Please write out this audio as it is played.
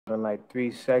In like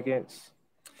 3 seconds.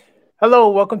 Hello,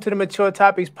 welcome to the Mature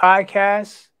Topics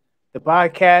Podcast, the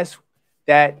podcast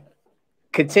that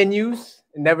continues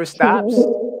and never stops.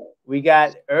 We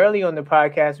got early on the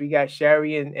podcast, we got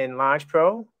Sherry and Launch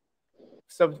Pro.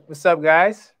 What's up,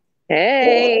 guys?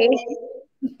 Hey.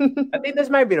 I think this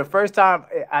might be the first time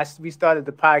we started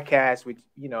the podcast with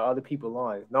other people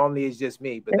on. Normally it's just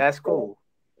me, but that's cool.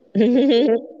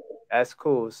 That's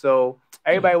cool. So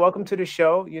everybody, welcome to the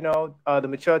show. The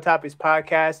Mature Topics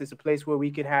Podcast is a place where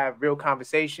we can have real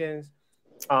conversations,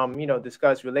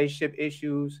 discuss relationship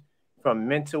issues from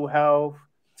mental health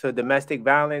to domestic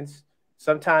violence.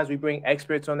 Sometimes we bring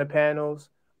experts on the panels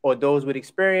or those with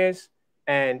experience,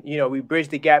 and we bridge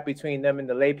the gap between them and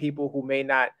the lay people who may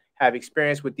not have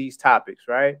experience with these topics,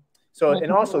 right? So, and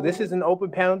also this is an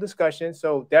open panel discussion,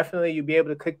 so definitely you'll be able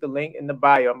to click the link in the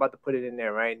bio. I'm about to put it in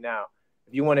there right now.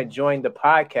 If you want to join the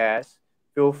podcast,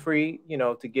 feel free,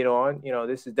 to get on.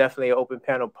 This is definitely an open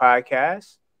panel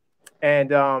podcast.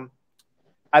 And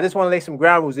I just want to lay some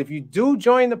ground rules. If you do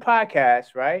join the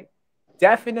podcast, right,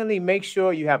 definitely make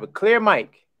sure you have a clear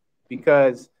mic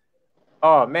because,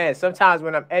 oh, man, sometimes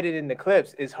when I'm editing the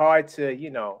clips, it's hard to,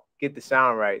 get the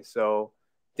sound right. So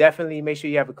definitely make sure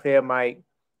you have a clear mic.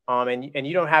 And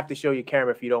you don't have to show your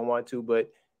camera if you don't want to,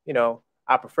 but,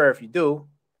 I prefer if you do.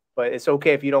 But it's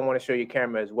okay if you don't want to show your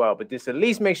camera as well. But just at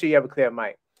least make sure you have a clear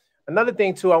mic. Another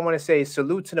thing, too, I want to say is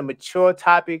salute to the Mature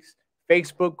Topics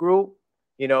Facebook group.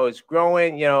 It's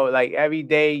growing, like every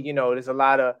day, there's a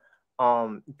lot of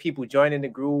people joining the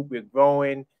group. We're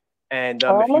growing. And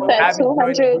if you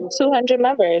haven't joined 200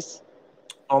 members.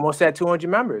 Almost at 200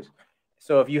 members.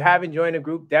 So if you haven't joined the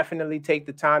group, definitely take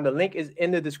the time. The link is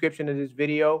in the description of this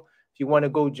video. If you want to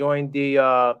go join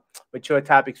the Mature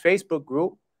Topics Facebook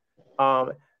group.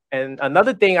 And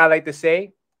another thing I like to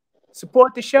say,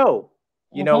 support the show.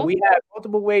 We have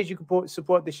multiple ways you can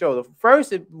support the show. The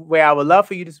first way I would love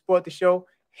for you to support the show,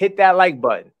 hit that like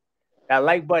button. That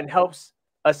like button helps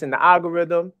us in the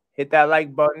algorithm. Hit that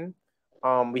like button.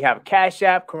 We have a Cash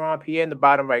App, Koron, Pierre in the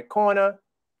bottom right corner.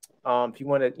 If you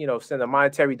want to, send a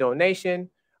monetary donation.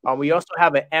 We also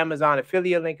have an Amazon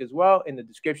affiliate link as well in the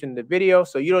description of the video.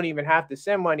 So you don't even have to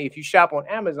send money. If you shop on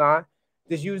Amazon,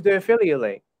 just use the affiliate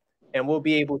link. And we'll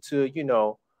be able to,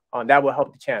 that will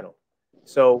help the channel.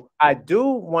 So I do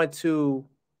want to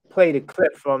play the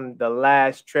clip from the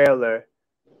last trailer.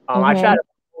 I try to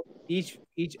each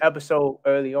episode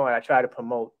early on. I try to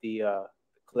promote the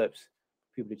clips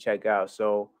for people to check out.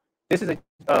 So this is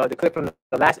the clip from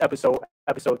the last episode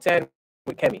 10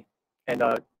 with Kemi and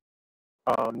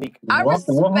Nick. I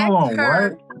respect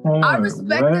her. I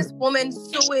respect this woman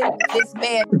suing this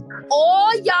man.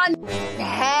 All y'all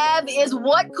have is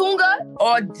what, Kunga?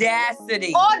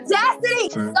 Audacity.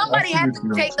 Audacity. Somebody has to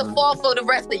take the fall for the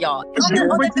rest of y'all. But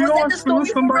you don't sue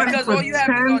somebody for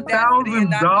 $10,000?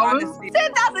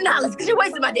 $10,000 because you're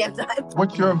wasting my damn time.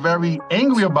 What you're very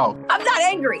angry about. I'm not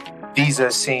angry. These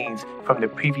are scenes from the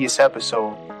previous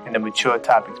episode in the Mature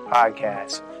Topics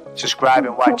podcast. Subscribe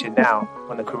and watch it now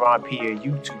on the Koron Pierre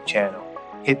YouTube channel.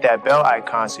 Hit that bell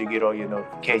icon so you get all your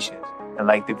notifications. And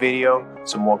like the video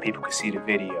so more people can see the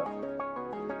video.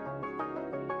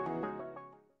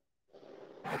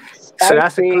 So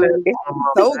that's a clip.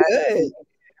 So good.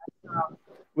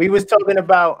 We was talking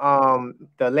about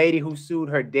the lady who sued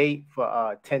her date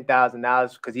for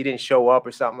 $10,000 because he didn't show up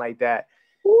or something like that.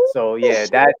 So yeah,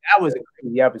 that was a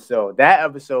crazy episode. That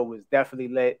episode was definitely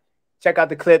lit. Check out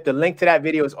the clip. The link to that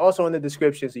video is also in the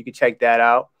description, so you can check that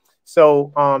out.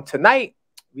 So tonight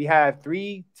we have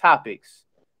 3 topics.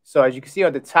 So as you can see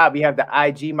on the top, we have the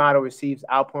IG model receives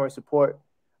outpouring support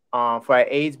for our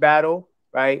AIDS battle,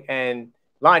 right? And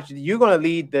Launch, you're gonna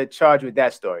lead the charge with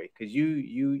that story because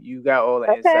you got all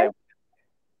the insight,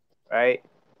 right?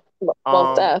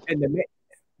 And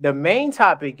the main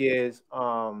topic is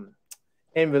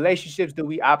in relationships, do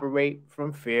we operate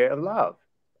from fear and love,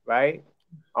 right?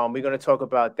 We're going to talk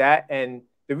about that. And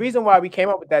the reason why we came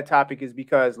up with that topic is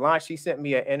because Launch, she sent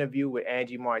me an interview with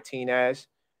Angie Martinez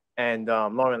and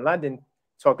Lauren London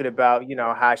talking about,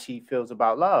 how she feels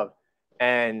about love.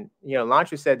 And,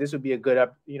 Launch said this would be a good,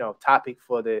 topic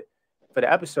for the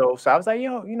episode. So I was like,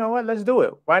 you know what? Let's do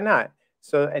it. Why not?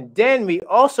 So, and then we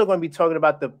also going to be talking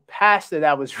about the pastor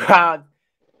that was robbed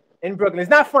in Brooklyn. It's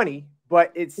not funny,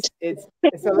 but it's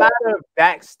a lot of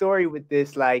backstory with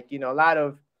this, like, a lot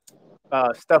of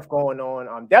stuff going on.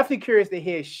 I'm definitely curious to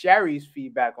hear Sherry's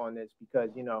feedback on this because,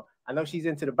 I know she's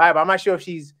into the Bible. I'm not sure if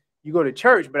you go to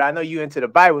church, but I know you into the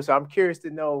Bible. So I'm curious to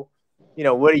know,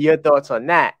 what are your thoughts on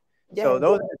that? Yeah, so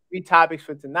those are the 3 topics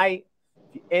for tonight.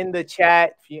 If you're in the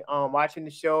chat, if you're watching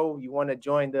the show, you want to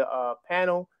join the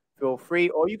panel, feel free,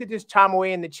 or you could just chime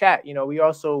away in the chat. You know, we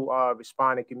also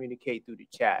respond and communicate through the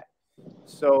chat.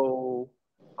 So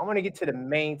I want to get to the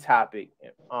main topic.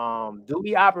 Do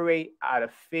we operate out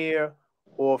of fear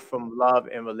or from love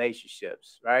in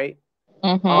relationships, right?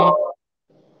 I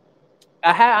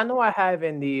know I have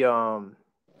in the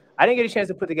I didn't get a chance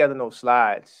to put together no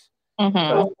slides.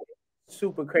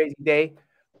 Super crazy day,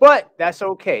 but that's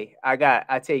okay.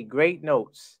 I take great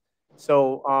notes.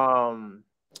 So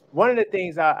one of the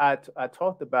things I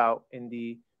talked about in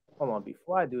the, hold on,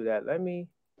 before I do that, let me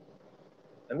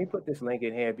put this link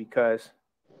in here because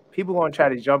people gonna try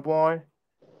to jump on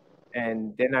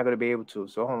and they're not gonna be able to.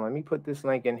 So hold on, let me put this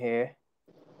link in here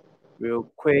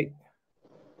real quick.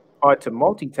 Hard to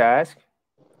multitask.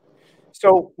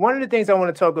 So one of the things I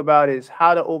want to talk about is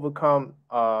how to overcome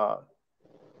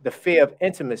the fear of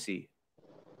intimacy.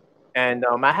 And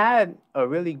I had a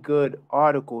really good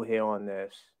article here on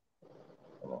this.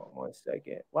 Hold on 1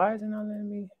 second. Why is it not letting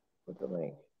me put the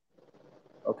link?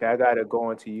 Okay, I gotta go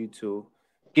into YouTube.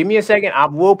 Give me a second. I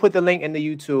will put the link in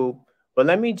the YouTube, but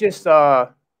let me just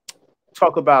talk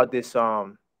about this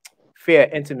fear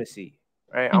of intimacy.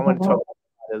 Right? I want to talk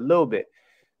about it a little bit.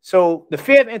 So the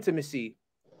fear of intimacy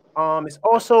is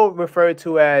also referred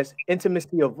to as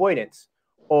intimacy avoidance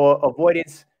or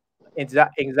avoidance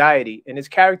anxiety, and it's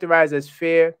characterized as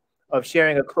fear of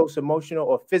sharing a close emotional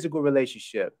or physical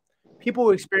relationship. People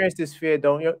who experience this fear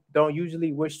don't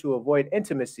usually wish to avoid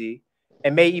intimacy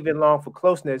and may even long for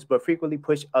closeness, but frequently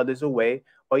push others away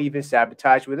or even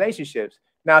sabotage relationships.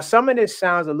 Now, some of this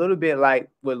sounds a little bit like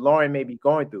what Lauren may be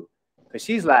going through, because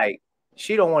she's like,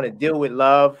 she don't want to deal with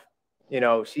love. You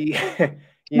know, she,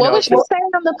 what was she saying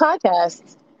on the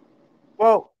podcast?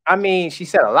 Well, I mean, she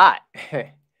said a lot.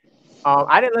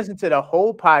 I didn't listen to the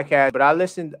whole podcast, but I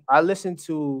listened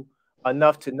to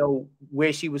enough to know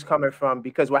where she was coming from,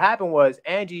 because what happened was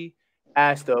Angie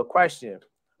asked her a question.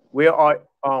 Where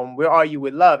are you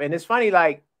with love? And it's funny,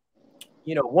 like,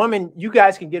 you know, woman, you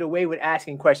guys can get away with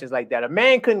asking questions like that. A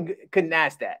man couldn't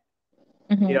ask that.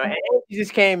 You know, and Angie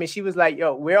just came and she was like,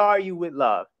 yo, where are you with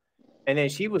love? And then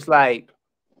she was like,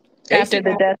 after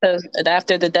the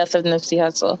death of Nipsey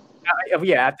Hustle.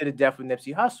 Yeah, after the death of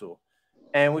Nipsey Hustle.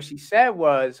 And what she said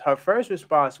was, her first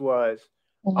response was,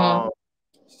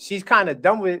 she's kind of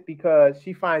done with it because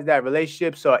she finds that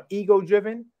relationships are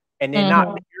ego-driven and they're not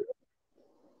pure,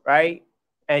 right?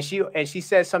 And she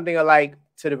said something like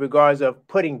to the regards of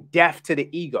putting death to the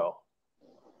ego,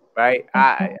 right?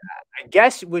 I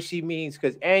guess what she means,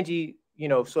 because Angie, you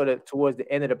know, sort of towards the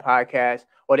end of the podcast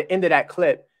or the end of that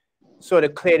clip, sort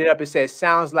of cleared it up and said,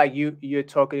 sounds like you're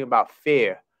talking about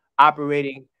fear,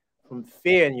 operating from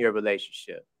fear in your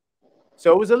relationship.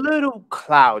 So it was a little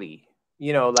cloudy,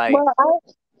 you know, like. Well,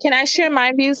 can I share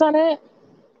my views on it?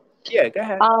 Yeah, go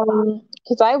ahead.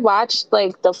 Because I watched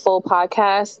like the full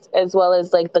podcast as well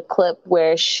as like the clip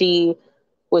where she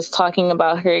was talking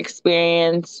about her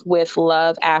experience with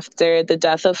love after the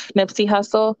death of Nipsey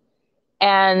Hustle.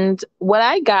 And what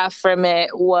I got from it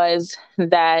was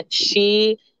that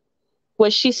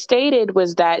what she stated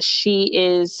was that she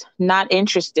is not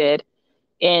interested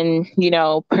in, you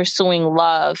know, pursuing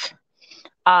love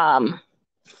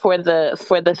for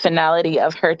the finality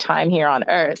of her time here on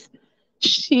earth.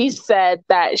 She said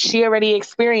that she already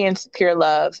experienced pure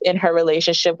love in her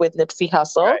relationship with Nipsey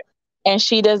Hussle, right, and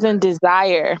she doesn't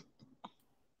desire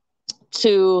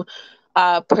to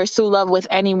pursue love with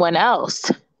anyone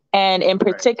else. And in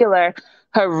particular,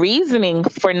 her reasoning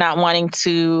for not wanting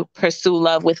to pursue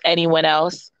love with anyone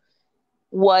else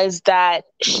was that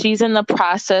she's in the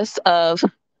process of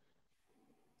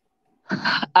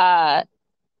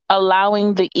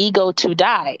allowing the ego to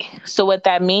die. So what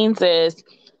that means is,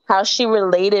 how she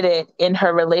related it in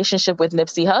her relationship with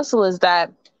Nipsey Hussle is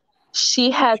that she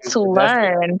had to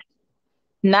learn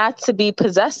not to be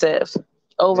possessive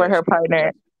over her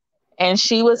partner. And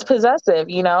she was possessive,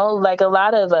 you know, like a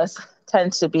lot of us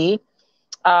tend to be.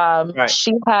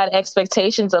 She had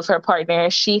expectations of her partner.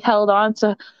 She held on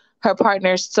to her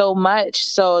partner so much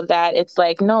so that it's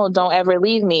like, no, don't ever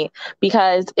leave me,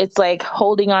 because it's like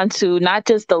holding on to not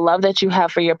just the love that you have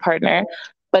for your partner,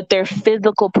 but their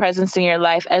physical presence in your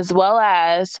life, as well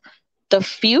as the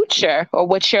future or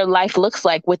what your life looks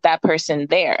like with that person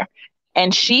there.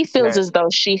 And she feels as though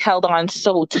she held on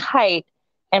so tight,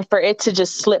 and for it to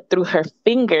just slip through her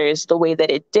fingers the way that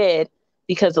it did,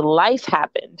 because life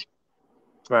happened,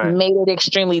 made it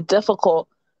extremely difficult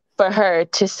for her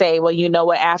to say, well, you know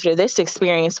what, after this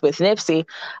experience with Nipsey,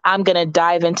 I'm going to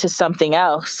dive into something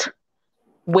else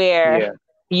where,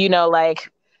 you know, like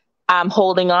I'm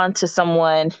holding on to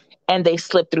someone and they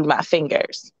slip through my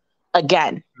fingers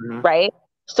again. Right.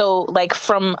 So like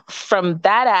from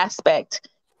that aspect,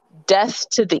 death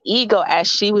to the ego, as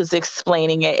she was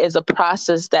explaining it, is a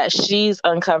process that she's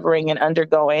uncovering and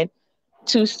undergoing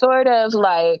to sort of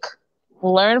like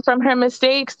learn from her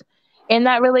mistakes in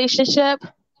that relationship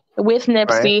with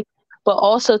Nipsey, Right. but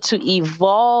also to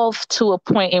evolve to a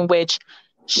point in which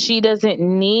she doesn't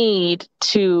need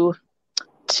to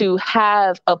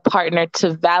have a partner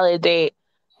to validate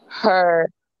her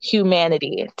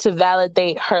humanity, to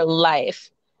validate her life,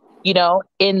 you know,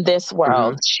 in this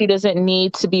world. She doesn't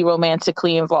need to be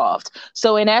romantically involved.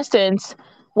 So in essence,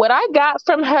 what I got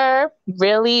from her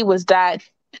really was that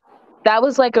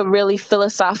was like a really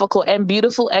philosophical and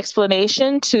beautiful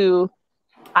explanation to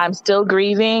I'm still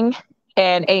grieving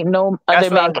and ain't no other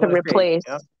That's what I man was can gonna say. replace.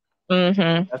 Yep.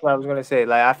 Mm-hmm. That's what I was gonna say.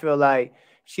 Like, I feel like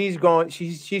she's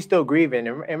still grieving,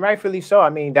 and rightfully so. I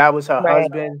mean, that was her Right.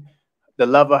 husband, the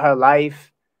love of her life.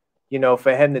 You know,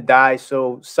 for him to die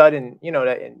so sudden, you know,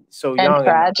 that and so And young,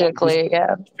 and just tragically,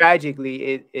 yeah.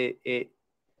 tragically,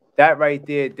 that right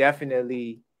there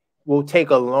definitely will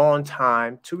take a long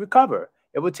time to recover.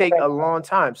 It will take a long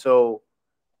time. So,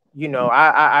 you know,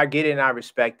 I get it and I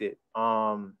respect it.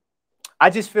 I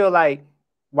just feel like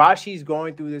while she's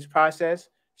going through this process,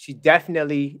 she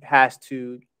definitely has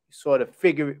to sort of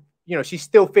figure, you know, she's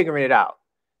still figuring it out,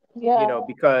 Yeah. you know,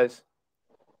 because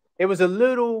it was a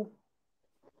little,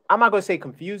 I'm not going to say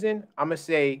confusing. I'm going to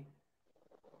say,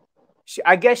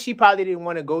 I guess she probably didn't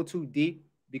want to go too deep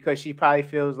because she probably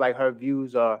feels like her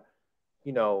views are,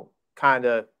 you know, kind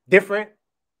of different,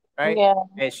 right? Yeah.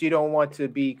 And she don't want to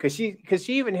be, because she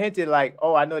even hinted like,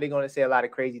 oh, I know they're going to say a lot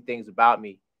of crazy things about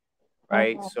me,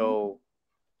 right? Mm-hmm. So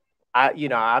I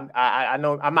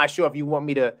know I'm not sure if you want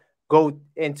me to go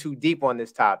in too deep on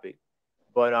this topic,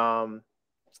 but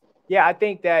yeah, I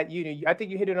think that I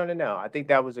think you hit it on the nail. I think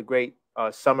that was a great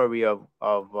summary of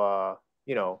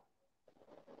you know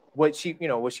what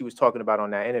she was talking about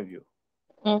on that interview.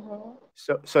 Mm-hmm.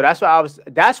 So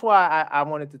that's why I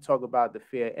wanted to talk about the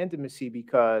fear of intimacy,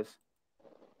 because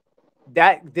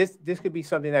this could be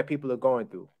something that people are going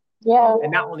through. Yeah.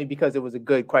 And not only because it was a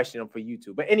good question for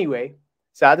YouTube, but anyway,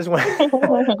 so I just want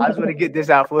to get this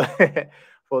out for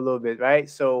for a little bit, right?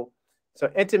 So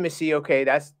intimacy, okay,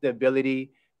 that's the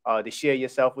ability to share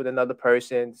yourself with another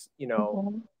person's,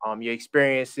 Mm-hmm. your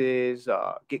experiences,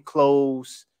 get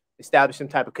close, establish some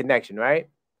type of connection, right?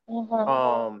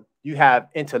 Mm-hmm. You have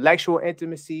intellectual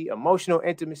intimacy, emotional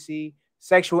intimacy,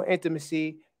 sexual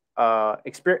intimacy,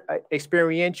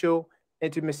 experiential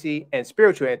intimacy, and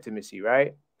spiritual intimacy,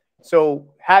 right?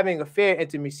 So having a fair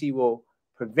intimacy will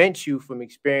prevent you from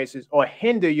experiences or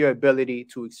hinder your ability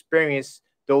to experience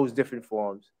those different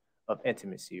forms of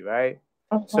intimacy, right?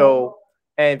 Mm-hmm. So,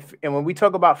 and when we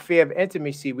talk about fear of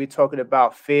intimacy, we're talking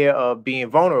about fear of being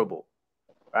vulnerable,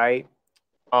 right?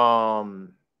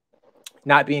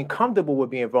 Not being comfortable with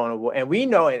being vulnerable. And we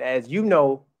know it, as you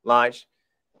know, Launch,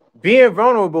 being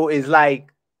vulnerable is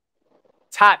like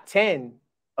top 10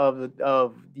 of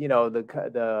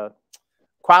the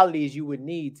qualities you would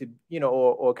need to,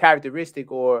 or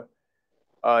characteristic, or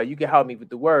you can help me with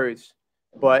the words,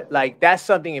 but like that's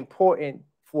something important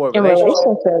for a In relationship.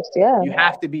 relationships, yeah. You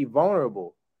have to be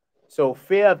vulnerable. So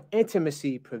fear of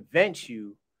intimacy prevents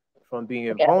you from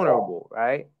being vulnerable,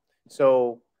 right?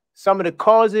 So some of the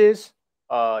causes,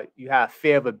 you have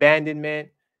fear of abandonment.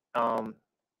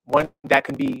 One that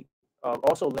can be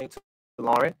also linked to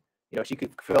Lauren. She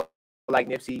could feel like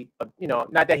Nipsey,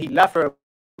 not that he left her,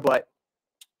 but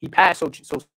he passed so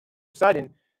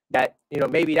sudden that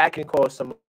maybe that can cause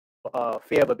some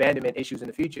fear of abandonment issues in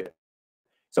the future.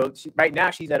 So right now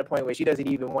she's at a point where she doesn't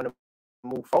even want to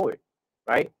move forward,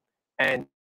 right? And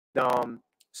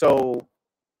so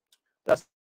that's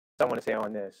what I want to say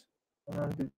on this.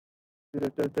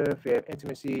 Fear of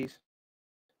intimacies,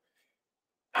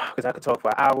 because I could talk for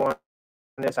an hour on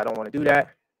this. I don't want to do that.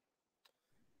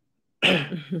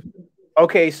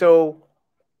 Okay, so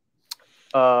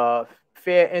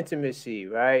fear of intimacy,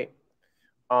 right?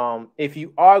 If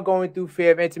you are going through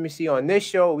fear of intimacy on this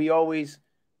show, we always,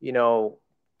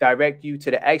 direct you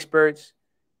to the experts.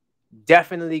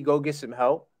 Definitely go get some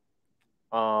help.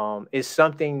 It's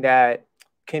something that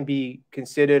can be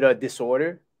considered a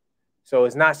disorder. So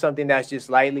it's not something that's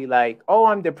just lightly like, oh,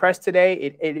 I'm depressed today.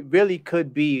 It really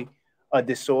could be a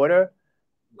disorder.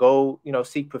 Go,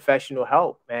 seek professional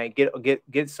help, man.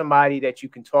 Get somebody that you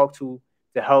can talk to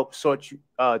help sort you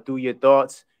through your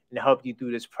thoughts and help you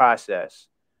through this process.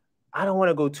 I don't want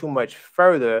to go too much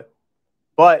further,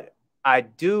 but I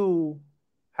do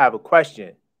have a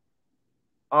question.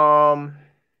 I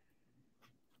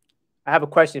have a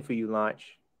question for you,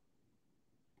 Launch,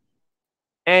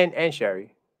 and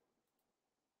Sherry.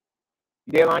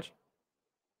 You there, Lunch?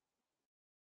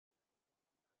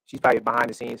 She's probably behind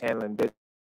the scenes handling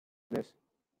business.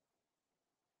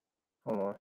 Hold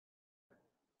on.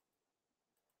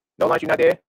 No, Lunch, you not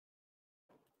there?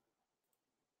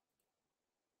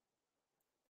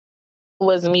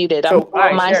 Was muted. So, all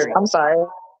right, Sherry. I'm sorry.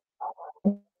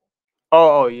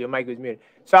 Oh, your mic was muted.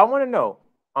 So I want to know,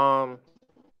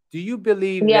 do you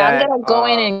believe that? I'm gonna go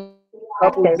in and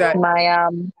couples that my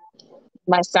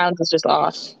sound is just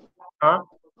off. Huh?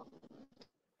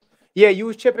 Yeah, you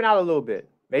was chipping out a little bit.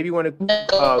 Maybe you want to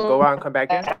go out and come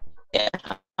back in. Yeah,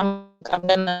 I'm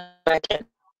gonna back in.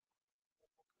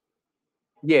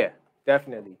 Yeah,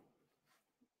 definitely.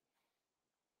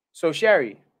 So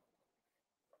Sherry,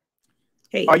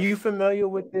 Hey, are you familiar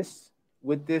with this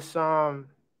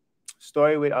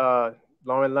story with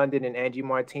Lauren London and Angie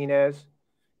Martinez?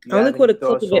 I only caught a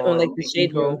clip of it on like the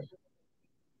Shade Room.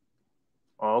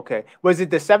 Oh, okay. Was it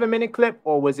the 7-minute clip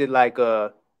or was it like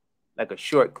a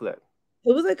short clip?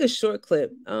 It was like a short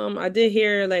clip. I did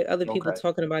hear like other people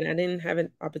talking about it. I didn't have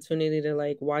an opportunity to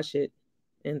like watch it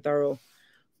in thorough,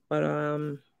 but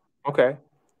okay. I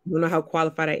don't know how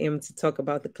qualified I am to talk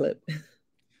about the clip.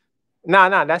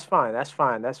 Nah, that's fine. That's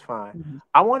fine. Mm-hmm.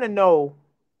 I want to know,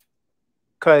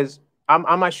 because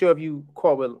I'm not sure if you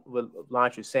caught what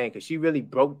Lanch was saying, because she really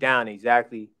broke down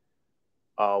exactly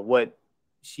what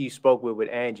she spoke with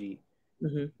Angie.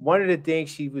 Mm-hmm. One of the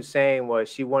things she was saying was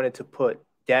she wanted to put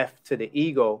death to the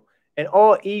ego, and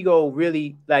all ego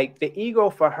really, like the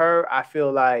ego for her, I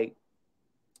feel like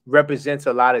represents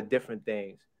a lot of different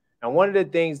things. And one of the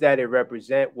things that it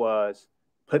represent was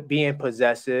being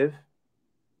possessive,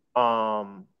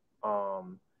 and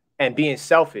being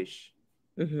selfish,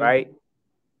 mm-hmm. right?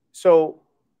 So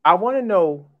I want to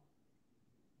know,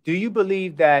 do you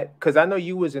believe that, because I know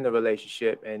you was in a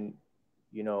relationship and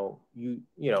you know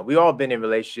we all been in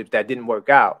relationships that didn't work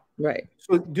out, right?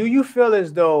 So do you feel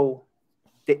as though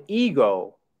the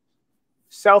ego,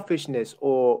 selfishness,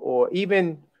 or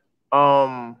even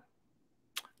operating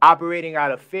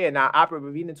out of fear? Now,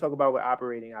 we didn't talk about what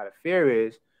operating out of fear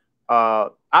is.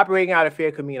 Operating out of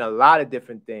fear could mean a lot of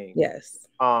different things. Yes.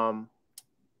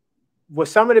 What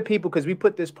some of the people, because we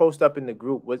put this post up in the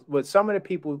group, what some of the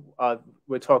people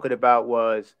were talking about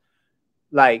was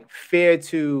like fear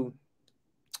to,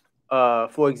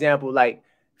 for example, like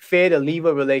fear to leave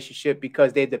a relationship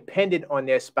because they're dependent on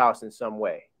their spouse in some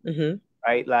way, mm-hmm.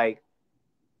 right? Like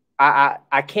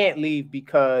I can't leave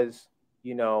because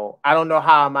I don't know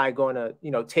how am I going to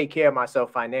take care of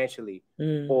myself financially,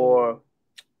 mm-hmm. or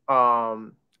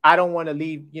I don't want to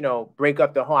leave, break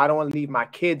up the home. I don't want to leave my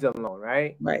kids alone.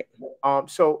 Right. Right.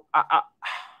 So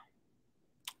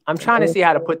I'm trying to see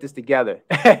how to put this together.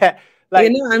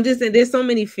 Like, I'm just saying there's so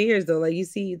many fears though. Like you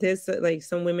see, there's like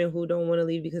some women who don't want to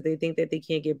leave because they think that they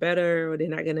can't get better or they're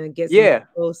not going to get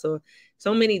close.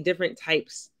 So many different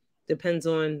types, depends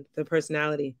on the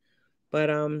personality. But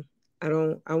I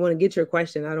want to get your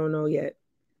question. I don't know yet.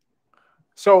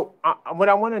 So what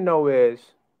I want to know is,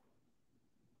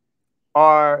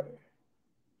 are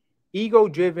ego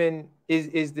driven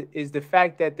is the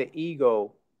fact that the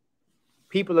ego,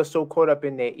 people are so caught up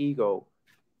in their ego,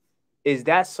 is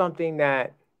that something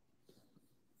that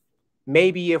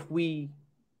maybe if we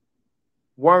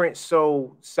weren't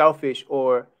so selfish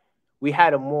or we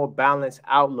had a more balanced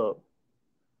outlook,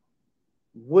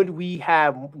 would we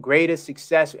have greater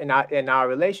success in our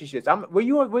relationships?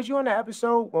 Was you on the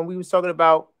episode when we was talking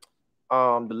about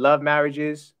the love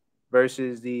marriages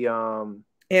versus the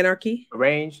anarchy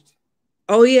arranged?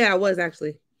 Oh yeah, I was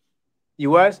actually. You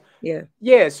was?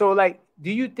 Yeah. So like, do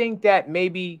you think that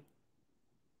maybe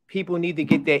people need to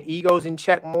get their egos in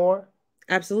check more?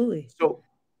 Absolutely.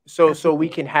 So we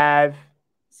can have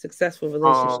successful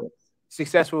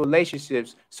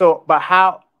relationships. So, but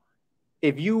how,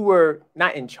 if you were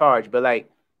not in charge, but like,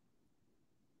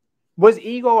 was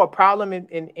ego a problem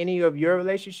in any of your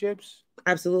relationships?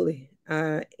 Absolutely.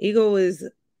 Ego is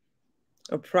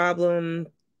a problem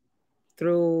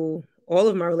through all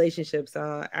of my relationships,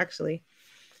 actually.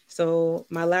 So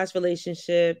my last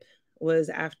relationship was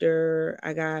after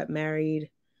I got married.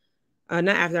 Not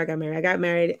after I got married. I got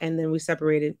married and then we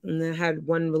separated, and then I had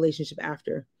one relationship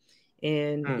after.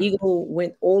 And ego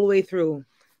went all the way through.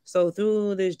 So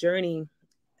through this journey,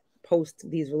 post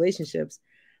these relationships,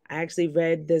 I actually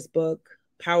read this book,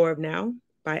 Power of Now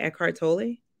by Eckhart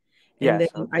Tolle. And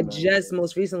then I just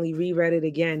most recently reread it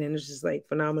again, and it's just like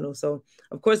phenomenal. So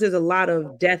of course, there's a lot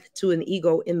of death to an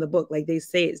ego in the book. Like they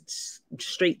say it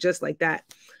straight, just like that.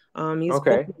 He's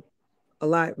a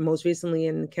lot most recently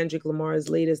in Kendrick Lamar's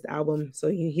latest album. So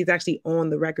he's actually on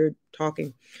the record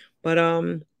talking. But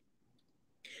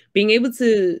being able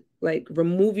to like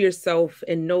remove yourself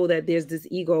and know that there's this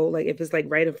ego, like if it's like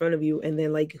right in front of you, and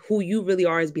then like who you really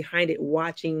are is behind it,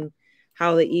 watching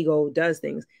how the ego does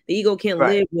things. The ego can't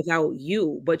live without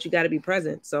you, but you got to be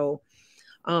present. So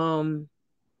I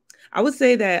would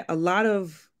say that a lot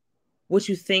of what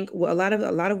you think, a lot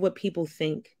of what people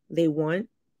think they want,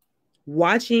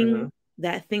 watching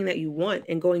that thing that you want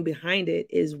and going behind it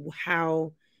is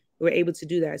how we're able to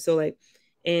do that. So like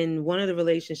in one of the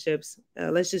relationships,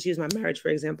 let's just use my marriage, for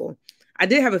example. I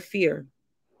did have a fear,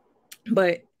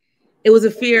 but it was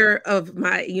a fear of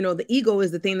my, the ego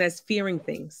is the thing that's fearing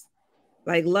things.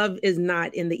 Like love is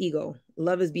not in the ego.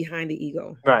 Love is behind the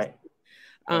ego. Right.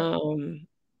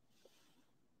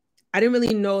 I didn't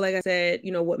really know, like I said,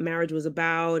 what marriage was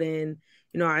about. And,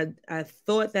 I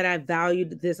thought that I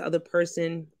valued this other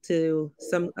person to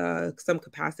some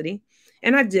capacity.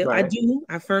 And I did. Right.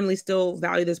 I firmly still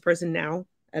value this person now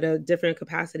at a different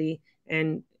capacity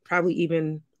and probably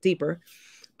even deeper.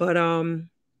 But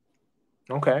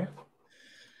okay.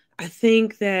 I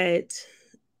think that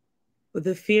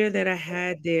the fear that I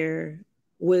had there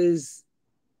was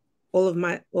all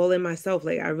in myself.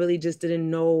 Like I really just didn't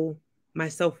know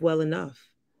myself well enough.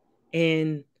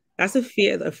 And that's a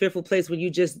fearful place where you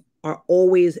just are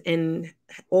always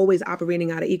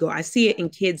operating out of ego. I see it in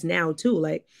kids now too.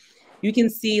 Like you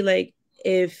can see like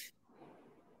if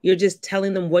you're just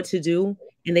telling them what to do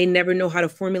and they never know how to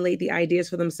formulate the ideas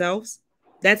for themselves,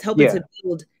 that's helping to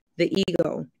build the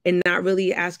ego and not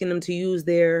really asking them to use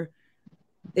their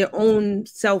own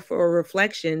self or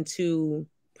reflection to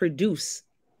produce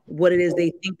what it is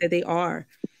they think that they are,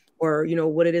 or,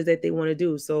 what it is that they want to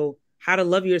do. So how to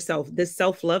love yourself, this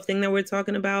self-love thing that we're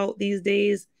talking about these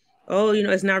days. Oh,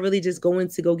 it's not really just going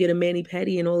to go get a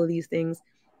mani-pedi and all of these things.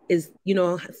 Is,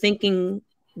 thinking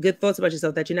good thoughts about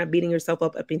yourself, that you're not beating yourself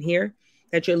up in here,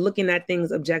 that you're looking at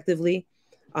things objectively,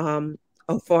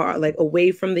 far, like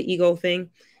away from the ego thing.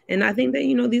 And I think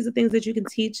that, these are things that you can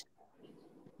teach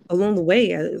along the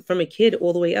way from a kid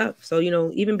all the way up. So,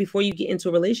 even before you get into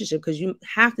a relationship, because you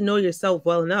have to know yourself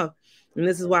well enough. And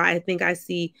this is why I think I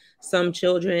see some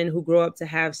children who grow up to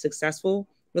have successful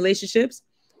relationships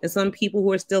and some people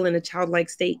who are still in a childlike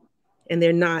state and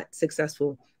they're not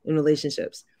successful in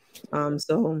relationships. Okay.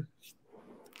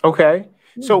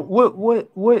 So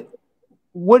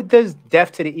what does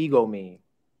death to the ego mean?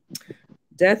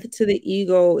 Death to the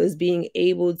ego is being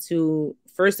able to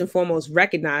first and foremost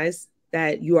recognize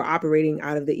that you are operating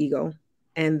out of the ego,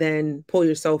 and then pull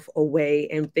yourself away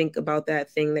and think about that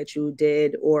thing that you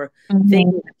did or thing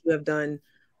that you have done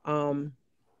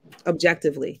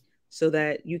objectively, so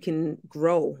that you can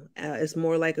grow. It's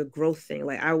more like a growth thing.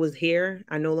 Like I was here,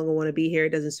 I no longer want to be here. It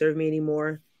doesn't serve me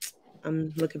anymore.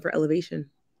 I'm looking for elevation.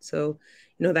 So,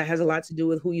 that has a lot to do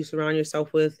with who you surround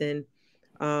yourself with and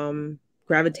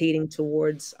gravitating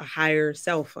towards a higher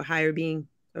self, a higher being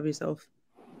of yourself.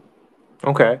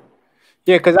 Okay.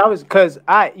 Yeah,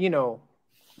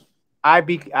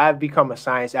 I've become a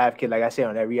science advocate, like I say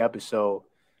on every episode.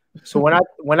 So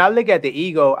when I look at the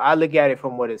ego, I look at it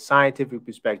from what a scientific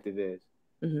perspective is.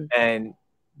 And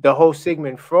the whole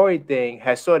Sigmund Freud thing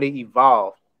has sort of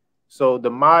evolved. So the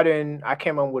modern, I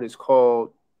can't remember what it's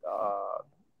called,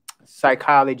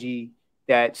 psychology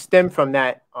that stemmed from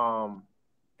that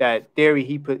that theory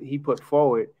he put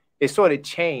forward, it sort of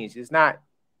changed. It's not,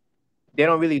 they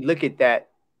don't really look at that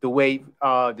the way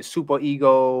the super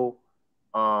ego,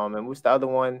 and what's the other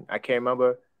one? I can't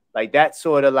remember. Like that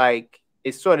sort of like,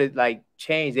 it's sort of like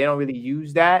changed. They don't really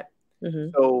use that.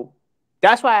 So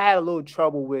that's why I had a little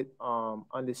trouble with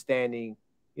understanding,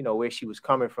 where she was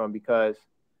coming from, because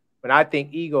when I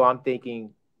think ego, I'm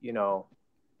thinking,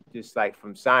 just like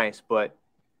from science, but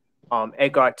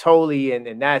Eckhart Tolle,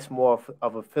 and that's more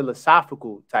of a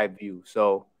philosophical type view.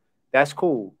 So that's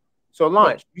cool. So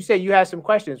Launch, you said you had some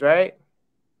questions, right?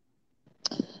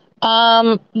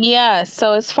 Yeah.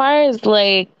 So as far as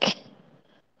like,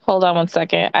 hold on one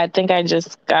second. I think I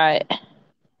just got,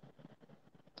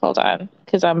 hold on,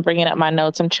 because I'm bringing up my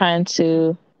notes. I'm trying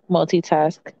to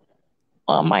multitask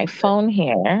on my phone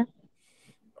here.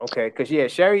 Okay. Because, yeah,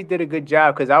 Sherry did a good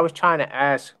job, because I was trying to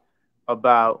ask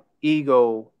about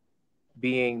ego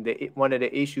being one of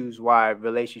the issues why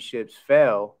relationships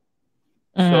fail.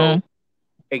 So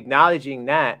acknowledging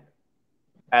that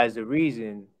as a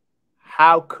reason,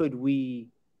 how could we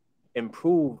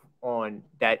improve on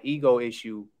that ego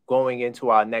issue going into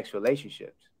our next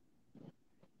relationships?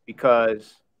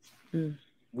 Because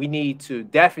we need to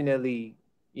definitely,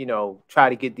 try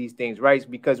to get these things right,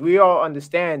 because we all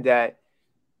understand that,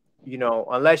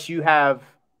 unless you have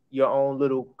your own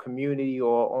little community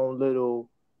or own little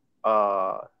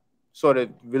sort of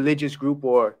religious group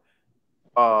or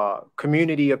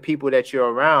community of people that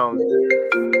you're around,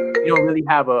 you don't really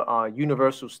have a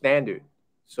universal standard.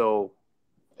 So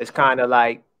it's kind of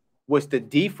like what's the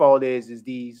default is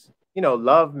these, you know,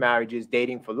 love marriages,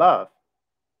 dating for love.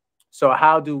 So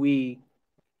how do we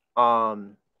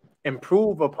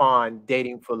improve upon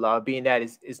dating for love, being that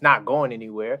it's not going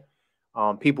anywhere?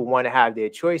 People want to have their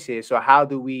choice here. So how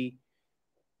do we,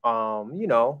 you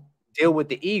know, deal with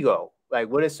the ego? Like,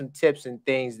 what are some tips and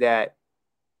things that,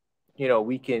 you know,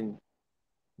 we can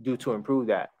do to improve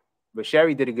that? But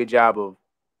Sherry did a good job of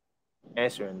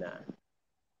answering that.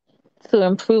 To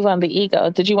improve on the ego.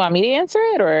 Did you want me to answer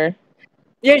it, or?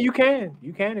 Yeah, you can.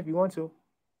 You can if you want to.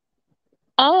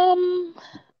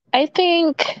 I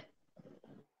think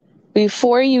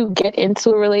before you get into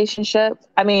a relationship,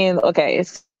 I mean, okay,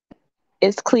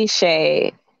 it's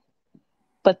cliche,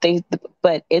 but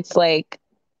it's like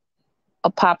a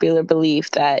popular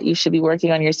belief that you should be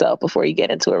working on yourself before you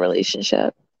get into a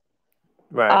relationship.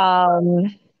 Right.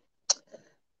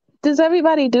 Does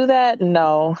everybody do that?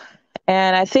 No.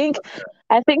 And I think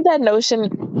that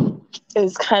notion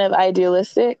is kind of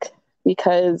idealistic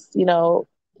because, you know,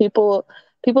 people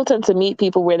tend to meet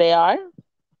people where they are,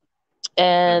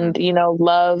 and you know,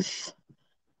 love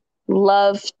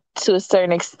to a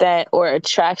certain extent, or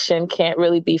attraction, can't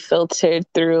really be filtered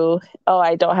through, oh,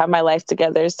 I don't have my life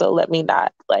together, so let me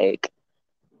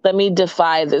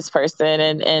defy this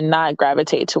person and not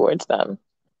gravitate towards them.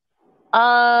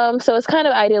 So it's kind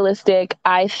of idealistic,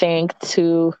 I think,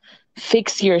 to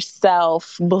fix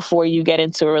yourself before you get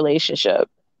into a relationship.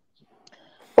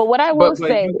 But what I will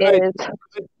say is,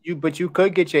 you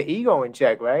could get your ego in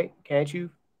check, right? Can't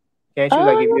you? Can't you?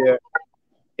 Like,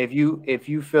 if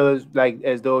you feel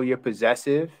as though you're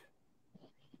possessive,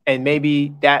 and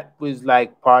maybe that was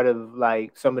like part of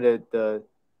like some of the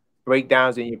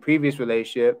breakdowns in your previous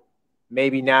relationship.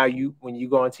 Maybe now when you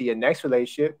go into your next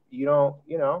relationship, you don't,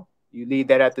 you know, you leave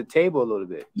that at the table a little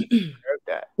bit.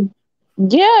 That.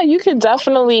 Yeah, you can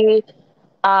definitely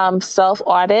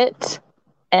self-audit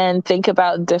and think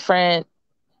about different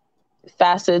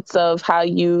facets of how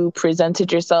you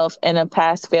presented yourself in a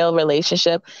past failed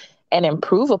relationship and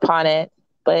improve upon it.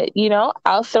 But, you know,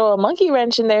 I'll throw a monkey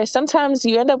wrench in there. Sometimes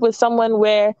you end up with someone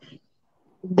where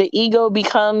the ego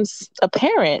becomes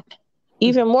apparent,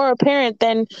 even more apparent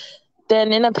than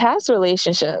in a past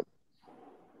relationship.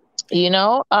 You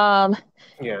know,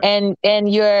 and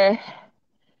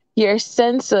your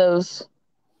sense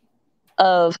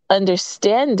of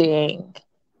understanding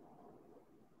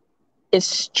is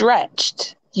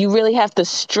stretched. You really have to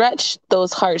stretch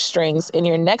those heartstrings in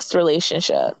your next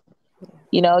relationship.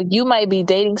 You know, you might be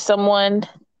dating someone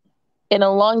in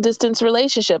a long distance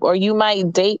relationship, or you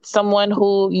might be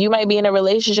in a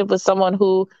relationship with someone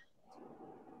who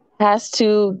has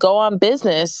to go on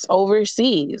business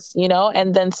overseas, you know,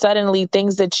 and then suddenly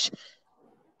things that,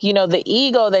 you know, the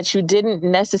ego that you didn't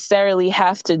necessarily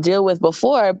have to deal with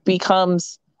before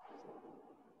becomes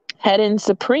head and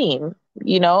supreme,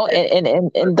 you know,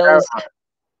 and those,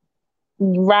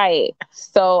 right.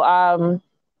 So,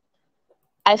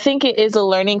 I think it is a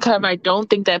learning curve. I don't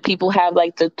think that people have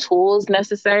like the tools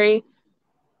necessary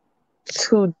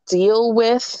to deal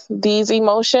with these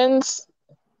emotions.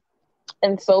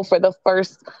 And so for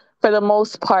the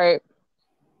most part,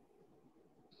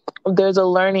 there's a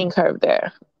learning curve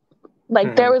there.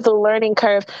 Like there was a learning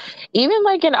curve, even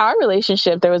like in our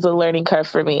relationship, there was a learning curve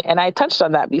for me. And I touched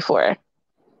on that before.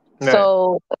 Right.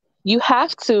 So you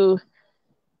have to,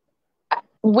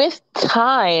 with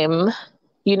time,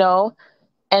 you know,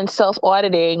 and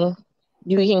self-auditing,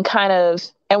 you can kind of,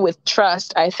 and with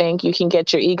trust, I think you can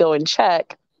get your ego in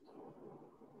check.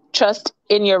 Trust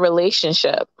in your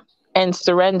relationship and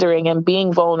surrendering and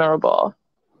being vulnerable.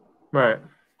 Right.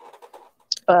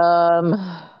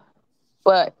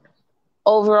 But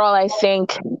overall, I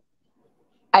think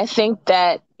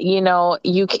that, you know,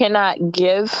 you cannot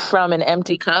give from an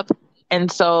empty cup. And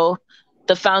so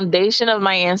the foundation of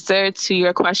my answer to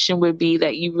your question would be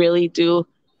that you really do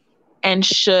and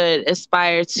should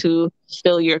aspire to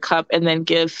fill your cup and then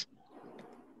give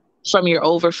from your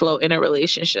overflow in a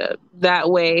relationship. That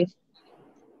way,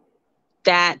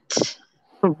 that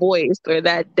voice or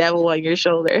that devil on your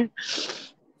shoulder,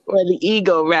 or the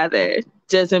ego rather,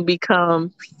 doesn't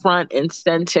become front and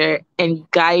center and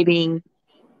guiding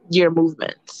your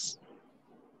movements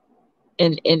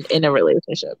in a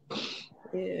relationship.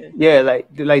 Yeah,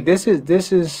 like this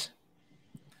is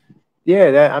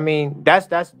yeah, that, I mean,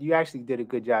 that's you actually did a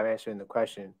good job answering the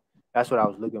question. That's what I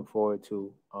was looking forward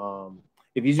to.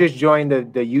 If you just joined the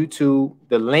YouTube,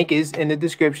 the link is in the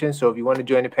description. So if you want to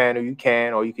join the panel, you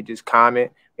can, or you could just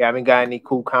comment. We haven't got any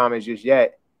cool comments just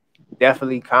yet.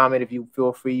 definitely comment if you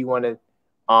feel free. You want to,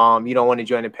 you don't want to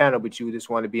join the panel, but you just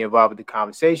want to be involved with the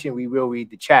conversation. We will read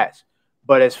the chats.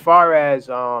 But as far as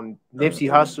Nipsey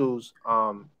Hussle's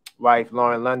wife,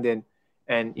 Lauren London,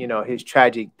 and his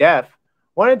tragic death,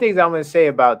 one of the things I'm going to say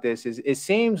about this is it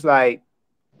seems like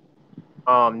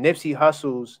Nipsey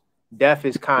Hussle's death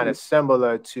is kind of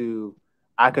similar to,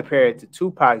 I compare it to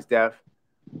Tupac's death,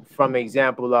 from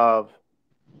example of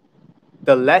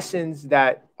the lessons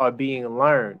that are being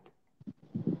learned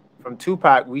from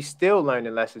Tupac. We still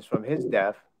learning lessons from his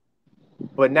death,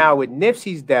 but now with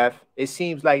Nipsey's death, it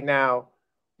seems like now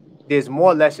there's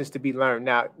more lessons to be learned.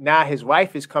 Now his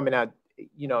wife is coming out,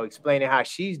 explaining how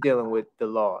she's dealing with the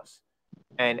loss,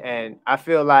 and I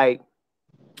feel like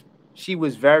she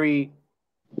was very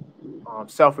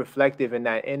self-reflective in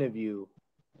that interview,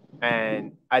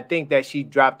 and I think that she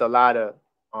dropped a lot of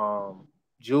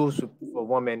jewels for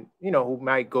women, who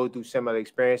might go through similar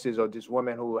experiences, or just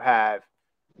women who have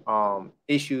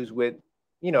issues with,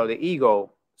 the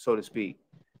ego, so to speak.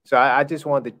 So I just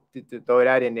wanted to throw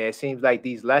that in there. It seems like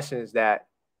these lessons that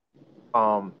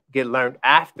get learned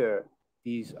after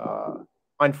these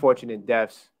unfortunate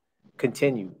deaths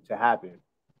continue to happen.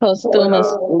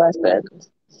 Posthumous lessons.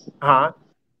 Huh?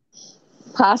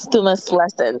 Posthumous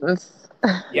lessons.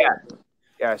 Yeah.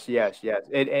 Yes.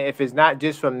 And if it's not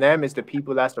just from them, it's the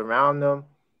people that's around them.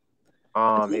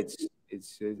 It's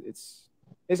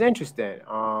interesting.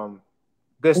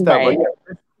 Good stuff. Right.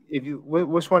 But yeah,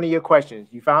 what's one of your questions?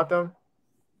 You found them?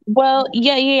 Well,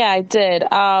 yeah, I did.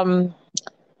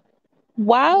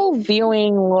 While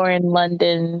viewing Lauren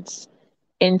London's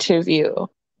interview,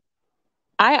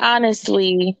 I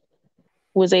honestly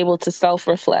was able to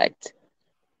self-reflect,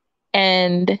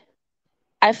 and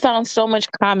I found so much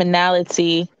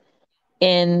commonality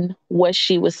in what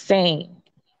she was saying,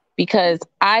 because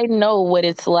I know what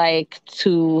it's like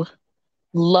to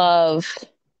love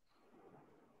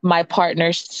my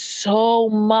partner so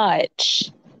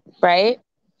much, right?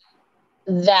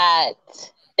 That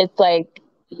it's like,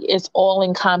 it's all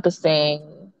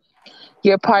encompassing.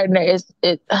 Your partner is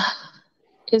it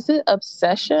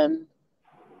obsession?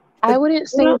 I wouldn't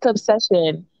say it's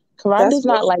obsession. Koron does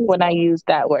not like when I use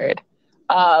that word.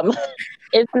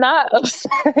 It's not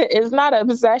it's not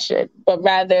obsession, but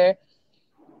rather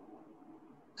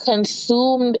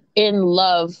consumed in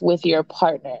love with your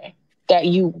partner, that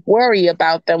you worry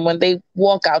about them when they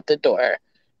walk out the door.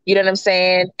 You know what I'm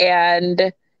saying?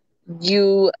 And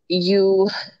you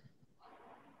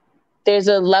there's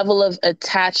a level of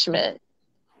attachment.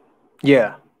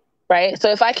 Yeah. Right?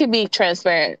 So if I could be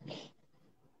transparent,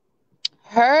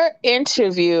 her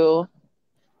interview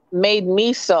made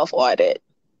me self-audit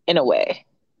in a way.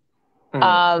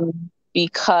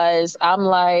 Because I'm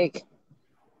like,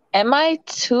 am I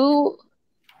too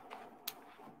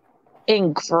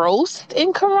engrossed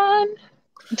in Koron?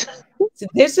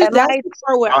 That's the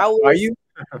part where I was. Are you?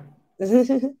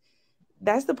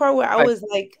 That's the part where I was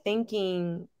like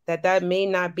thinking that may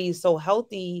not be so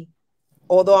healthy,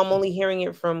 although I'm only hearing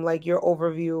it from like your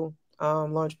overview,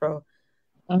 Launch Pro,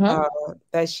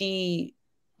 that she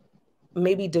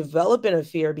may be developing a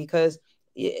fear, because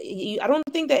I don't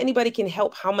think that anybody can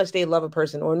help how much they love a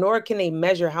person, or nor can they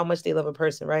measure how much they love a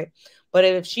person, right? But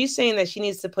if she's saying that she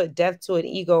needs to put death to an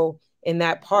ego in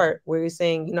that part where you're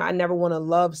saying, I never want to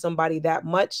love somebody that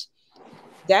much,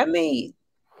 that may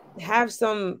have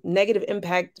some negative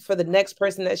impact for the next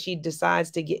person that she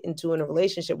decides to get into in a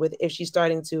relationship with, if she's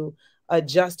starting to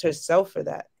adjust herself for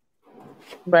that.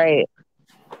 Right.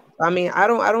 I mean, I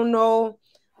don't know.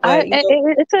 But,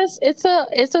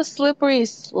 it's a slippery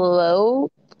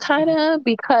slope, kind of,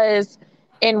 because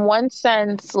in one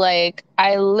sense, like,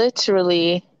 I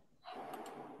literally,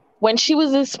 when she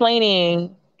was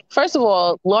explaining, first of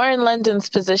all, Lauren London's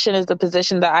position is the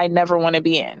position that I never want to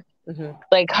be in.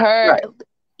 Like her,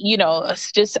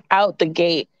 it's just out the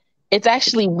gate. It's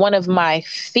actually one of my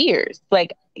fears,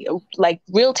 like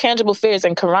real tangible fears.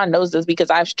 And Koron knows this because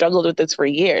I've struggled with this for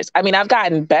years. I mean, I've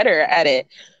gotten better at it,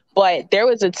 but there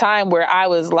was a time where I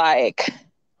was like,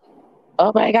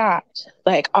 oh my God,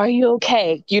 like, are you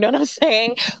okay? You know what I'm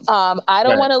saying? I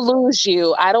don't want to lose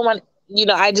you. I don't want,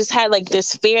 I just had like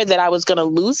this fear that I was going to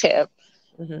lose him.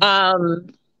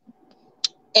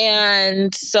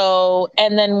 And so,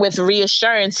 and then with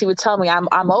reassurance, he would tell me, I'm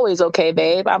always okay,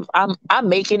 babe. I'm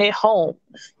making it home.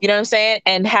 You know what I'm saying?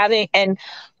 And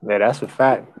yeah, that's a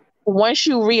fact. Once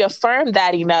you reaffirm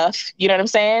that enough, you know what I'm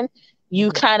saying? You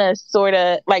kind of sort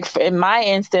of, like, in my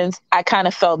instance, I kind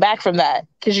of fell back from that,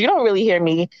 because you don't really hear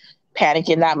me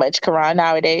panicking that much, Koron,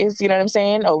 nowadays. You know what I'm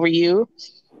saying? Over you.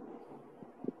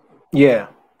 Yeah.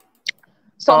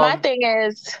 So my thing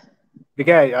is,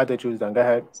 Okay, I thought you was done. Go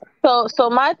ahead. So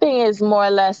my thing is more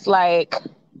or less like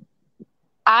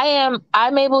I'm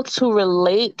able to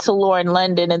relate to Lauren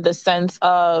London in the sense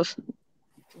of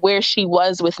where she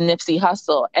was with Nipsey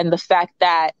Hussle and the fact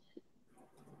that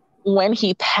when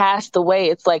he passed away,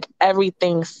 it's like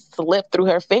everything slipped through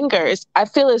her fingers. I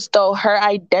feel as though her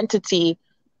identity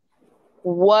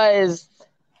was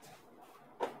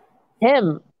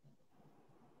him,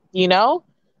 you know?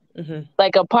 Mm-hmm.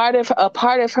 Like a part of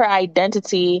her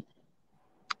identity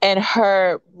and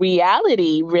her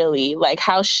reality, really, like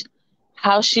how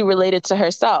she related to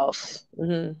herself.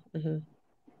 Mm-hmm.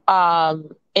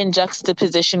 Mm-hmm. In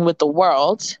juxtaposition with the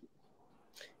world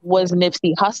was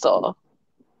Nipsey Hussle.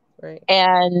 Right.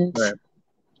 And Right.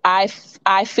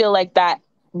 I feel like that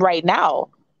right now,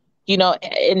 you know,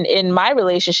 in my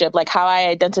relationship, like how I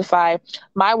identify,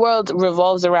 my world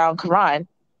revolves around Koron.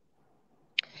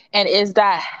 And is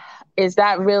that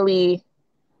really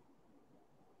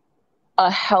a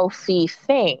healthy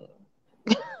thing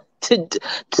to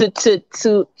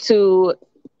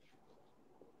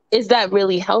is that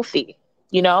really healthy,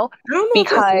 you know? I don't know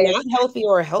because if it's not healthy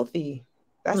or healthy.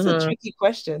 That's a tricky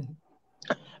question.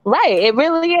 Right, it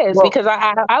really is. Well, because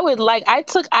I would like I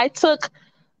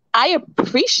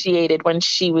appreciated when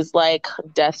she was like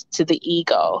death to the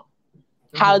ego.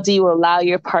 Mm-hmm. How do you allow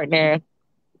your partner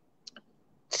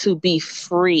to be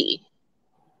free?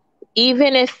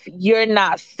 Even if you're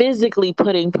not physically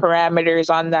putting parameters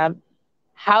on them,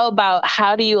 how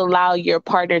do you allow your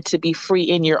partner to be free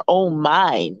in your own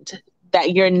mind?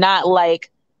 That you're not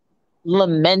like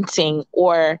lamenting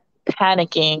or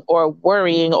panicking or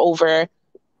worrying over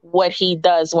what he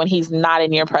does when he's not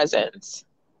in your presence.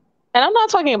 And I'm not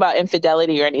talking about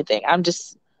infidelity or anything.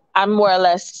 I'm more or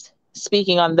less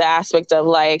speaking on the aspect of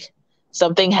like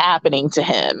something happening to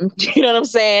him. You know what I'm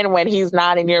saying? When he's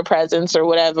not in your presence or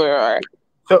whatever.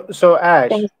 So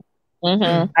Ash,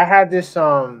 mm-hmm. I had this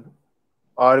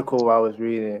article I was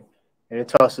reading, and it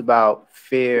talks about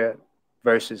fear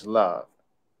versus love,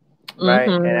 right?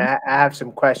 Mm-hmm. And I have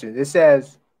some questions. It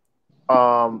says,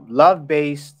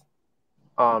 love-based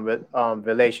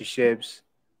relationships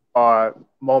are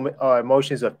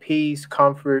emotions of peace,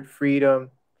 comfort,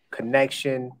 freedom,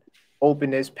 connection,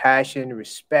 openness, passion,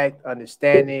 respect,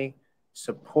 understanding,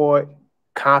 support,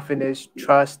 confidence,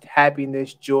 trust,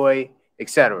 happiness, joy,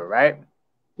 etc. Right?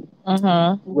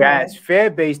 Mm-hmm. Whereas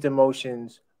fear-based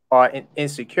emotions are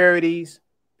insecurities,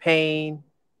 pain,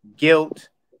 guilt,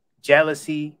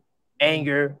 jealousy,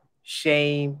 anger,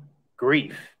 shame,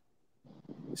 grief.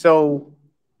 So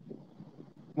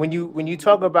when you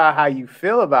talk about how you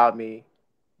feel about me,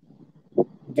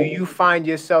 do you find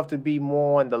yourself to be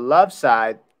more on the love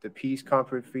side, the peace,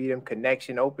 comfort, freedom,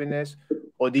 connection, openness,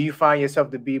 or do you find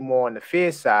yourself to be more on the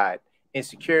fear side,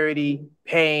 insecurity,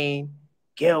 pain,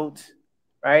 guilt,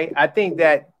 right? I think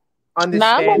that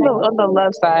understanding. No, I'm on the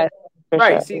love side.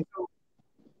 Right. Sure. See, so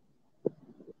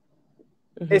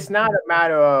it's not a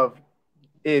matter of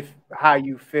if how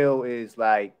you feel is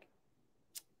like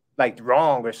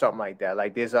wrong or something like that.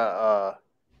 Like there's a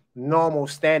normal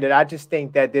standard. I just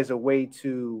think that there's a way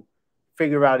to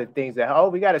figure out the things that, oh,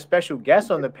 we got a special guest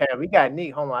on the panel. We got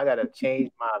Neek. Hold on, I gotta change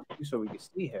my view so we can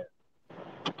see him.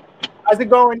 How's it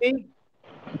going, Neek?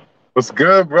 What's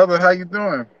good, brother? How you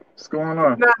doing? What's going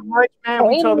on? Not much, man.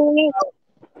 We talking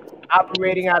about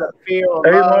operating out of fear or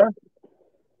hey, love. Man.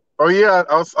 Oh yeah,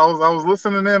 I was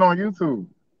listening in on YouTube.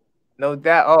 No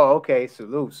doubt. Oh, okay.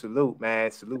 Salute, man.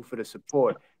 Salute for the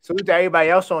support. Salute to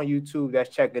everybody else on YouTube that's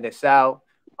checking us out.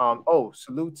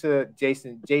 Salute to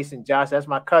Jason Johnson. That's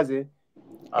my cousin.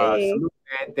 Hey. Salute,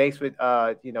 man. Thanks for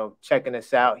checking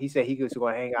us out. He said he was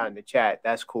going to hang out in the chat.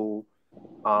 That's cool.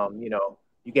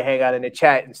 You can hang out in the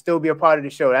chat and still be a part of the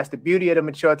show. That's the beauty of the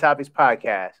Mature Topics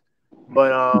podcast.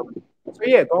 But so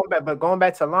yeah, going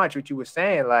back to launch, what you were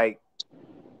saying, like,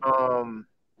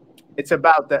 it's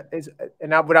about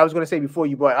what I was going to say before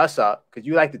you brought us up, because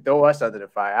you like to throw us under the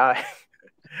fire. I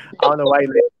don't know why you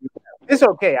let. It's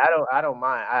okay. I don't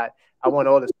mind. I want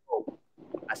all the smoke.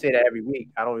 I say that every week.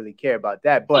 I don't really care about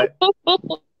that, but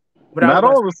not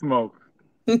all the smoke.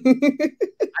 I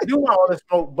do want all the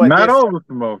smoke, but not all the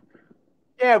smoke.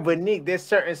 Yeah, but Nick, there's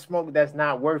certain smoke that's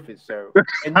not worth it, sir.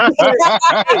 And I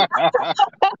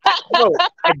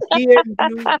DM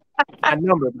you my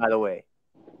number, by the way.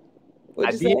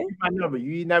 I DM'd you my number.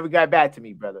 You never got back to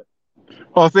me, brother.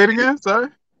 Oh, say it again, sorry.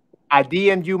 I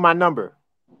DM'd you my number.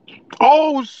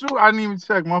 Oh, shoot. I didn't even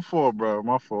check. My fault, bro.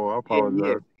 My fault. I apologize.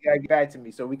 Yeah. You gotta get back to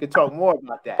me so we can talk more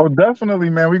about that. Oh, definitely,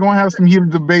 man. We're gonna have some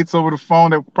heated debates over the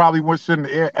phone that probably shouldn't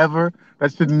air ever.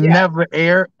 That should never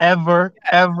air, ever.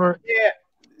 Yeah.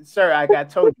 Sir, I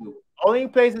told you, only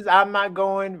places I'm not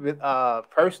going with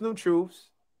personal truths,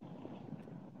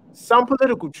 some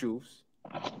political truths,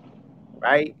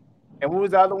 right? And what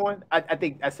was the other one? I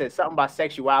think I said something about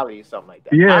sexuality or something like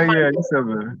that. Yeah, I might yeah, go. you said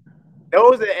that.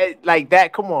 Those are like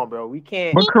that. Come on, bro. We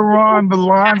can't. But Koron, the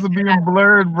lines are being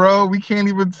blurred, bro. We can't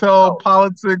even tell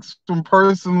politics from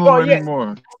personal Well, yes,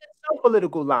 anymore. some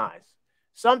political lines.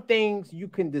 Some things you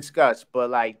can discuss, but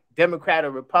like Democrat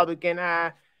or Republican,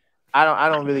 I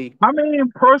don't really. I mean,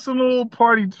 personal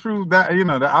party truth. That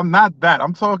I'm not that.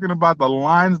 I'm talking about the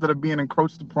lines that are being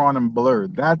encroached upon and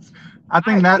blurred. I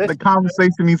think that the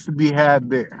conversation needs to be had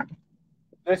there.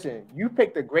 Listen, you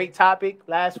picked a great topic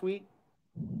last week,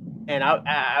 and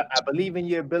I believe in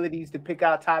your abilities to pick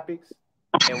out topics,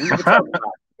 and we were talking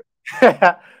about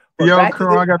it. Yo,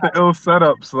 Koron, I got the ill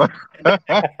setups.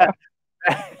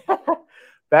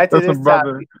 Back to this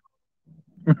brother.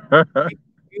 topic.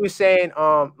 You were saying,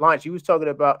 Launch, you was talking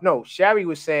about, no, Sherry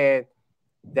was saying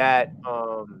that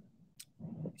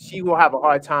she will have a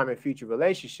hard time in future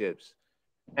relationships.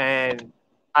 And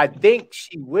I think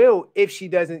she will if she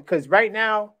doesn't, because right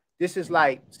now, this is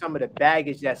like some of the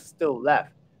baggage that's still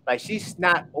left. Like, she's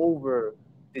not over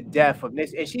the death of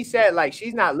this. And she said, like,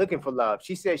 she's not looking for love.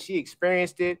 She said she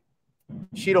experienced it.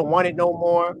 She don't want it no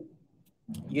more.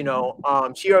 You know,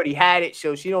 she already had it,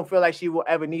 so she don't feel like she will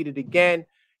ever need it again.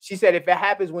 She said if it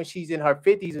happens when she's in her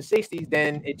 50s or 60s,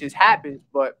 then it just happens.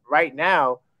 But right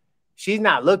now, she's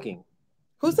not looking.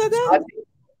 Who said that?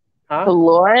 Huh?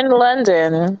 Lauren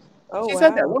London. Oh, she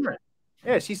said that, Lauren.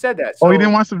 Yeah, she said that. So, you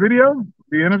didn't watch the video?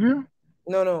 The interview?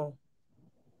 No.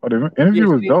 Oh, the interview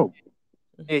was dope.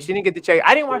 Yeah, she didn't get to check.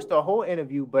 I didn't watch the whole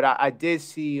interview, but I did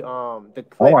see the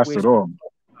clip. I watched it all.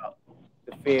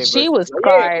 She was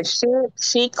scarred.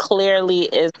 She clearly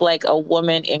is like a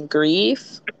woman in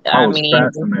grief. I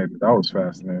was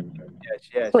fascinated.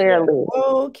 Yes. Clearly.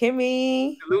 Oh,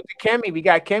 Kimmy. Salute to Kimmy. We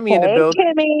got Kimmy in the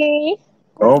building. Kimmy.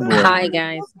 Oh boy. Hi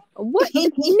guys. What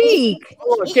Meek?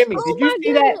 Oh, Kimmy, did you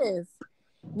see that?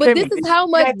 But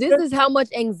Kimmy, this is how much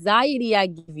anxiety I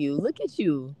give you. Look at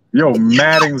you. Yo,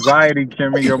 mad anxiety,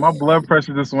 Kimmy. Yo, my blood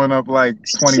pressure just went up like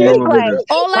 20 milliliters.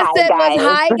 All I said was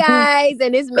hi guys,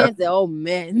 and this man said, "Oh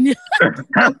man." You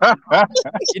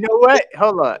know what?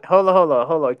 Hold on,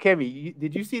 Kimmy.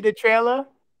 Did you see the trailer?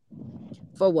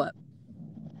 For what?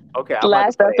 Okay,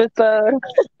 last episode.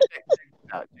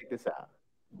 Check this out.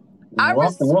 I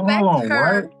respect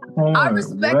her. I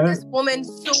respect this woman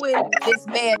suing this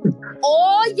man.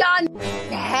 All y'all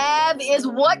have is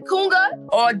what, Kunga?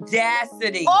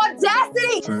 Audacity.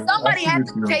 Somebody has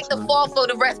to take the fall for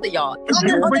the rest of y'all.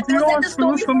 But you don't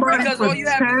sue somebody for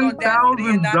 $10,000?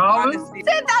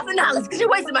 $10,000 because you're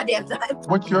wasting my damn time.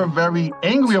 What you're very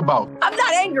angry about? I'm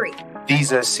not angry.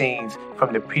 These are scenes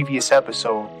from the previous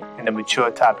episode in the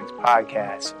Mature Topics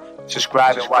podcast.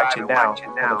 Subscribe and watch it now on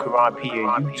the Koron Pierre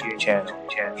YouTube channel.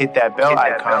 Hit that bell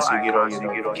icon so you get all your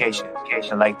notifications.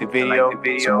 And like the video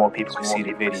so more people can see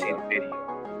the video.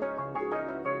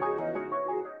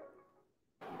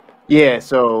 Yeah,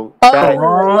 so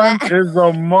Koron is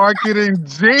a marketing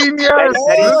genius.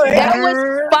 That was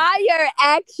fire,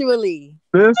 actually.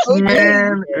 This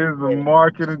man is a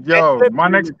marketing. Yo, my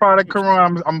next product,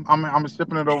 Koron, I'm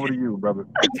shipping it over to you, brother.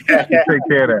 You take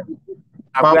care of that.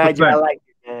 I'm glad you like it.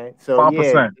 Man. So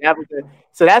 5%. Yeah,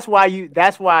 so that's why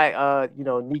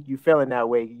Neek, you feeling that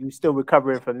way. You still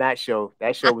recovering from that show.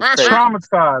 That show was crazy.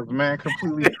 Traumatized, man.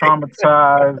 Completely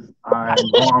traumatized. I'm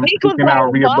seeking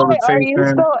out rehabilitation. Why are you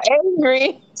so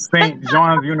angry? St.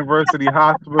 John's University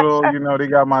Hospital. They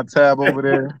got my tab over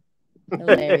there.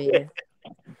 Hilarious.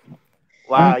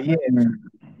 Wow, yeah.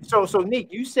 So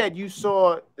Neek, you said you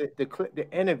saw the clip,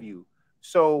 the interview.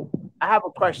 So I have a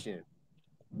question.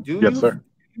 Yes, sir.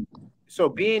 So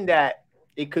being that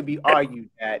it could be argued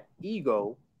that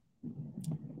ego,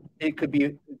 it could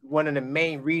be one of the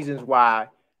main reasons why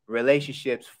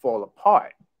relationships fall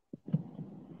apart.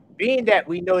 Being that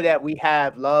we know that we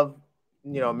have love,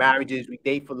 marriages, we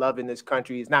date for love in this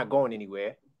country, is not going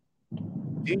anywhere.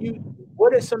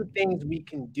 What are some things we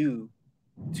can do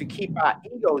to keep our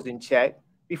egos in check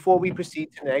before we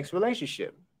proceed to the next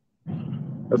relationship?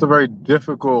 That's a very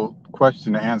difficult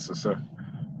question to answer, sir.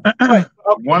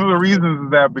 One of the reasons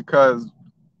is that because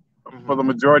for the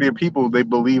majority of people, they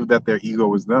believe that their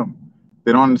ego is them.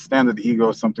 They don't understand that the ego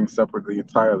is something separate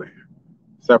entirely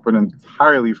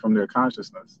from their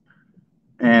consciousness.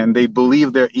 And they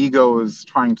believe their ego is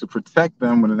trying to protect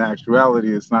them, when in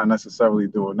actuality, it's not necessarily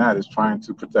doing that. It's trying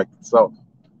to protect itself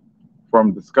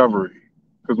from discovery.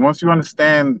 Because once you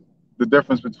understand the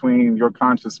difference between your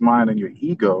conscious mind and your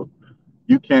ego,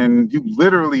 you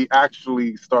literally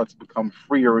actually start to become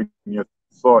freer in your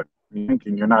thought, in you're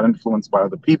thinking. You're not influenced by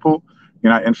other people.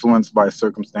 You're not influenced by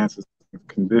circumstances,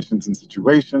 conditions, and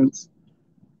situations.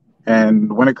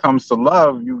 And when it comes to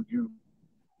love,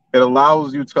 it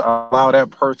allows you to allow that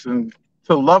person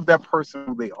to love that person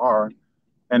who they are,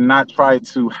 and not try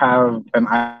to have an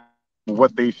idea of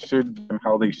what they should and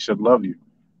how they should love you.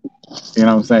 You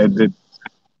know what I'm saying?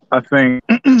 I think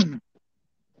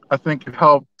I think it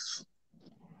helps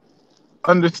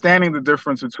understanding the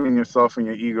difference between yourself and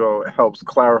your ego. It helps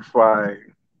clarify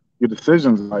your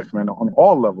decisions in life, man, on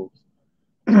all levels.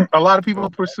 A lot of people are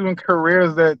pursuing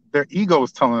careers that their ego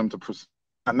is telling them to pursue,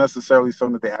 not necessarily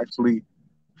something that they actually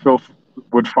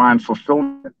would find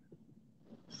fulfillment.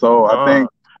 So I think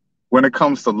when it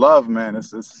comes to love, man,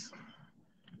 it's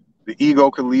the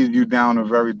ego could lead you down a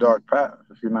very dark path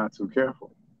if you're not too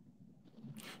careful.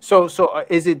 So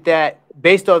is it that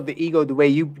based off the ego, the way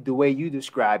you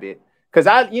describe it? Because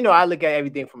I look at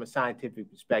everything from a scientific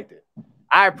perspective.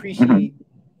 I appreciate what you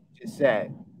just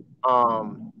said.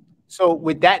 So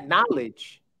with that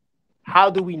knowledge, how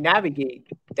do we navigate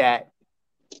that?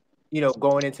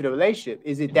 Going into the relationship,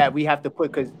 is it that we have to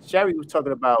put? Because Sherry was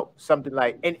talking about something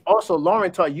like, and also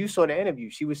Lauren you saw the interview.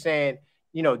 She was saying,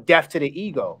 death to the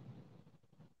ego.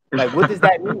 Like, what does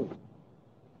that mean?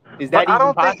 Is that I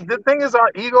don't think the thing is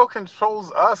our ego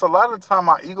controls us. A lot of the time,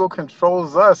 our ego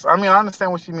controls us. I mean, I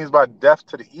understand what she means by death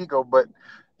to the ego, but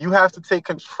you have to take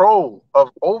control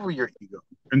over your ego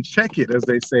and check it, as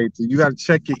they say. You got to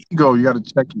check your ego. You got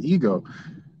to check your ego.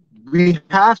 We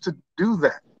have to do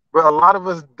that, but a lot of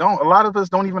us don't. A lot of us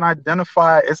don't even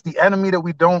identify. It's the enemy that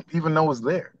we don't even know is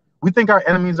there. We think our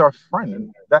enemy is our friend,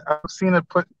 and I've seen it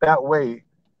put that way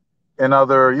in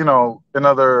other,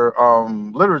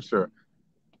 literature.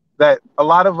 That a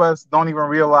lot of us don't even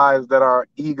realize that our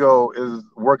ego is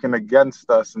working against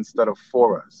us instead of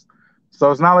for us. So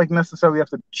it's not like necessarily you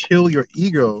have to kill your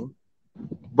ego,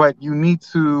 but you need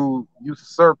to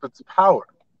usurp its power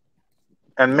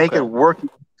and make it work in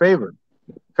your favor,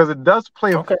 because it does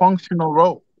play a functional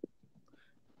role.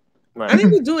 Right. I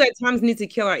think we do at times need to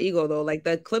kill our ego, though. Like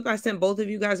the clip I sent both of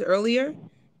you guys earlier,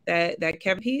 that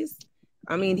Kev piece.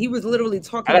 I mean, he was literally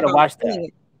talking about watch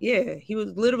that. Yeah, he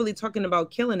was literally talking about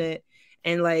killing it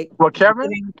and like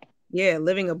Kevin?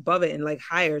 living above it and like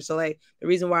higher. So like the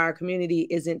reason why our community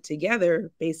isn't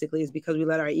together basically is because we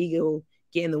let our ego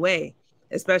get in the way.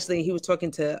 Especially it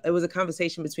was a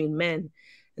conversation between men.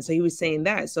 And so he was saying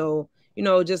that. So,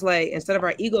 just like instead of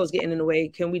our egos getting in the way,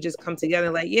 can we just come together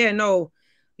and like, yeah, no,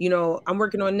 I'm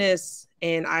working on this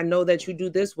and I know that you do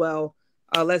this well.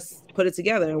 Let's put it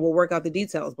together and we'll work out the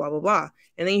details, blah, blah, blah.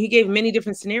 And then he gave many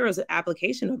different scenarios of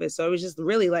application of it. So it was just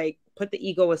really like, put the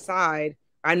ego aside.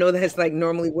 I know that's like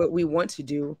normally what we want to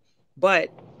do, but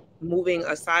moving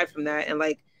aside from that and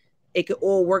like, it could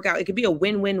all work out. It could be a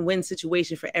win-win-win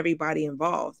situation for everybody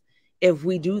involved if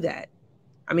we do that.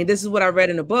 I mean, this is what I read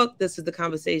in a book. This is the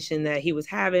conversation that he was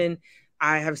having.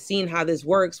 I have seen how this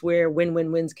works where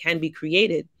win-win-wins can be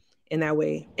created in that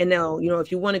way. And now,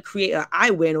 if you want to create a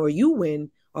I win or you win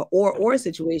or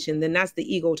situation, then that's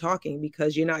the ego talking,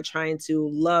 because you're not trying to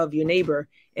love your neighbor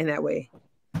in that way.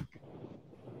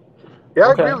 Yeah,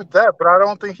 I agree with that, but I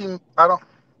don't think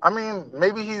I mean,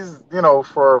 maybe he's,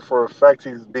 for effect,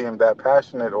 he's being that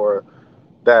passionate or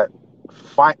that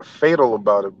fatal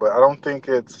about it, but I don't think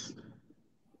it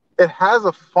has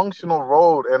a functional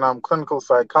role in clinical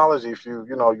psychology. If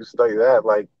you study that,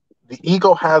 like, the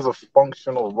ego has a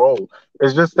functional role.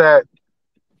 It's just that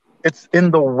it's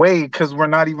in the way because we're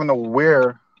not even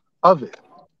aware of it.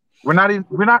 We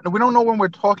don't know when we're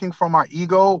talking from our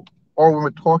ego or when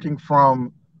we're talking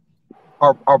from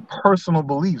our personal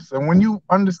beliefs. And when you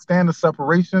understand the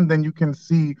separation, then you can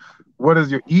see what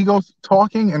is your ego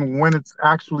talking and when it's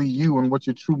actually you and what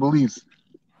your true beliefs.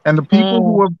 And the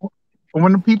people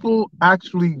when the people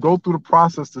actually go through the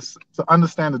process to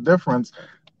understand the difference,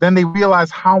 then they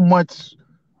realize how much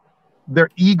their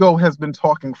ego has been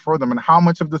talking for them and how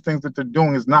much of the things that they're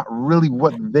doing is not really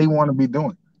what they want to be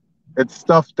doing. It's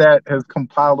stuff that has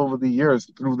compiled over the years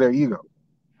through their ego.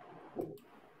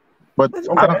 But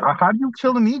how do you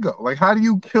kill an ego? Like, how do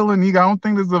you kill an ego? I don't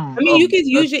think there's you can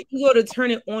use your ego to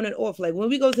turn it on and off. Like when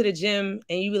we go to the gym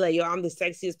and you be like, yo, I'm the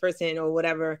sexiest person or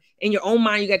whatever. In your own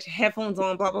mind, you got your headphones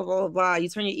on, blah, blah, blah, blah. You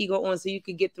turn your ego on so you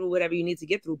can get through whatever you need to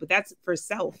get through. But that's for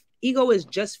self. Ego is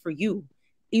just for you.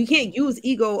 You can't use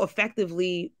ego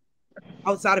effectively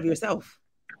outside of yourself.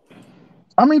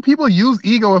 I mean, people use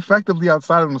ego effectively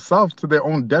outside of themselves to their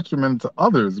own detriment to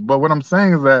others. But what I'm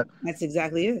saying is that that's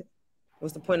exactly it.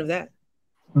 What's the point of that?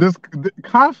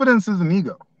 Confidence is an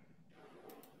ego.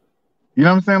 You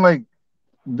know what I'm saying? Like,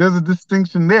 there's a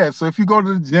distinction there. So if you go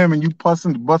to the gym and you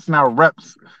busting out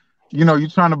reps you know, you're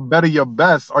trying to better your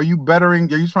best. Are you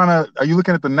bettering? Are you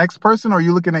looking at the next person, or are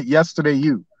you looking at yesterday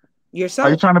you? Yourself.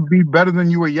 Are you trying to be better than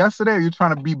you were yesterday, or are you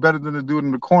trying to be better than the dude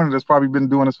in the corner that's probably been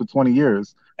doing this for 20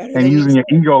 years and using your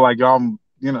ego like y'all?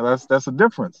 You know, that's a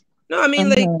difference. No, I mean,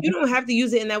 like, you don't have to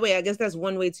use it in that way. I guess that's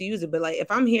one way to use it. But like, if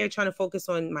I'm here trying to focus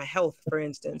on my health, for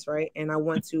instance, right, and I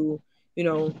want to, you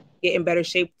know, get in better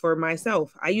shape for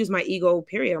myself, I use my ego,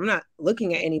 period. I'm not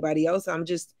looking at anybody else. I'm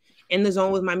just in the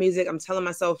zone with my music. I'm telling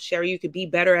myself, Sherry, you could be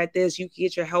better at this. You could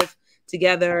get your health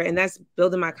together. And that's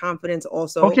building my confidence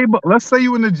also. Okay, but let's say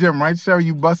you in the gym, right, Sherry?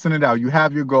 You busting it out. You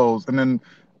have your goals. And then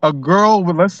a girl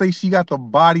with, let's say she got the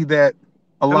body that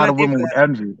a lot of women would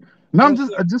envy. No, I'm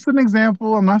just an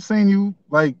example. I'm not saying you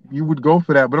would go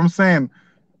for that, but I'm saying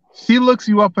she looks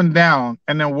you up and down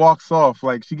and then walks off.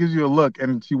 Like, she gives you a look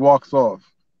and she walks off.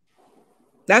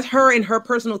 That's her and her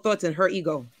personal thoughts and her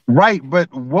ego. Right,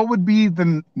 but what would be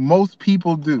the most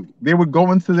people do? They would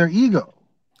go into their ego.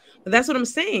 But that's what I'm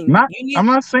saying. I'm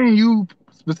not saying you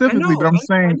specifically, but I'm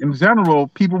saying in general,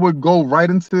 people would go right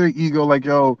into their ego, like,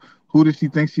 yo, who does she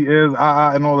think she is?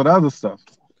 And all that other stuff.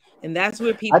 And that's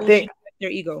where people should their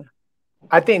ego.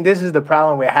 I think this is the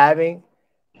problem we're having,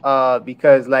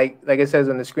 because like it says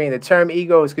on the screen, the term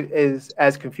ego is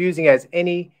as confusing as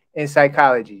any in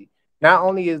psychology. Not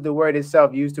only is the word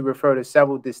itself used to refer to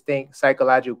several distinct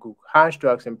psychological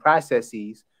constructs and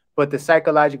processes, but the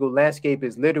psychological landscape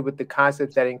is littered with the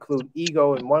concepts that include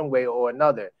ego in one way or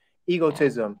another: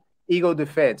 egotism, ego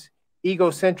defense,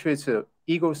 egocentrism,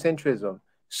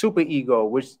 superego,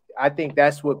 which I think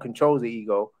that's what controls the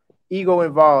ego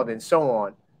involved, and so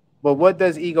on. But what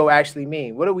does ego actually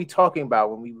mean? What are we talking about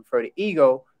when we refer to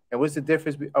ego, and what's the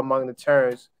difference among the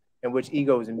terms in which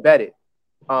ego is embedded?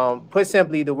 Put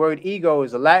simply, the word ego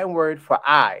is a Latin word for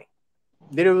I.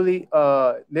 Literally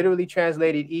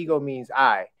translated, ego means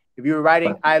I. If you were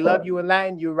writing "I love you" in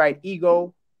Latin, you write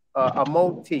ego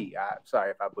amoti.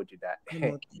 Sorry if I butchered that.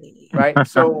 Right?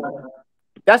 So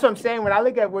that's what I'm saying. When I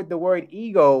look at the word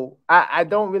ego, I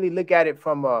don't really look at it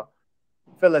from a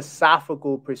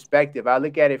philosophical perspective. I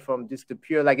look at it from just the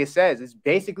pure, like it says, it's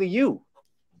basically you.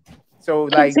 So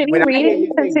like,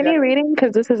 continue reading,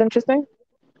 because this is interesting.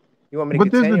 You want me to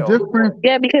continue? There's a difference.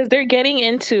 Yeah, because they're getting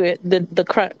into it, the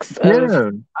crux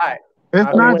of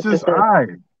it's not just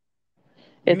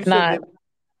it's not.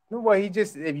 Well,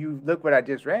 if you look what I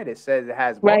just read, it says it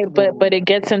has multiple, but it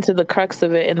gets into the crux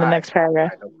of it in the next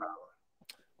paragraph. No problem.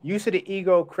 Use of the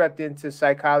ego crept into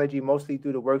psychology mostly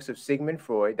through the works of Sigmund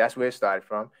Freud. That's where it started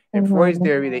from. In Freud's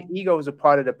theory, the ego is a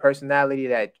part of the personality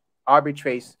that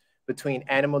arbitrates between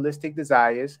animalistic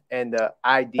desires and the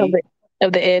ID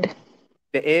of the id.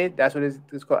 The id, that's what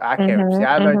it's called. I can't remember. See,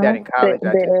 I learned that in college.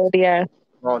 A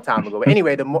long time ago. But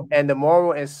anyway, the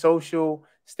moral and social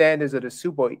standards of the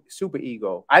super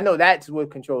ego. I know that's what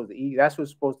controls the ego. That's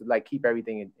what's supposed to like keep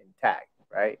everything intact,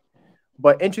 right?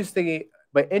 But interestingly,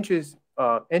 the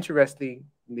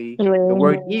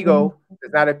word ego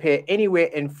does not appear anywhere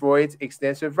in Freud's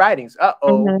extensive writings.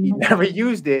 He never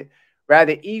used it.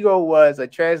 Rather, ego was a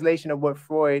translation of what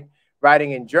Freud,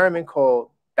 writing in German, called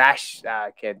 "dash."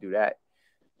 I can't do that.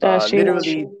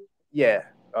 Literally, yeah.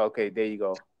 Okay, there you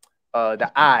go.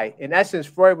 The I. In essence,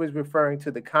 Freud was referring to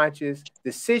the conscious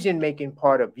decision-making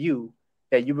part of you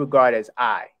that you regard as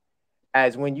I.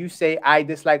 As when you say, "I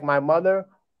dislike my mother,"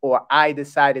 or "I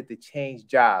decided to change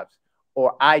jobs,"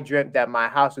 or "I dreamt that my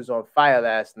house was on fire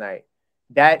last night."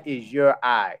 That is your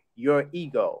I, your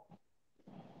ego.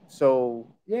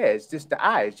 So yeah, it's just the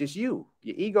I. It's just you.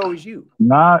 Your ego is you.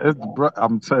 Nah,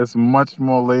 it's much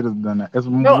more later than that. It's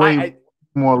way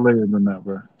more later than that,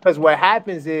 bro. Because what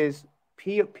happens is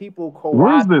people co-opt.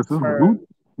 Where is this?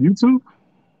 YouTube?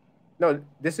 No,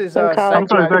 this is I'm sorry, is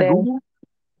that Google?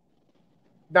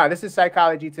 No, this is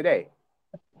Psychology Today.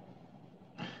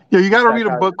 Yeah, you got to read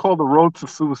a book called The Road to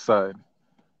Suicide.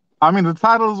 I mean, the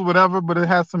title is whatever, but it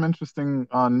has some interesting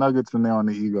nuggets in there on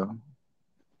the ego.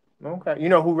 Okay. You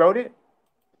know who wrote it?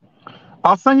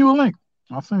 I'll send you a link.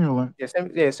 Yeah,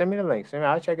 send me the link.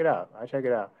 I'll check it out.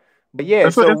 But yeah,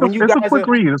 it's a quick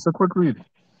read. It's a quick read.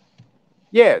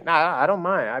 Yeah, I don't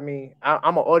mind. I mean,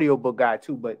 I'm an audiobook guy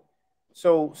too, but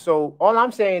so all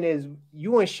I'm saying is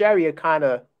you and Sherry are kind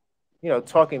of,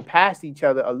 talking past each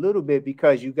other a little bit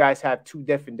because you guys have two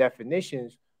different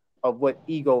definitions of what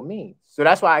ego means. So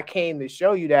that's why I came to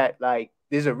show you that, like,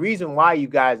 there's a reason why you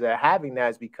guys are having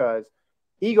that, is because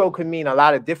ego can mean a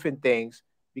lot of different things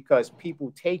because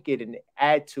people take it and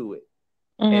add to it.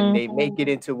 And they make it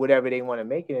into whatever they want to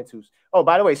make it into. Oh,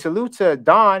 by the way, salute to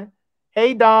Dawn.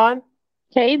 Hey, Dawn.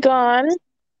 Hey, Dawn.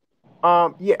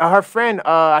 Yeah, her friend.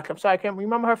 I'm sorry, I can't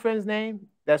remember her friend's name.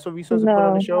 That's what we supposed to put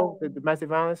on the show, the domestic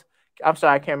violence. I'm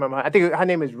sorry, I can't remember. I think her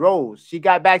name is Rose. She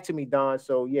got back to me, Don.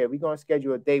 So yeah, we're gonna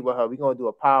schedule a date with her. We're gonna do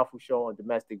a powerful show on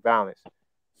domestic violence.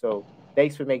 So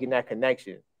thanks for making that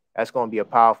connection. That's gonna be a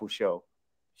powerful show.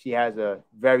 She has a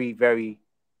very, very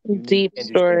deep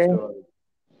story.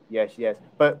 Yes, yes.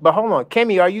 But hold on,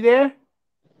 Kimmy, are you there?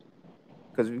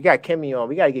 Because we got Kimmy on.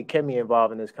 We gotta get Kimmy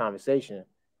involved in this conversation.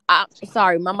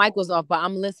 Sorry, my mic was off, but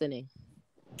I'm listening.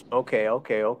 Okay.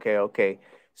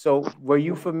 So were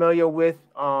you familiar with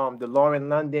the Lauren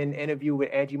London interview with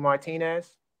Angie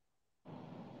Martinez?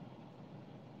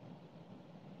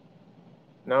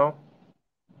 No?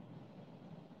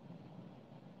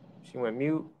 She went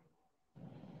mute.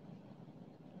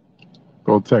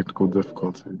 Technical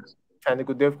difficulties.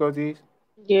 Technical difficulties?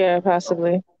 Yeah,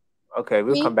 possibly. Okay,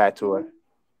 we'll come back to her.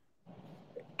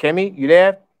 Kimmy, you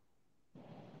there?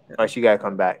 Oh, she gotta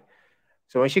come back.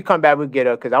 So when she come back, we'll get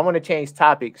her because I want to change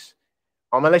topics.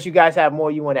 Unless you guys have more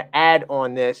you want to add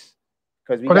on this,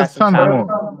 because we got some time.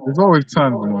 There's always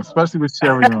tons more, especially with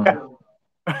Sherry on.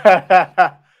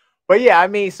 But yeah, I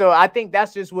mean, so I think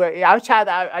that's just where I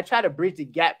try to bridge the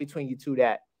gap between you two,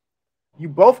 that you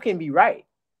both can be right,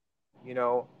 you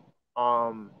know,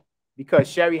 because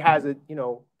Sherry has a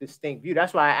distinct view.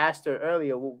 That's why I asked her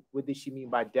earlier, what did she mean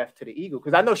by death to the ego?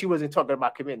 Because I know she wasn't talking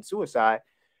about committing suicide.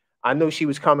 I know she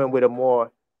was coming with a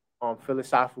more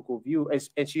philosophical view,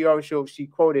 and she also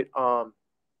quoted I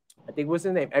think what's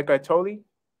his name, Eckhart Tolle.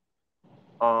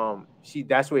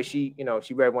 That's where she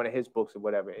read one of his books or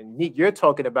whatever. And Nick, you're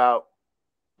talking about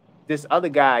this other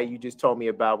guy you just told me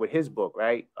about with his book,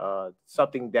 right?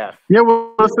 Something deaf. Yeah,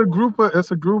 well, it's a group of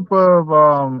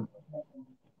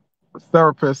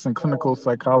therapists and clinical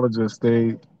psychologists.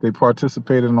 They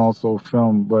participated and also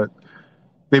filmed, but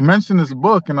they mentioned this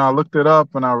book, and I looked it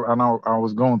up, and I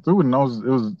was going through it, and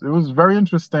it was very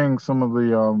interesting. Some of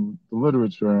the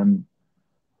literature and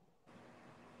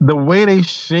the way they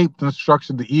shaped and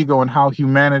structured the ego, and how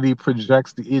humanity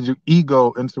projects the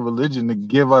ego into religion to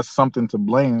give us something to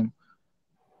blame,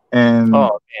 and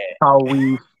how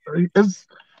it's interesting.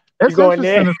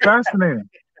 It's fascinating.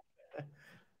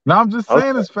 No, I'm just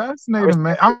saying it's fascinating,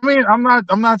 man. I mean,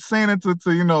 I'm not saying it to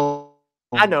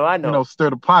I know. Stir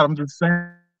the pot. I'm just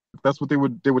saying that's what they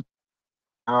would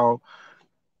how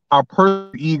our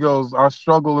personal egos, our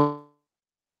struggle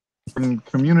and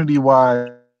community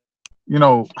wide,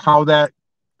 how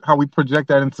we project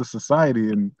that into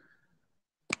society,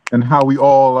 and how we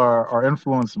all are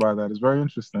influenced by that is very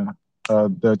interesting.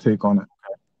 Their take on it.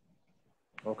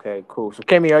 Okay, cool. So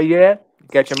Kimmy, are you there?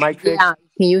 Got your mic fixed? Yeah.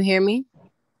 Can you hear me?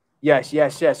 Yes.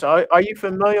 So are you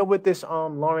familiar with this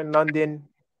Lauren London,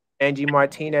 Angie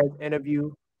Martinez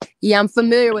interview? Yeah, I'm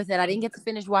familiar with it. I didn't get to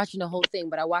finish watching the whole thing,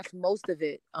 but I watched most of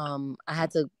it. I had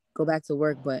to go back to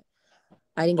work, but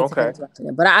I didn't get to finish watching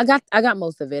it. But I got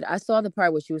most of it. I saw the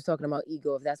part where she was talking about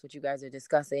ego, if that's what you guys are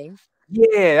discussing.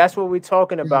 Yeah, that's what we're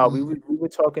talking about. We were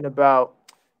talking about,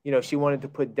 she wanted to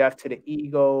put death to the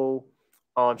ego.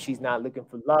 She's not looking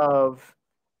for love.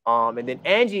 And then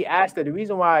Angie asked her, the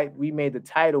reason why we made the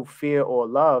title Fear or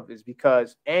Love is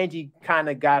because Angie kind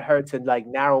of got her to like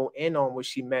narrow in on what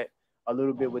she meant a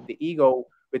little bit with the ego.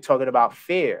 We're talking about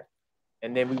fear.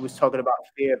 And then we was talking about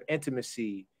fear of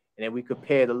intimacy. And then we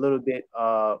compared a little bit.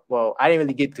 Well, I didn't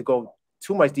really get to go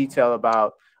too much detail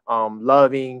about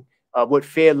loving, what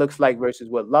fear looks like versus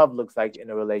what love looks like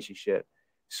in a relationship.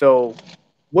 So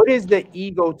what is the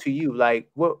ego to you? Like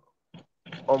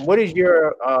what is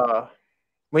your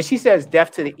when she says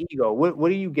death to the ego, what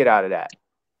do you get out of that?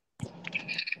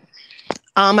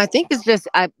 I think it's just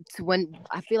when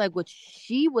I feel like what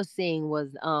she was saying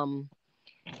was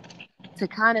to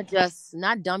kind of just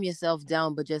not dumb yourself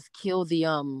down, but just kill the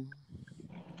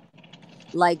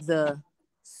like the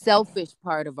selfish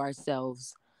part of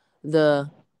ourselves, the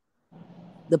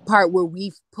part where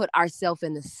we've put ourselves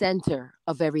in the center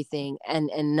of everything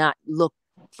and not look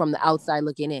from the outside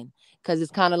looking in. Because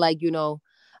it's kind of like,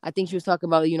 I think she was talking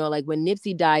about, like when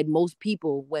Nipsey died, most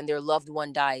people, when their loved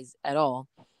one dies at all,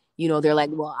 they're like,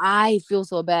 well, I feel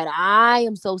so bad. I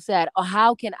am so sad. Or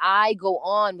how can I go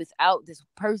on without this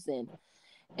person?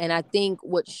 And I think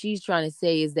what she's trying to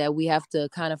say is that we have to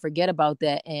kind of forget about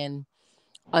that and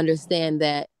understand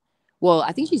that. Well,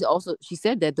 I think she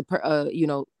said that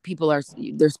people are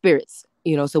their spirits,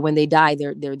 so when they die,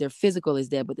 their physical is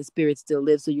dead, but the spirit still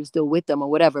lives. So you're still with them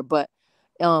or whatever. But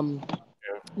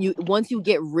once you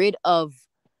get rid of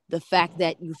the fact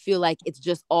that you feel like it's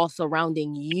just all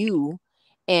surrounding you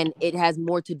and it has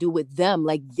more to do with them,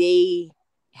 like they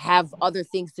have other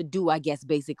things to do, I guess,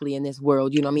 basically in this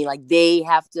world, you know what I mean? Like they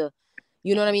have to,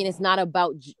 you know what I mean? It's not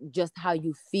about just how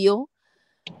you feel.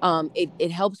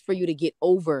 It helps for you to get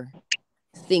over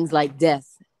things like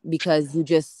death because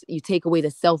you take away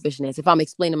the selfishness. If I'm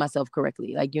explaining myself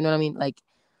correctly, like, you know what I mean? Like,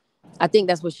 I think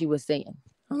that's what she was saying. I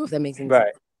don't know if that makes any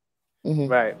sense.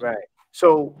 Right.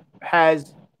 So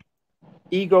has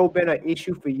ego been an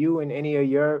issue for you in any of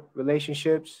your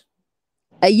relationships?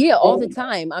 Yeah, all the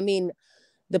time. I mean,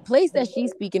 the place that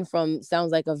she's speaking from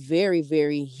sounds like a very,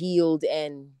 very healed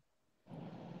and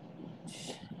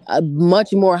a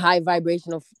much more high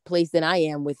vibrational place than I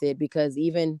am with it, because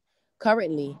even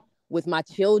currently with my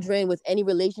children, with any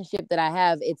relationship that I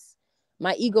have, it's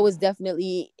my ego is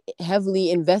definitely heavily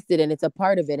invested and it's a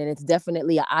part of it. And it's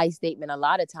definitely an I statement a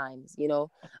lot of times, you know.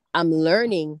 I'm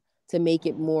learning to make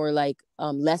it more like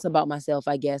less about myself,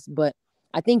 I guess. But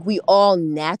I think we all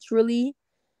naturally,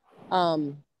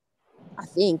 I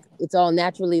think it's all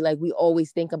naturally like we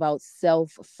always think about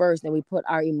self first and we put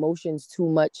our emotions too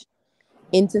much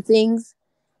into things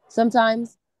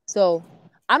sometimes. So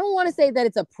I don't want to say that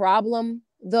it's a problem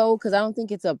though, because I don't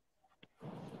think it's a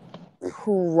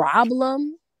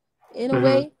problem in a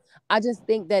way. I just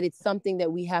think that it's something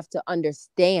that we have to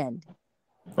understand.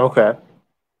 Okay.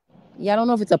 Yeah, I don't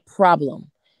know if it's a problem.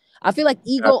 I feel like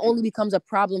ego only becomes a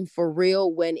problem for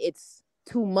real when it's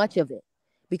too much of it,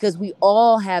 because we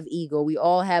all have ego, we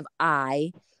all have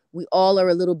we all are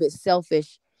a little bit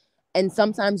selfish, and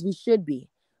sometimes we should be.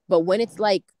 But when it's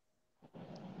like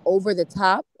over the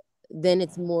top, then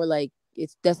it's more like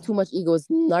that's too much ego. It's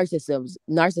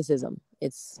narcissism.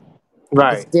 It's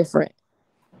different.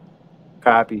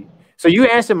 Copy. So you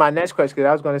answered my next question, because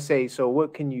I was going to say, so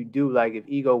what can you do? Like, if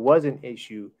ego was an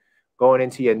issue going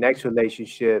into your next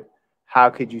relationship, how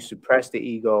could you suppress the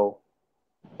ego,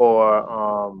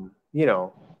 or you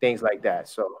know, things like that?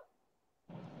 So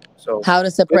how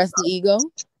to suppress the ego?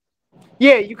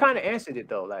 Yeah, you kind of answered it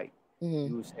though. Like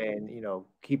you were saying, you know,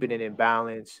 keeping it in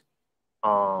balance.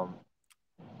 Yeah,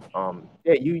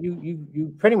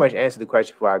 you pretty much answered the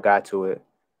question before I got to it.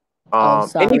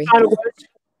 Sorry. Any final words?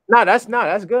 No,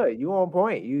 that's good. You on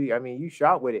point. I mean, you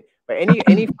sharp with it. But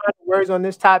any final words on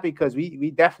this topic? Because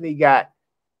we definitely got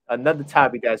another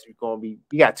topic that's going to be.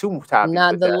 We got two more topics.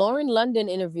 Now, the Lauren London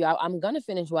interview, I'm gonna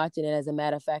finish watching it. As a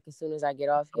matter of fact, as soon as I get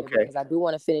off here, because I do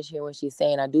want to finish hearing what she's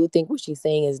saying. I do think what she's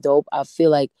saying is dope. I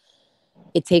feel like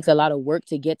it takes a lot of work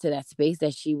to get to that space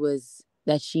that she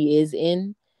is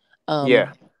in,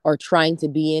 or trying to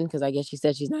be in, because I guess she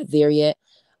said she's not there yet.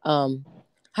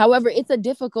 However, it's a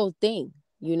difficult thing,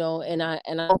 you know, and I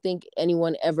don't think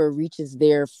anyone ever reaches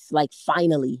there like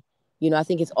finally. You know, I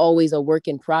think it's always a work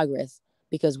in progress,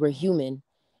 because we're human,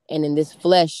 and in this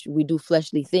flesh we do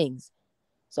fleshly things.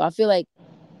 So I feel like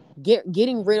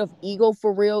getting rid of ego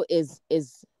for real is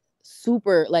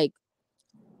super, like,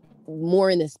 more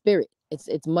in the spirit.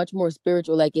 It's much more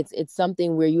spiritual. Like it's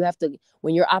something where you have to,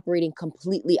 when you're operating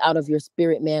completely out of your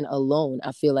spirit man alone,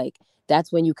 I feel like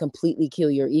that's when you completely kill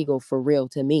your ego for real,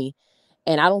 to me.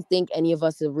 And I don't think any of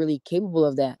us are really capable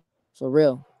of that for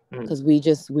real, because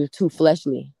we're too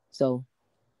fleshly. So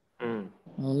I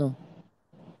don't know.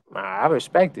 I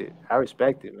respect it.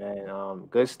 Man.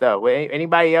 Good stuff. Wait,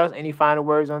 anybody else? Any final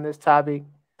words on this topic?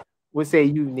 What say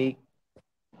you, Neek?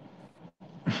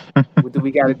 What do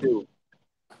we got to do?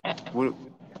 What,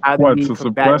 to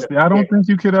suppress I don't think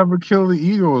you could ever kill the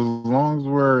ego as long as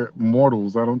we're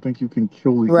mortals. I don't think you can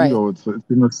kill the ego. It's an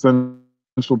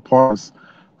essential part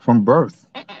from birth.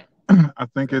 I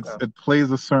think it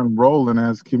plays a certain role, and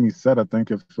as Kimmy said, I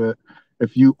think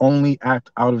if you only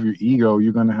act out of your ego,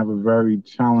 you're going to have a very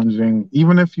challenging.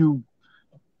 Even if you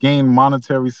gain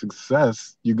monetary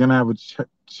success, you're going to have a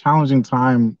challenging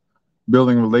time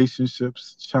building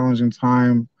relationships, challenging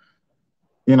time,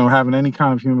 you know, having any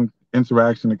kind of human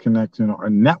interaction or connection or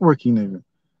networking even.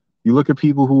 You look at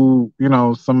people who, you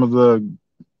know, some of the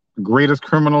greatest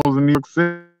criminals in New York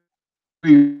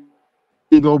City,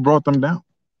 ego brought them down.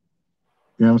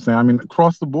 You know what I'm saying? I mean,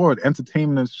 across the board,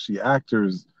 entertainment industry,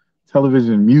 actors,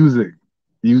 television, music,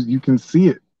 you can see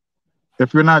it.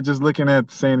 If you're not just looking at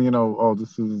saying, you know, oh,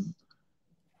 this is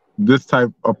this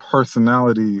type of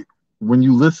personality, when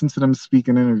you listen to them speak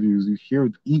in interviews, you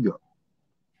hear ego.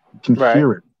 You can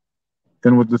hear it.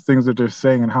 And with the things that they're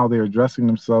saying and how they're addressing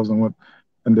themselves and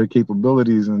their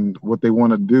capabilities and what they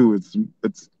want to do, it's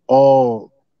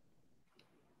all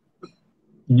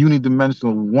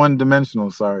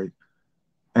one-dimensional, sorry.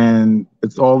 And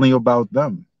it's only about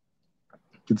them.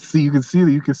 You can see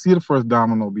the first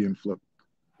domino being flipped.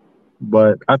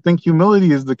 But I think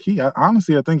humility is the key.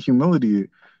 Honestly, I think humility,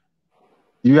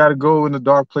 you got to go in the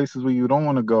dark places where you don't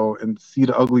want to go and see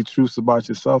the ugly truths about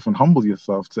yourself and humble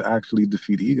yourself to actually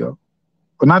defeat ego.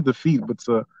 But not defeat, but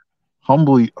to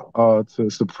humbly, to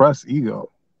suppress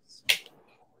ego.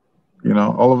 You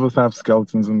know, all of us have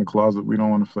skeletons in the closet we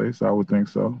don't want to face. I would think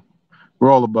so.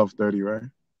 We're all above 30, right?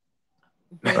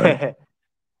 Right.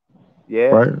 Yeah.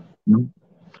 Right. Mhm.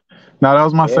 Now that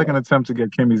was my Yeah. second attempt to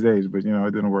get Kimmy's age, but you know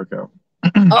it didn't work out.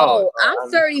 Oh,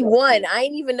 I'm 31. I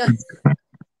ain't even know.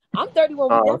 I'm 31.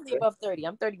 We definitely above 30.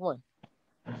 I'm 31.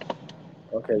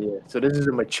 Okay, yeah. So this is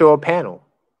a mature panel.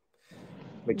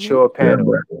 Mature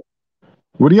panel. Yeah,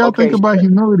 what do y'all think about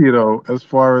humility, though, as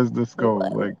far as this goes?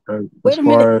 Like, Wait a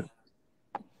minute.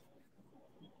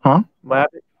 Huh? What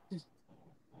happened?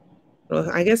 Well,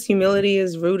 I guess humility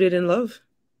is rooted in love.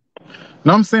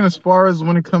 No, I'm saying as far as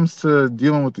when it comes to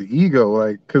dealing with the ego,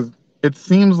 like, because it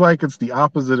seems like it's the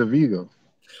opposite of ego.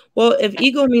 Well, if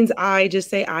ego means I, just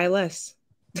say I less.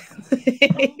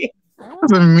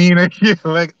 Doesn't mean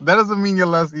that doesn't mean you're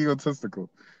less egotistical.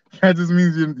 That just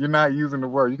means you're not using the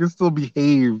word. You can still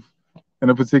behave in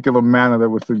a particular manner that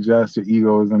would suggest your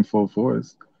ego is in full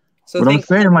force. So but I'm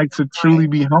saying, like, to truly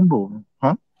be humble,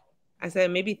 huh? I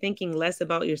said maybe thinking less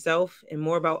about yourself and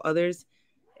more about others,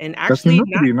 and actually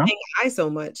humility, not saying I so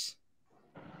much.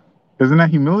 Isn't that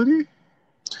humility?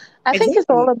 I think it's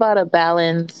all about a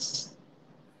balance.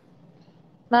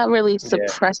 Not really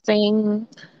suppressing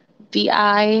the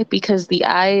I, because the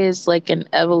I is like an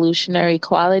evolutionary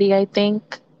quality, I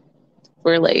think,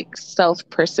 for like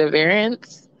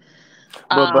self-perseverance.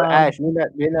 But Ash,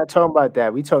 we're not talking about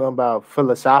that. We're talking about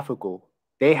philosophical.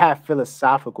 They have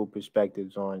philosophical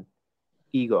perspectives on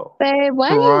ego. Babe, why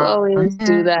do you always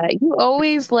do that? You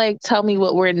always like tell me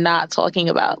what we're not talking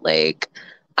about. Like,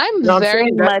 I'm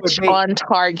very much on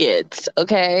target,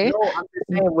 okay? No, I'm just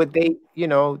saying what they, you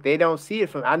know, they don't see it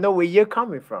from. I know where you're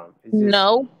coming from. It's just,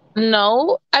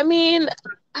 no. I mean,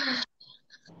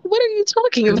 what are you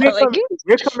talking about? Like,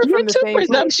 you're coming from the too same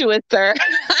presumptuous, sir.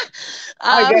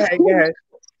 Go ahead.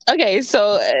 Okay,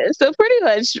 so pretty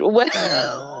much what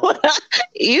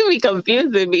you be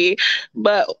confusing me,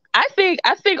 but I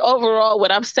think overall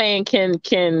what I'm saying can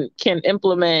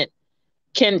implement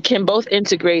can both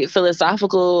integrate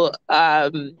philosophical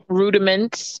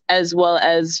rudiments as well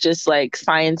as just like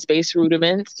science-based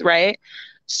rudiments, right?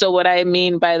 So what I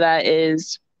mean by that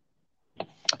is,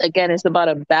 again, it's about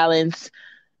a balance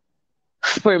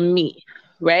for me,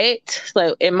 right?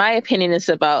 So in my opinion, it's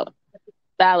about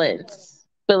balance.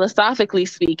 Philosophically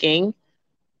speaking,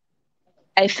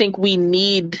 I think we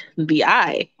need the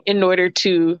I in order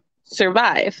to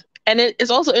survive. And it is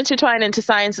also intertwined into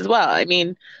science as well. I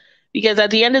mean, because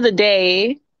at the end of the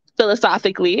day,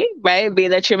 philosophically, right,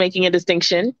 being that you're making a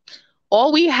distinction,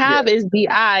 all we have is the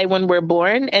I when we're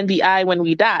born and the I when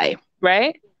we die,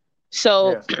 right?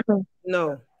 So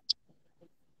no.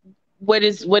 What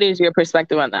is your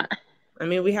perspective on that? I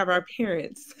mean, we have our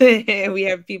parents and we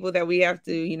have people that we have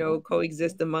to, you know,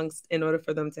 coexist amongst in order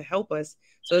for them to help us.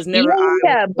 So it's never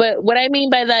but what I mean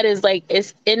by that is like,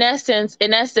 it's in essence,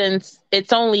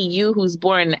 it's only you who's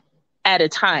born at a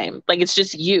time. Like, it's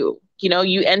just you. You know,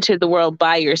 you enter the world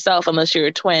by yourself unless you're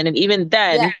a twin. And even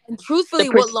then, and truthfully,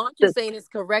 what Launch is saying is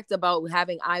correct about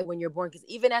having I when you're born. Because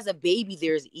even as a baby,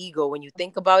 there's ego when you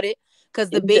think about it.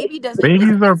 Because the baby doesn't.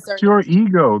 Babies are pure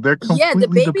ego. They're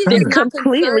completely they're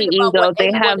completely ego.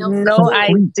 They have no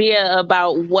idea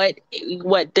about what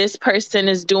this person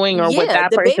is doing or what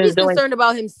that person is doing. The baby's concerned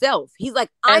about himself. He's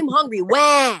like, I'm hungry.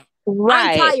 Wah.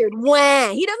 Right. I'm tired.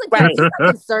 Wah. He doesn't care. He's not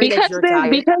concerned that you're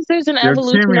tired. Because there's an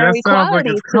evolutionary quality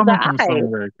to the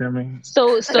I.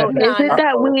 So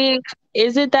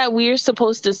is it that we're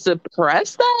supposed to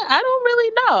suppress that? I don't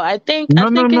really know. I think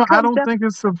I don't think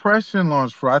it's suppression,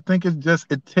 Launch Pro. I think it's just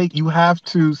you have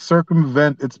to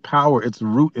circumvent its power, its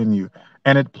root in you,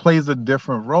 and it plays a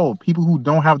different role. People who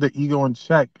don't have their ego in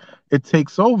check, it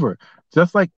takes over.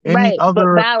 Just like any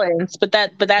other balance, but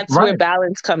that's where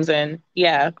balance comes in.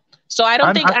 Yeah. So I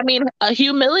don't think. I mean,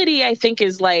 humility, I think,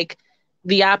 is like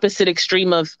the opposite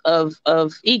extreme of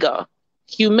ego.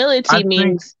 Humility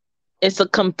means it's a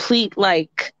complete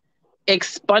like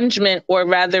expungement, or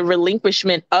rather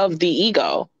relinquishment of the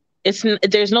ego.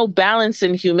 There's no balance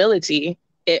in humility.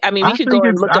 We could go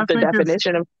and look up the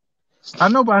definition of. I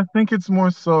know, but I think it's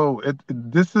more so.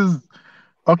 This is.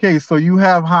 Okay, so you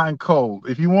have hot and cold.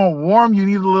 If you want warm, you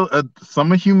need a little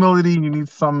some humility. You need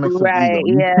some mix of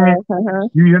ego.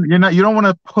 You don't want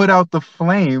to put out the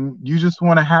flame. You just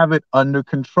want to have it under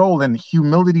control. And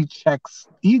humility checks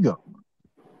ego.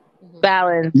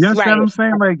 Balance. You understand what I'm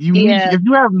saying? Like if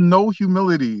you have no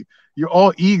humility, you're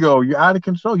all ego. You're out of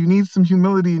control. You need some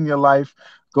humility in your life.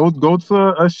 Go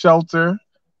to a shelter.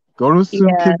 Go to a soup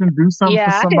kitchen, do something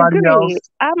for somebody else.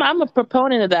 I'm a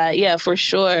proponent of that. Yeah, for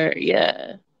sure.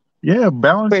 Yeah. Yeah,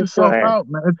 balance yourself out,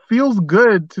 man. It feels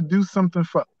good to do something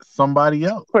for somebody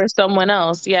else. For someone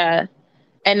else, yeah.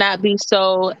 and not be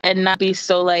so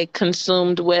like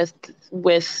consumed with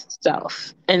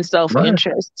self and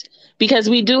self-interest. Because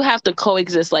we do have to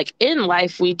coexist. Like in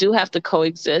life, we do have to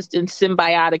coexist and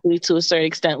symbiotically, to a certain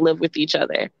extent, live with each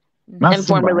other and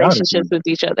form relationships with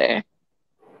each other.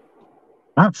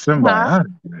 Not symbiotic.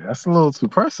 That's a little too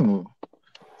personal.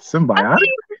 Symbiotic?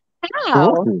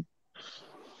 How?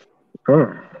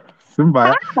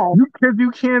 Symbiotic. You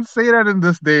can't say that in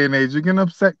this day and age. You're gonna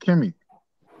upset Kimmy.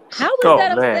 How is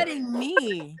that upsetting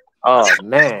me? Oh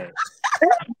man.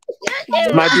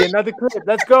 It might be another clip.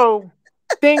 Let's go.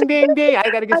 Ding ding ding. I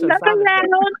gotta get some sound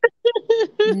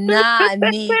effects. Nah,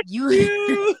 Nick,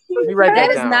 that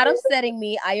is not upsetting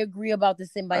me. I agree about the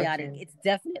symbiotic. Okay. It's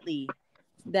definitely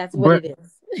that's what it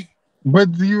is.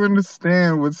 But do you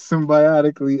understand what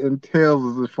symbiotically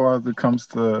entails as far as it comes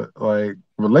to like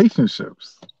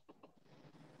relationships?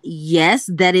 Yes,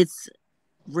 that it's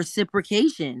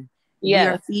reciprocation. Yeah. We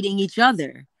are feeding each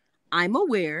other. I'm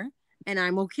aware and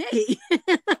I'm okay.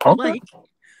 Like,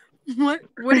 what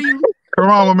are you?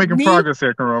 Koron, we're making progress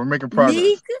here, Koron. We're making progress.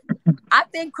 Meek, I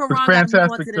think Koron got to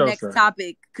move on to the next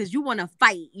topic because you want to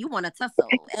fight. You want to tussle.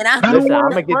 And I'm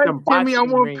going to get them Kimmy, I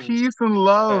want peace and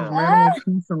love, man. I want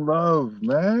peace and love,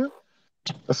 man.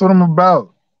 That's what I'm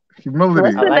about. Humility.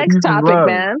 What's the next topic,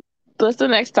 man? What's the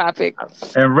next topic?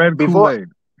 And red Kool-Aid.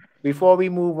 Before we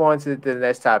move on to the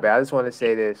next topic, I just want to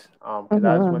say this because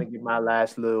I just want to give my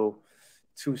last little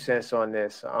 2 cents on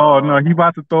this. Oh no, he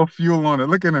about to throw fuel on it.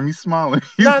 Look at him, he's smiling.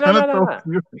 No.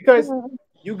 Because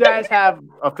you guys have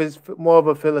more of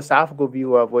a philosophical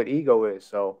view of what ego is,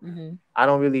 so I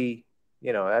don't really,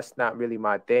 that's not really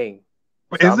my thing.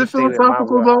 But is it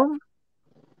philosophical though?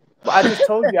 But I just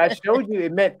told you, I showed you,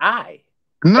 it meant I.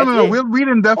 No. We're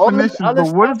reading definitions.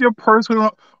 But what is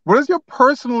your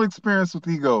personal experience with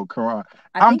ego, Koron?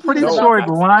 I'm pretty sure it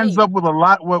lines up with a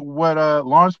lot what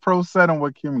Launch Pro said and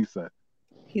what Kimmy said.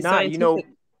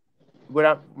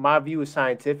 My view is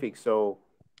scientific, so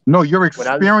no, your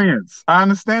experience. I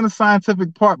understand the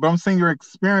scientific part, but I'm saying your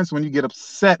experience when you get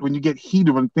upset, when you get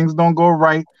heated, when things don't go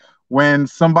right, when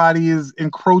somebody is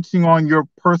encroaching on your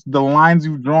the lines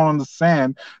you've drawn on the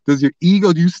sand. Do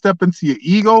you step into your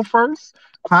ego first?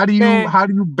 How do you balance?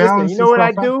 Listen, you know what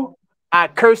I do? I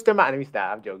curse them out. Let me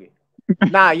stop. I'm joking.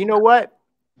 Nah, you know what?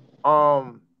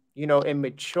 In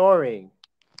maturing,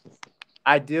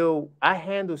 I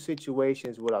handle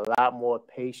situations with a lot more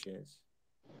patience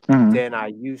than I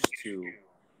used to,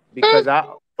 because I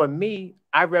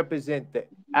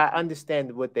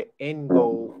understand what the end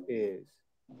goal is,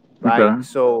 right? Okay.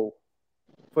 So,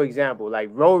 for example, like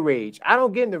road rage, I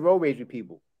don't get into road rage with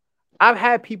people. I've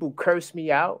had people curse me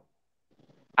out.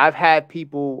 I've had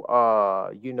people,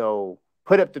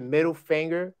 put up the middle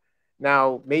finger.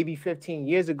 Now, maybe 15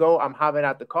 years ago, I'm hopping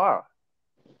out the car,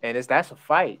 and that's a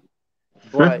fight.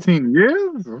 15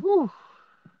 years? Ooh.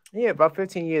 Yeah, about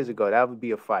 15 years ago, that would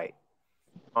be a fight.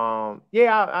 Did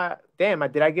I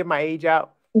get my age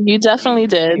out? You definitely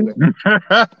did. Anyway.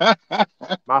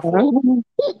 My fault.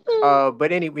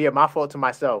 But anyway, my fault to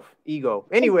myself. Ego.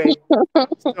 Anyway.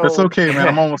 It's okay, man.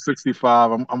 I'm almost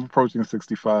 65. I'm approaching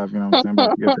 65. You know what I'm saying?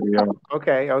 About to get to the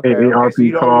Okay.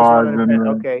 AARP cards and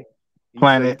okay.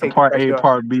 Planet Part A,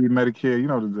 Part B, Medicare. You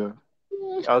know the deal.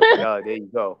 Okay. There you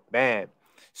go. Man.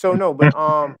 So no, but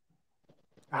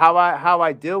how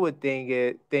I deal with things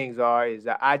is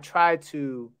that I try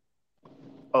to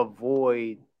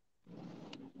avoid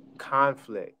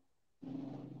conflict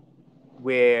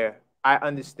where I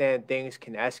understand things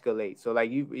can escalate. So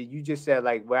like you just said,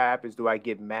 like, what happens? Do I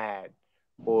get mad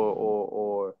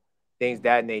or things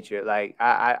that nature? Like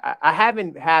I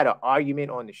haven't had an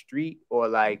argument on the street or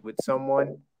like with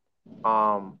someone,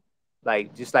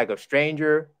 like just like a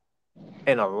stranger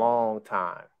in a long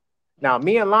time. Now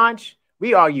me and Launch,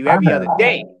 we argue every other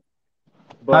day.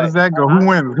 But how does that go? Who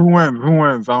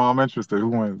wins? I'm interested. Who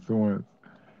wins?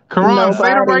 Koron,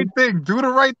 say the right thing. Do the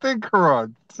right thing,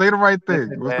 Koron. Say the right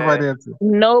thing. What's the right answer?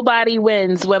 Nobody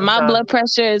wins. When my blood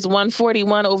pressure is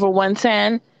 141 over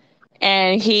 110,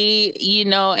 and he's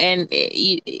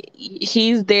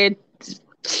there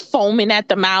foaming at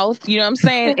the mouth. You know what I'm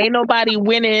saying? Ain't nobody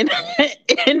winning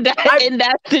in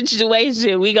that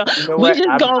situation. We just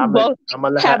gonna both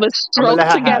have a stroke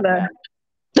together.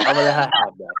 I'm gonna let her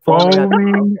have that.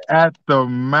 Foaming at the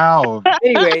mouth.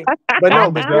 Anyway, but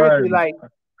seriously, like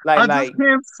I just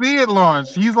can't see it,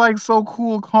 Launch. He's like so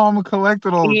cool, calm, and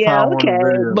collected all the time. Okay.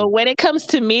 But when it comes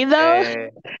to me, though,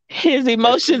 his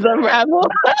emotions unravel.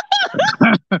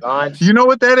 You know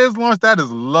what that is, Launch? That is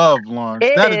love, Launch.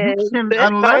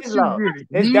 Unless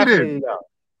you get heated.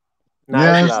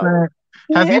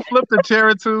 Has he flipped a chair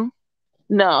or two?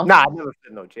 No. Nah, I never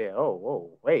flipped no chair.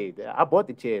 Oh, wait. I bought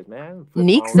the chairs, man.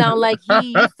 Nick sound like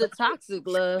he used to toxic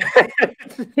love.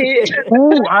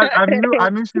 Oh, I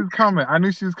knew she was coming. I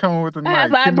knew she was coming with the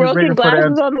knife. Have I broken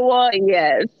glasses on the wall?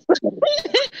 Yes.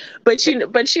 but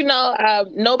you know,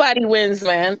 nobody wins,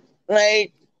 man.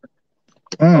 Like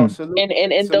in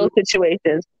those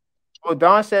situations. Oh,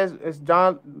 Dawn says it's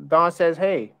Dawn. Dawn says,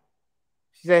 "Hey."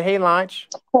 She said, "Hey, lunch."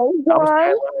 Hey,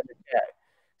 Dawn.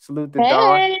 Salute to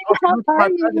Dawn. Oh, salute to my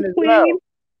cousin as well.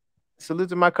 Salute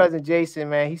to my cousin Jason,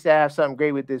 man. He said I have something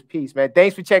great with this piece, man.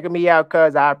 Thanks for checking me out,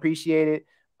 cuz I appreciate it.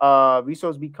 We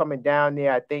supposed to be coming down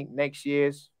there, I think next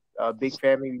year's big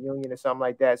family reunion or something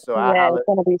like that. So it's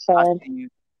gonna be fun.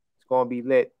 It's gonna be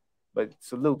lit. But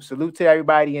salute to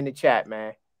everybody in the chat,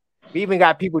 man. We even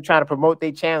got people trying to promote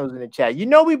their channels in the chat. You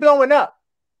know we blowing up.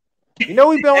 You know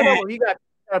we blowing up when we got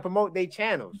people trying to promote their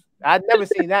channels. I've never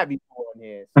seen that before in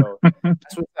here. So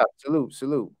that's what's up.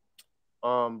 Salute.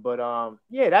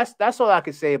 Yeah, that's all I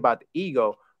could say about the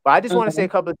ego. But I just want to say a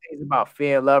couple of things about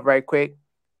fear and love right quick.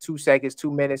 2 seconds,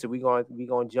 2 minutes, and we gonna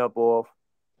jump off,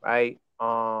 right?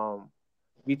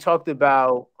 We talked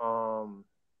about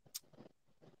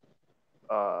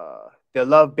the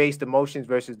love-based emotions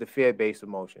versus the fear-based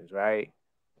emotions, right?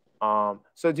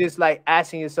 So just like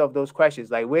asking yourself those questions,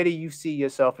 like where do you see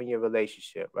yourself in your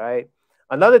relationship, right?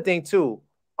 Another thing too,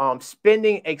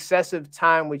 spending excessive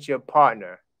time with your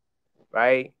partner,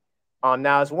 right?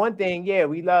 Now it's one thing, yeah,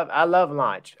 I love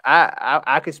lunch.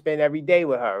 I could spend every day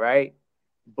with her, right?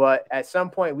 But at some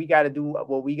point we got to do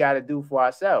what we got to do for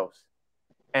ourselves.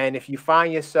 And if you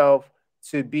find yourself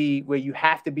to be where you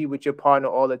have to be with your partner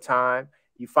all the time,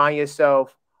 you find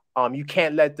yourself, you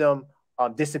can't let them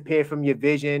disappear from your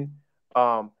vision.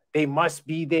 They must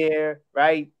be there,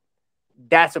 right?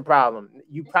 That's a problem.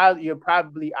 You're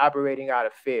probably operating out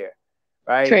of fear,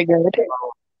 right? Triggered.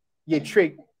 You're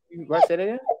triggered. What said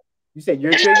it? You said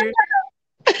you're triggered?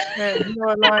 Man, you know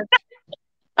what, Lon?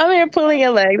 I'm here pulling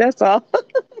your leg. That's all.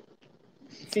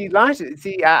 See,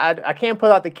 I can't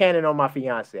pull out the cannon on my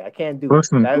fiance. I can't do it.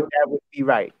 That would be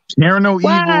right. Hear no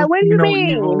evil. What do you mean?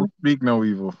 Evil, speak no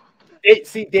evil.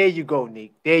 See, there you go,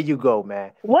 Nick. There you go,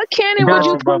 man. What cannon would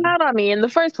you pull out on me in the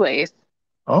first place?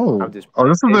 Oh, this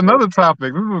is another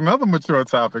topic. This is another mature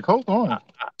topic. Hold on. I'm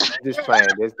just playing.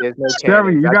 There's no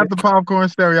Sherry, you got the popcorn,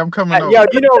 Sherry. I'm coming over. Yo,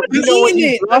 you know when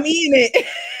you bluff, I'm eating it.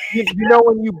 You know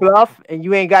when you bluff and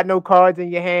you ain't got no cards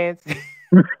in your hands.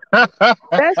 That's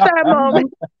that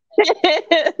moment.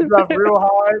 Bluff real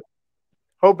hard,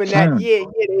 hoping that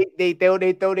they throw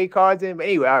their cards in. But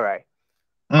anyway, all right.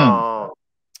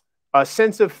 A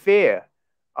sense of fear.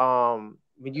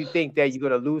 When you think that you're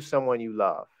gonna lose someone you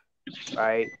love,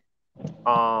 right?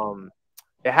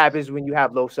 It happens when you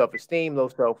have low self-esteem, low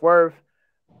self-worth.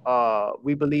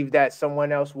 We believe that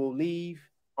someone else will leave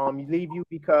you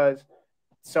because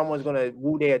someone's gonna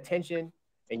woo their attention,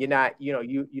 and you're not,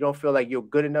 you don't feel like you're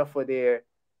good enough for their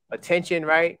attention,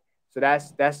 right? So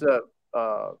that's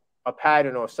a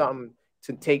pattern or something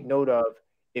to take note of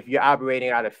if you're operating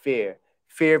out of fear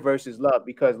versus love.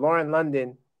 Because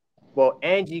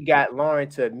Angie got Lauren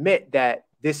to admit that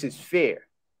this is fear.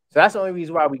 So that's the only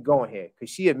reason why we're going here, because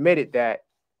she admitted that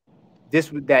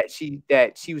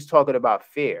she was talking about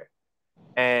fear.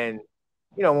 And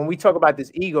when we talk about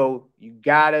this ego, you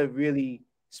gotta really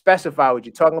specify what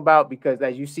you're talking about, because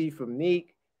as you see from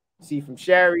Neek, see from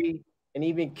Sherry, and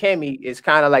even Kimmy, it's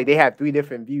kind of like they have 3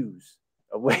 different views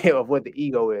of what the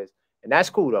ego is. And that's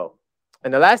cool though.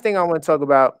 And the last thing I want to talk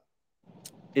about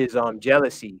is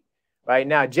jealousy. Right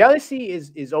now, jealousy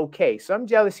is okay. Some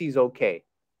jealousy is okay.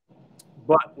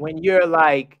 But when you're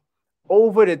like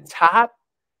over the top,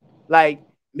 like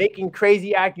making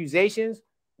crazy accusations,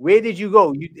 where did you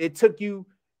go?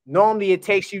 Normally it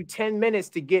takes you 10 minutes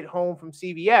to get home from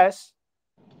CVS,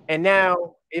 and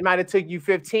now it might have took you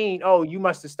 15. Oh, you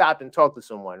must have stopped and talked to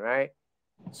someone, right?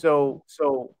 So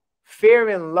fear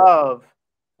and love,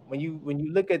 when you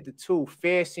look at the two,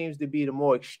 fear seems to be the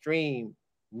more extreme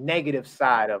negative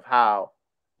side of how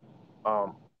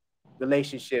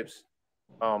relationships,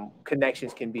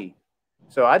 connections can be.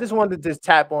 So I just wanted to just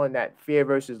tap on that fear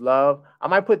versus love. I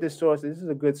might put this is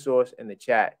a good source, in the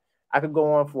chat. I could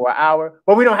go on for an hour,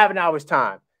 but we don't have an hour's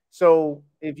time. So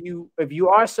if you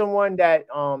are someone that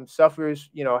suffers,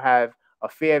 have a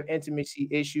fear of intimacy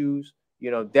issues,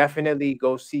 definitely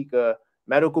go seek a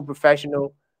medical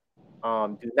professional.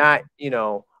 Do not,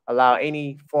 allow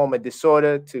any form of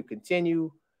disorder to continue.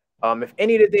 If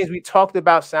any of the things we talked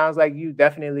about sounds like you,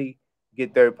 definitely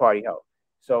get third-party help.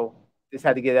 So just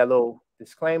had to get that little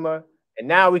disclaimer. And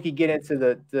now we can get into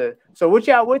the. So what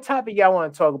topic y'all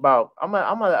want to talk about? I'm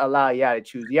gonna allow y'all to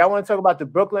choose. Y'all want to talk about the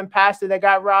Brooklyn pastor that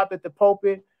got robbed at the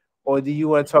pulpit, or do you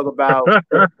want to talk about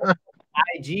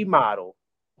IG model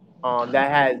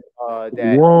that has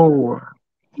that? Whoa,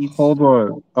 hold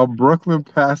on, a Brooklyn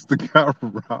pastor got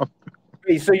robbed.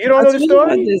 Wait, so you don't know the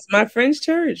story? This my friend's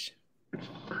church.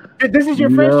 This is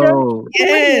your friend's church?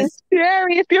 Yes,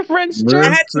 Sherry, it's your friend's church. I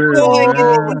had to call and get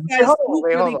the inside scoop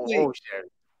really quick. Oh, Sherry.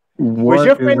 What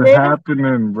is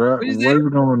happening, bro? What is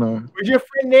going on? Was your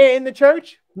friend there in the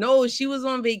church? No, she was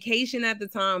on vacation at the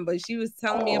time, but she was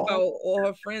telling me about all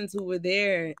her friends who were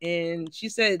there, and she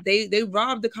said they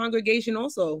robbed the congregation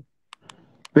also.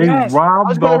 They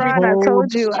robbed the whole I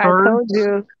told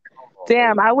you.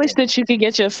 Damn, I wish that you could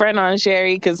get your friend on,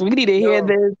 Sherry, because we need to hear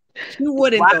this. She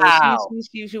wouldn't, wow. though.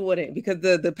 She wouldn't, because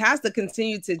the pastor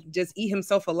continued to just eat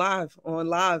himself alive on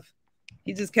live.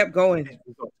 He just kept going.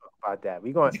 We're gonna talk about that.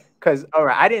 We're going because all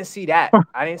right, I didn't see that.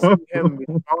 I didn't see him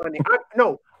responding.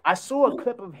 I saw a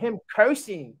clip of him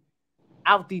cursing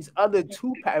out these other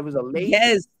two. It was a lady.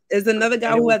 Yes, there's another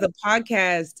guy who has a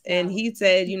podcast, and he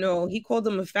said, he called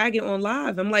him a faggot on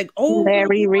live. I'm like, oh,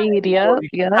 Larry Reed, yep.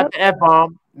 Not the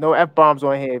F-bomb. No F-bombs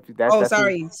on here. That's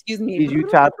sorry. Excuse me.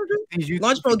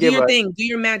 Launch Pro, do your thing. Do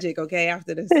your magic, okay,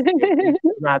 after this. I'm going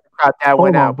to have to cut that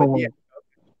one out. But yeah.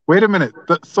 Wait a minute.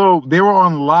 So they were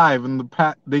on live and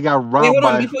they got robbed. Wait, hold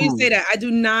on. Before you say that, I do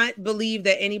not believe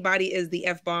that anybody is the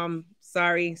F-bomb.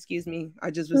 Sorry, excuse me.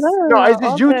 I just was no. It's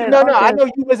just YouTube. No. I know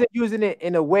you wasn't using it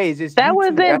in a way. It's just that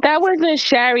wasn't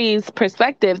Sherry's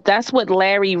perspective. That's what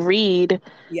Larry Reed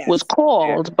was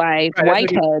called by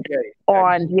Whitehead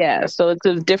on. Yeah, so it's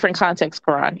a different context,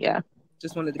 Koron. Yeah.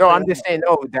 Just wanted to. No, I'm just saying.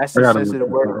 No, that's a sensitive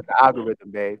word of the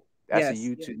algorithm, babe. That's a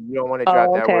YouTube. You don't want to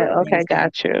drop that word. Okay,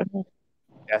 got you.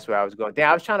 That's where I was going. Damn,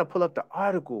 I was trying to pull up the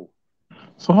article.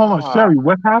 So hold on, Sherry.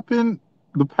 What happened?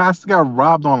 The pastor got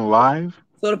robbed on live.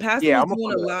 So the pastor was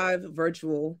doing a live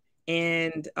virtual,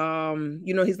 and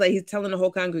he's telling the whole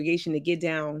congregation to get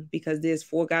down because there's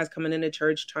 4 guys coming into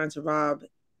church trying to rob,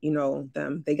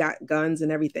 them. They got guns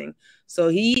and everything. So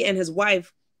he and his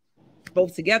wife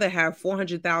both together have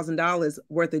 $400,000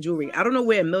 worth of jewelry. I don't know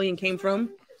where $1 million came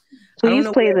from. Please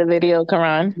play the video,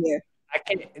 Koron. Yeah, I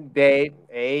can't, babe.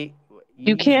 Hey,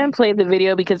 you can play the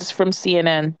video because it's from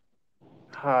CNN.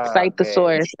 Cite the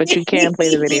source, but you can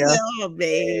play the video. Oh,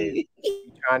 babe.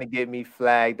 Trying to get me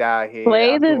flagged out here.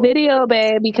 Play the video,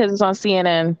 babe, because it's on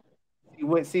CNN.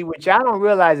 See, what y'all don't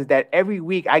realize is that every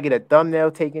week I get a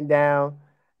thumbnail taken down.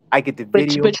 I get the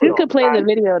video. But you could play the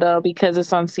video, though, because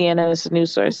it's on CNN. It's a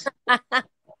news source. All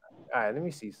right, let me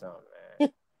see something,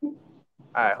 man. All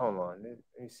right, hold on. Let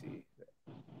me see.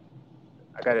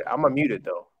 I got it. I'm gonna mute it,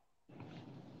 though.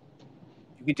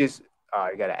 You could just...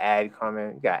 you got an ad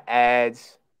coming. You got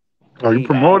ads. Are you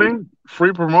promoting?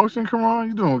 Free promotion? Come on,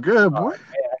 you doing good, boy.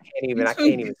 Man, I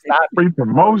can't even stop. Free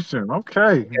promotion.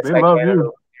 Okay. They love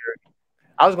you.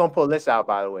 I was gonna pull this out,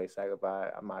 by the way. Say goodbye.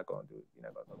 I'm not gonna do it. You're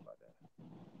not gonna talk about that.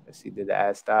 Let's see. Did the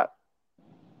ad stop?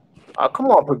 Oh, come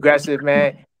on, progressive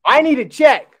man. I need a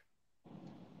check.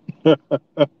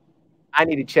 I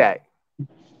need a check.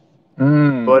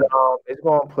 But it's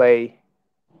gonna play.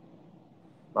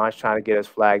 Mom's trying to get us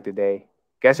flagged today.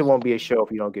 Guess it won't be a show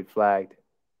if you don't get flagged.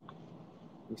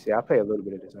 Let me see. I'll play a little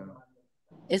bit of this now.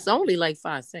 It's only like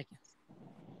 5 seconds.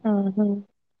 Mm-hmm.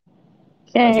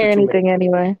 Can't hear anything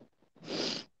anyway.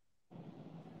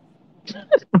 Hey,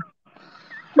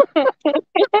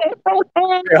 hold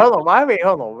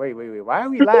on. Wait. Why are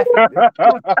we laughing?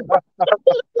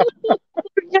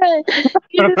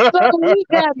 He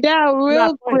got down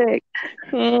real quick.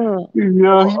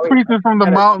 Yeah, he preaching from the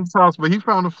mountaintops, but he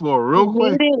found the floor real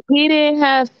quick. He didn't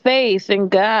have faith in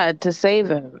God to save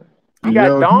him. You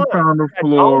got Dawn. He found the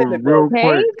floor real quick.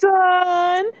 Hey,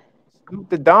 Dawn. Scoop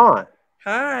the Dawn.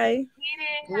 Hi.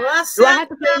 What's up? Do I have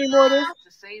to play any more of this?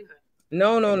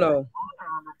 No.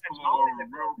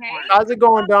 How's it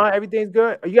going, Dawn? Everything's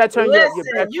good? You got to turn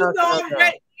your I'm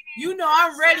ready.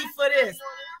 I'm ready for this.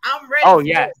 I'm ready. Oh,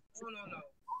 yeah. No.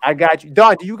 I got you.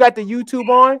 Dawn, do you got the YouTube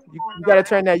on? You got to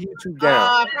turn that YouTube down.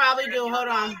 I probably do. Hold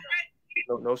on.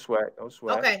 No sweat.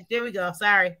 Okay, there we go.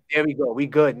 Sorry. There we go. We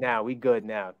good now.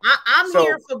 I'm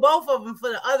here for both of them, for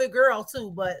the other girl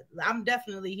too, but I'm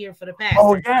definitely here for the pastor.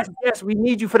 Oh yes. We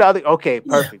need you for the other. Okay,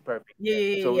 perfect.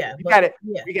 Yeah. So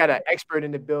we got an expert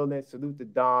in the building. Salute to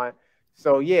Dawn.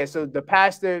 So so the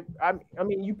pastor. I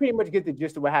mean, you pretty much get the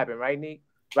gist of what happened, right, Nick?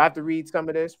 Do I have to read some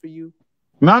of this for you?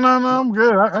 No. I'm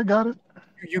good. I got it.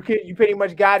 You pretty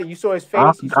much got it. You saw his face.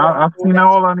 I seen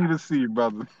all I need to see,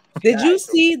 brother. Did you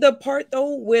see the part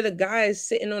though where the guy is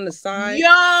sitting on the side?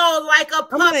 Yo, like a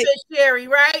puppet, Sherry,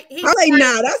 right? I'm like,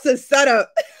 nah, that's a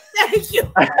setup. Thank you.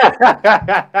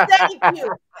 Thank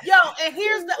you. Yo, and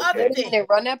here's the other thing.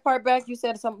 Run that part back. You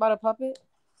said something about a puppet?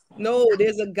 No,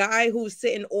 there's a guy who's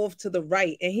sitting off to the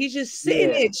right, and he's just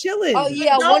sitting there chilling. Oh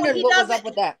yeah, I wondered what was up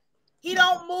with that. He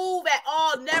don't move at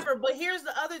all, never. But here's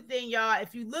the other thing, y'all.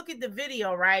 If you look at the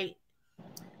video, right,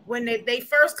 when they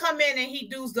first come in and he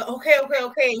does the okay,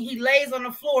 and he lays on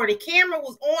the floor, the camera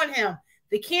was on him.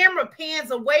 The camera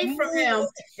pans away from him,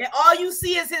 and all you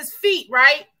see is his feet,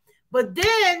 right? But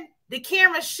then the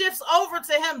camera shifts over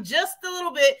to him just a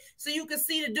little bit so you can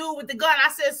see the dude with the gun.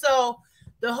 I said, so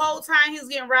the whole time he was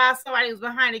getting robbed, somebody was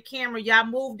behind the camera. Y'all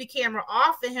moved the camera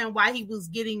off of him while he was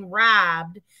getting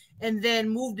robbed and then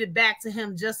moved it back to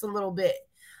him just a little bit.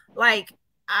 Like,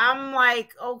 I'm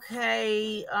like,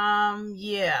 okay,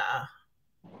 yeah.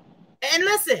 And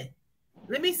listen,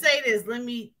 let me say this. Let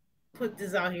me put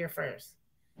this out here first.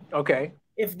 Okay.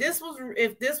 If this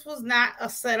was not a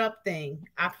setup thing,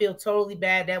 I feel totally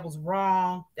bad. That was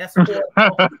wrong. That's horrible.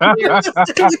 You know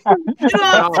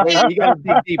what I'm saying? We gotta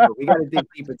dig deeper. We gotta dig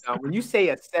deeper, Tom. When you say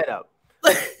a setup,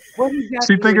 what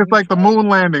exactly she think it's like the moon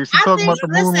landing. She's talking about the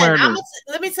moon landing.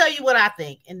 Let me tell you what I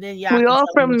think, and then y'all. We all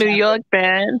from New York,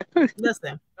 band.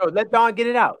 Listen. Oh, let Dawn get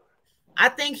it out. I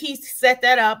think he set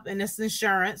that up, and it's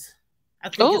insurance. I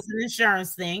think it's an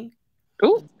insurance thing.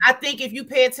 Ooh. I think if you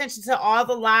pay attention to all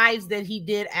the lives that he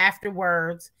did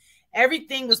afterwards,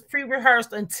 everything was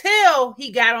pre-rehearsed until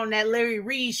he got on that Larry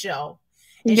Reid show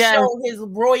and showed his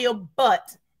royal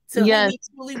butt to who he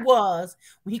truly was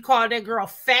when he called that girl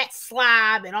fat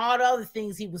slob and all the other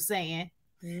things he was saying.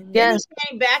 Then he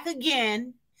came back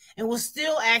again and was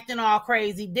still acting all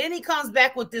crazy. Then he comes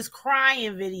back with this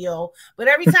crying video, but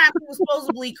every time he was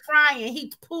supposedly crying,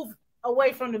 he poofed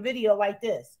away from the video like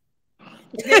this.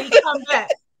 Then he come back.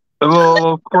 A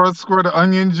little squirt of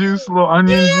onion juice, a little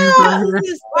onion juice right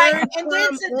here. Like, and then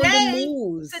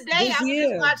today I was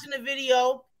just watching the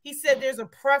video. He said there's a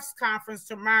press conference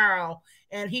tomorrow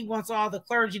and he wants all the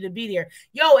clergy to be there.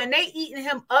 Yo, and they eating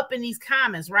him up in these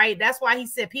comments, right? That's why he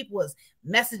said people was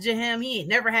messaging him. He ain't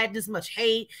never had this much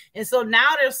hate. And so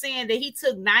now they're saying that he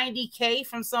took $90K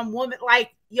from some woman.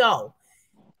 Like, yo,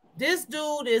 this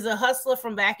dude is a hustler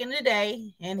from back in the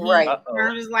day, and he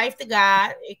turned his life to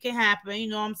God. It can happen, you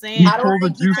know what I'm saying? I don't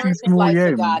think he turned his life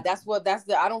to God.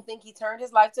 I don't think he turned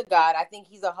his life to God. I think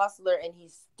he's a hustler, and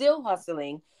he's still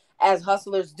hustling as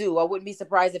hustlers do. I wouldn't be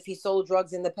surprised if he sold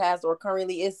drugs in the past or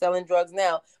currently is selling drugs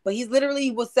now. But he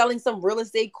was selling some real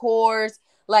estate course.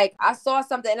 Like, I saw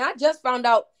something, and I just found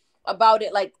out about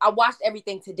it. Like, I watched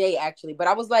everything today, actually, but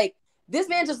I was like, this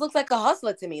man just looks like a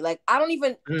hustler to me. Like, I can't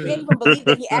even believe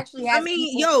that he actually has. I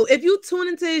mean, if you tune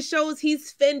into his shows,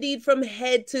 he's Fendi'd from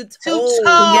head to toe.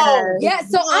 Yeah,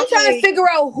 so I'm trying to figure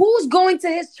out who's going to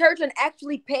his church and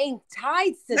actually paying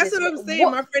tithes to That's what I'm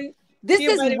saying, my friend. This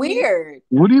is weird.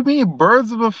 What do you mean?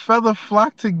 Birds of a feather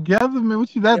flock together, man.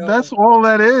 That's all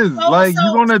that is.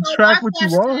 You're gonna attract what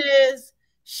you are. Is,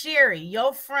 Sherry,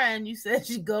 your friend, you said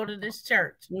you go to this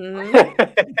church.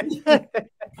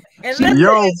 And listen,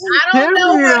 I don't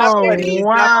know her.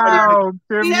 Wow,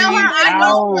 I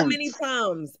know so many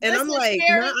times, and I'm like,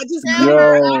 Sherry, I just I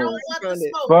don't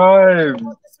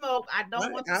want the smoke. I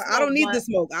don't want the smoke. I don't need the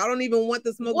smoke. I don't even want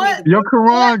the smoke. Yo,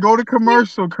 Koron, go to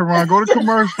commercial. Koron, go to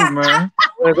commercial, man.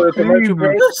 Go to commercial,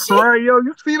 yo,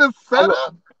 you see the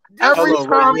setup? Every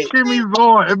time Kimmy's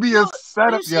on, it'd be a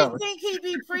setup. Does she think he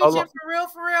be preaching for real,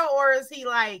 or is he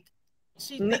like?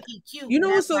 She think he cute. You know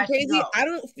what's so crazy? I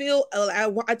don't feel.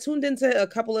 I tuned into a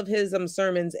couple of his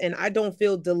sermons, and I don't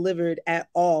feel delivered at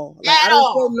all. Like, I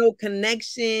don't feel no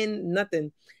connection,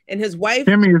 nothing. And his wife,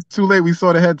 Kimmy, it's too late. We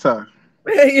saw the head tie.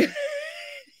 You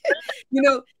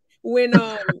know, when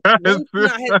I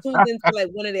had tuned into like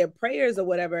one of their prayers or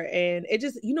whatever, and it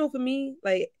just, for me,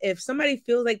 like if somebody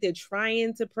feels like they're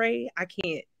trying to pray, I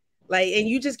can't. Like, and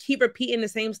you just keep repeating the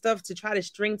same stuff to try to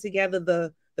string together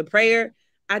the prayer.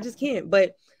 I just can't.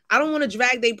 But I don't want to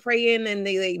drag they praying and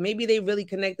they maybe they really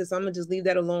connected, so I'm gonna just leave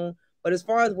that alone. But as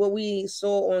far as what we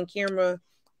saw on camera,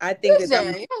 I think you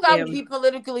don't gotta be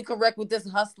politically correct with this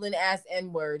hustling ass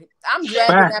N-word. I'm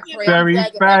dragging that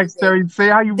prayer. Facts, Terry. Say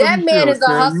how you that really man feel, is a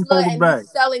hustler and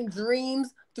he's selling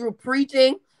dreams through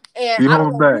preaching. And I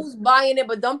don't know who's buying it,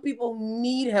 but them people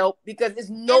need help because there's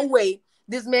no way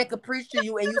this man could preach to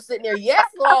you and you sitting there, yes,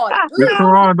 Lord.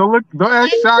 Karan, don't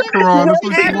act shocked, Karan. That's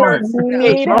what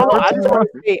you want.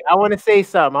 I want to say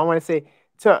something. I want to say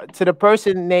to the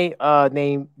person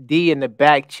named D in the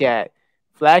back chat,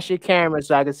 flash your camera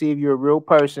so I can see if you're a real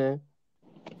person.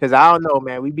 Because I don't know,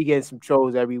 man. We be getting some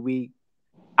trolls every week.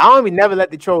 I don't even never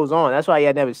let the trolls on. That's why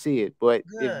y'all never see it. But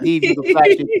if Dave, you can flash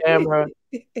your camera.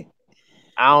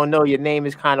 I don't know. Your name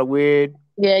is kind of weird.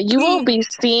 Yeah, you won't be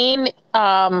seen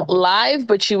live,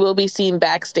 but you will be seen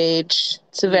backstage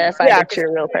to verify that you're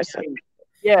a real person.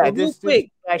 Yeah, just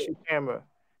flash your camera.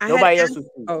 Nobody else will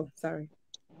see. Oh, sorry.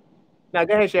 Now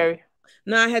go ahead, Sherry.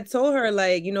 No, I had told her,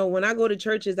 like, you know, when I go to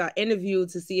churches, I interview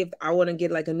to see if I want to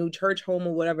get like a new church home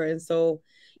or whatever. And so,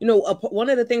 you know, one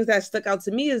of the things that stuck out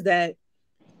to me is that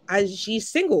she's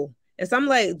single. And so I'm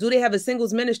like, do they have a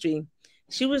singles ministry?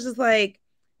 She was just like,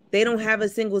 they don't have a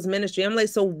singles ministry. I'm like,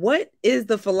 so what is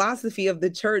the philosophy of the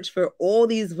church for all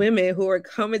these women who are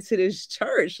coming to this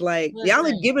church? Like, y'all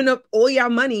are giving up all y'all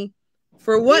money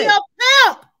for what?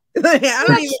 Like, I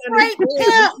don't even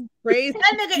understand. Crazy.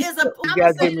 That nigga is a. I'm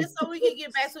gonna say this so we can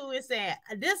get back to what we're saying.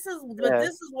 This is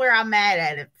where I'm mad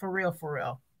at it for real, for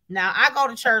real. Now I go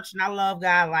to church and I love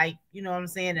God, like, you know what I'm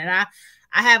saying, and I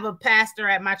have a pastor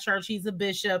at my church. He's a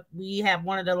bishop. We have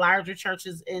one of the larger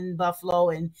churches in Buffalo,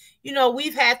 and you know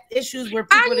we've had issues where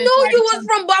people. I knew you was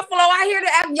from Buffalo. I hear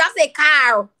the y'all say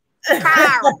Kyle. Yeah,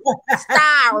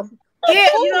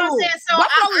 you know what I'm saying. So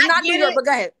Buffalo is not New York, but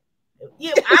go ahead.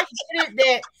 Yeah, I get it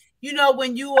that. You know,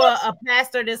 when you are a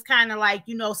pastor that's kind of like,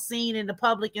 you know, seen in the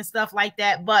public and stuff like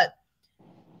that. But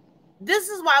this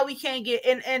is why we can't get,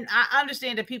 and I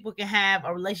understand that people can have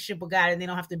a relationship with God and they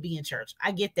don't have to be in church.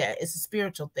 I get that. It's a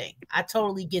spiritual thing. I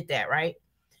totally get that, right?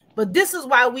 But this is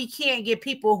why we can't get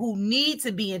people who need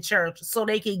to be in church so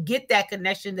they can get that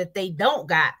connection that they don't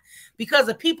got because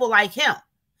of people like him.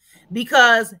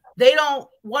 Because they don't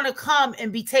want to come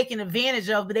and be taken advantage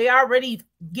of, but they already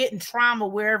getting trauma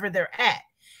wherever they're at.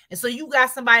 And so you got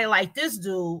somebody like this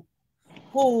dude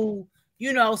who,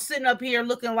 you know, sitting up here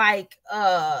looking like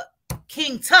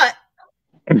King Tut.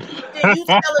 Then you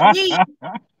telling me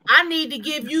I need to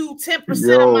give you 10%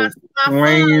 of my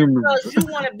funds because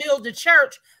you want to build the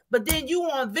church. But then you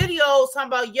on videos talking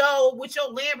about, yo, with your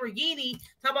Lamborghini,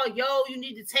 talking about, yo, you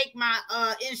need to take my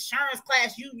insurance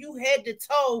class. You head to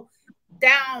toe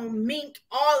down mink,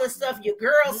 all this stuff. Your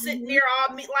girl sitting there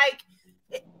all me like.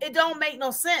 It don't make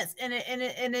no sense, and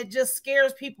it just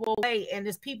scares people away. And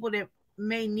there's people that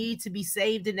may need to be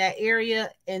saved in that area,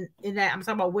 and in that I'm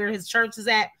talking about where his church is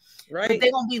at. Right, but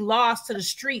they're gonna be lost to the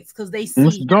streets because they see.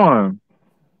 Miss Dawn,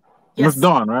 Miss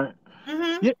Dawn, right?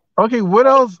 Mm-hmm. Yeah. Okay. What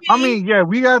else? I mean, yeah,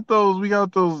 we got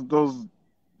those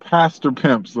pastor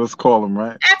pimps. Let's call them,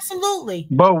 right? Absolutely.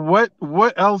 But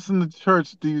what else in the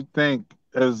church do you think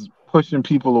is pushing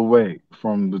people away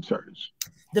from the church?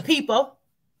 The people.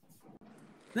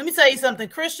 Let me tell you something.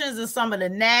 Christians are some of the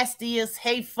nastiest,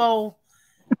 hateful,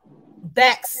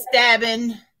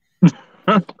 backstabbing,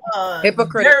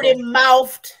 dirty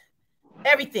mouthed,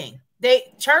 everything.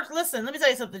 Listen, let me tell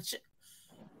you something.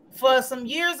 For some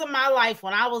years of my life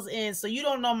when I was in, so you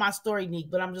don't know my story,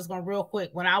 Neek, but I'm just going real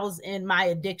quick. When I was in my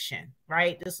addiction,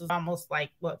 right? This was almost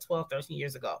like, 12, 13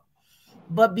 years ago.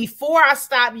 But before I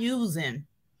stopped using,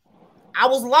 I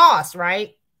was lost,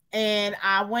 right? And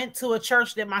I went to a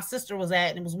church that my sister was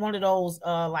at, and it was one of those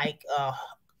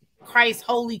Christ,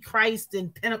 Holy Christ,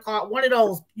 and Pentecost. One of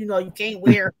those, you know, you can't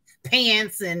wear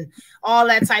pants and all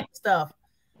that type of stuff.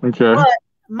 Okay. But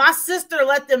my sister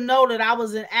let them know that I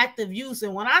was in active use,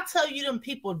 and when I tell you, them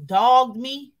people dogged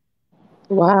me.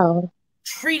 Wow.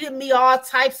 Treated me all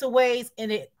types of ways,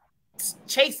 and it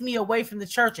chased me away from the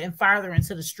church and farther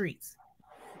into the streets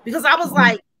because I was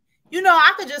like. You know,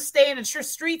 I could just stay in the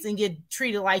streets and get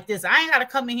treated like this. I ain't got to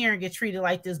come in here and get treated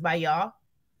like this by y'all.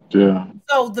 Yeah.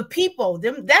 So the people,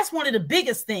 that's one of the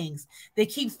biggest things that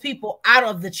keeps people out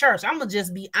of the church. I'm going to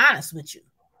just be honest with you.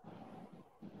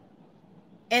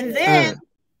 And then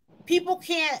people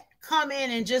can't come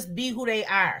in and just be who they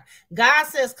are. God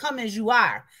says, come as you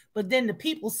are. But then the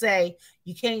people say,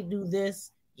 you can't do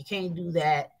this. You can't do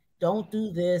that. Don't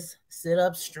do this. Sit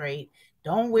up straight.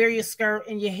 Don't wear your skirt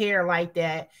and your hair like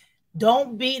that.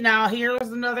 Don't be, now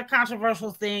here's another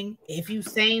controversial thing. If you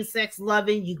same-sex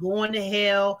loving, you going to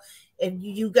hell. If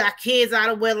you got kids out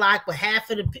of wedlock, but half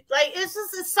of the people, like,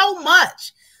 it's so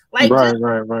much. Like, right. You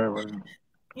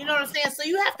know what I'm saying? So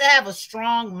you have to have a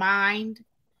strong mind.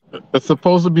 It's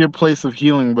supposed to be a place of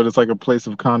healing, but it's like a place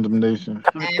of condemnation.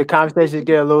 The conversation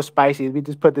get a little spicy. We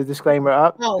just put the disclaimer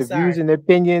up. Views and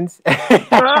opinions. Listen,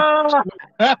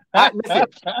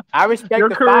 I respect You're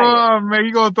the Koron, fire. man.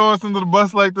 You gonna throw us under the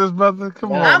bus like this, brother?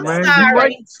 Come on, I'm man. sorry. You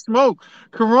like to smoke.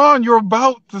 Koron, you're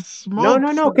about to smoke.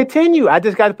 No. Continue. I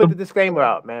just got to put the disclaimer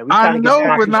out, man. I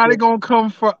know, but now they're gonna come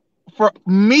for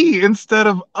me instead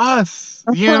of us.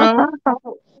 You know.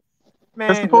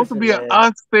 Man, it's supposed to be an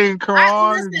us thing,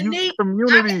 Koron. You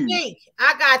community.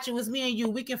 I got you. It's me and you.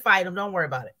 We can fight them. Don't worry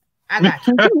about it. I got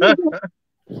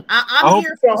you. I'm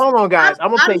here. Hold on, guys. I'm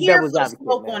gonna play devil's advocate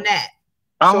on that.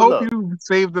 I hope you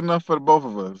saved enough for the both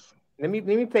of us. Let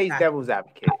me play devil's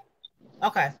advocate.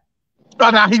 Okay. Oh,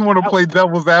 now he want to play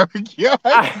devil's advocate. He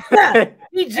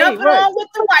jumping on with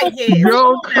the Whitehead.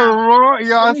 Yo, Koron,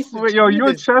 yo, I swear, yo, you're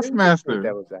a chess master.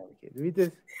 Devil's advocate.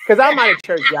 Because I'm not a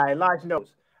church guy. Large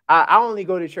knows. I only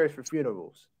go to church for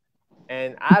funerals,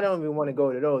 and I don't even want to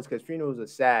go to those because funerals are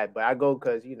sad. But I go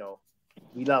because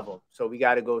we love them, so we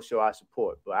got to go show our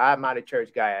support. But I'm not a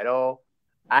church guy at all.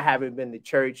 I haven't been to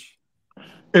church.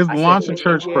 Is Launch a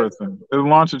church person? Is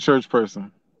Launch a church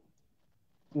person?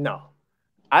 No.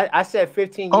 I said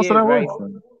 15 years, right?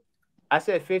 I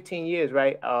said 15 years,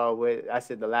 right? I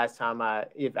said the last time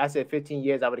if I said 15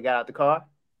 years, I would have got out the car.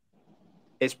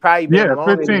 It's probably been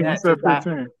longer 15. Than that. You said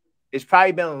 15. It's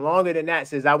probably been longer than that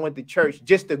since I went to church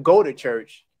just to go to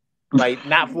church, like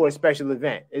not for a special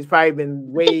event. It's probably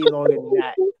been way longer than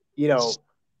that,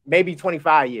 maybe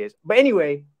 25 years. But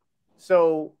anyway,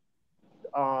 so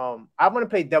I want to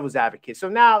play devil's advocate. So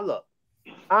now, look,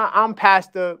 I'm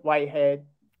Pastor Whitehead.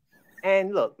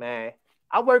 And look, man,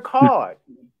 I work hard.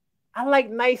 I like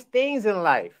nice things in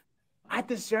life. I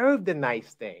deserve the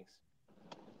nice things.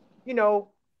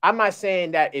 I'm not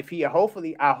saying that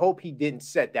I hope he didn't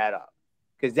set that up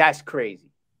because that's crazy.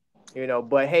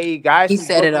 But hey, guys, he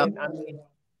set it up. I mean,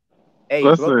 hey,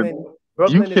 listen,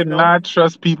 Brooklyn you cannot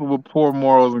trust people with poor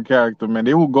morals and character, man.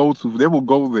 They will go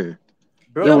there.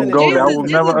 I will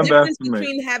never underestimate.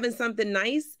 Between having something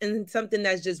nice and something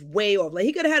that's just way off. Like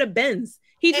he could have had a Benz.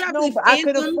 He dropped his I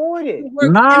could afford it.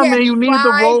 Nah, man, you need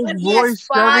the Rolls Royce,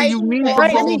 Shelly. You need the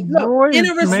Rolls Royce, in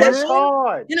a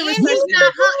recession.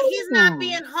 He's not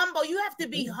being humble. You have to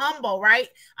be humble, right?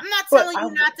 I'm not telling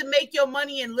you not to make your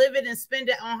money and live it and spend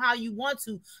it on how you want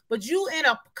to, but you in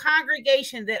a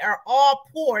congregation that are all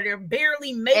poor. They're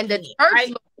barely making and the it. church right?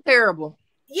 looks terrible.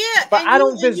 Yeah, but I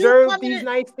don't deserve these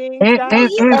nice things.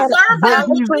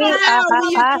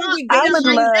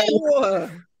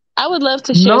 I would love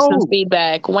to share some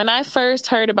feedback. When I first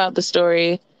heard about the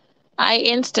story, I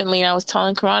was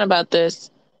telling Koron about this.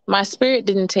 My spirit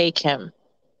didn't take him.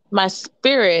 My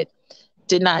spirit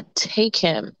did not take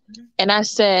him. And I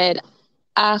said,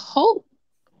 I hope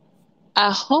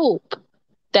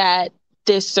that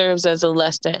this serves as a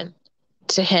lesson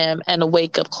to him and a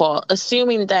wake-up call,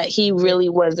 assuming that he really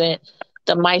wasn't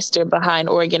the meister behind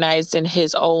organizing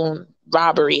his own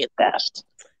robbery and theft.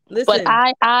 Listen. But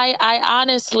I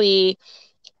honestly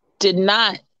did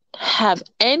not have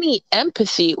any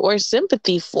empathy or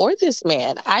sympathy for this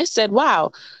man. I said,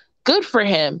 wow, good for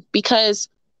him, because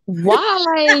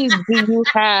why do you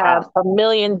have $1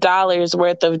 million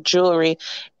worth of jewelry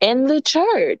in the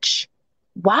church?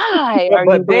 Why are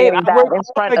you doing that in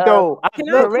front of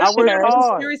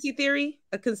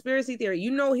a conspiracy theory?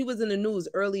 You know he was in the news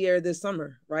earlier this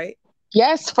summer, right?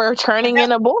 Yes, for turning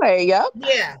in a boy. Yep.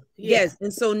 Yeah. Yes.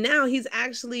 And so now he's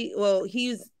actually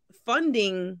he's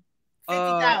funding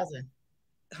 $50,000.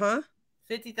 Huh?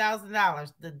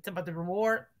 $50,000. About the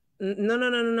reward?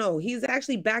 No. He's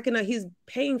actually backing up. He's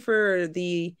paying for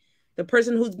the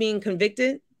person who's being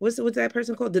convicted. What's that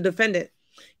person called? The defendant.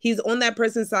 He's on that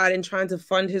person's side and trying to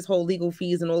fund his whole legal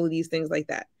fees and all of these things like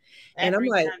that. And I'm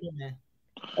like,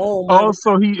 so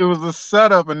it was a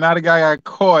setup, and now the guy got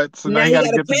caught, so now he got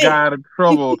to get the guy out of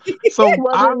trouble. So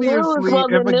obviously,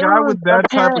 if a guy with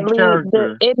that type of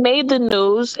character, it made the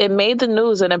news. It made the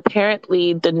news, and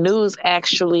apparently, the news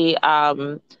actually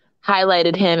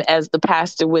highlighted him as the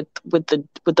pastor with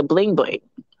the bling bling.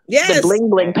 Yes, the bling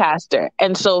bling pastor,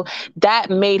 and so that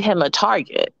made him a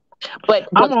target. But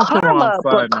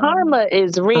karma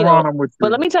is real.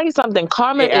 But let me tell you something.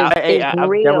 Karma is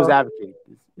real. Devil's advocate.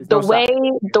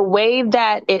 The way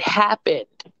that it happened,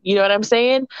 you know what I'm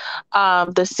saying?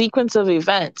 The sequence of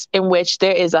events in which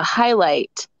there is a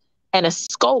highlight and a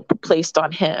scope placed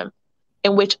on him,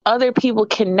 in which other people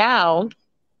can now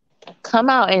come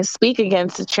out and speak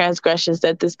against the transgressions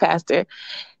that this pastor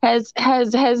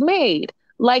has made.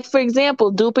 Like, for example,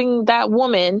 duping that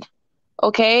woman,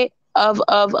 okay,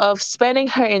 of spending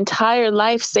her entire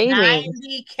life savings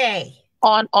 $90K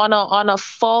on a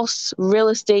false real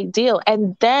estate deal,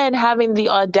 and then having the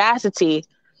audacity.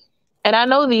 And I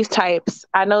know these types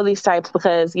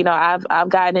because I've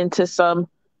gotten into some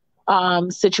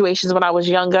situations when I was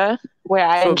younger where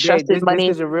I entrusted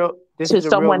money to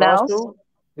someone else.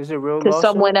 This is a real to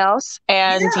someone else,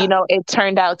 and it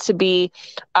turned out to be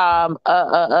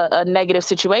a negative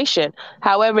situation.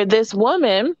 However, this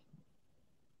woman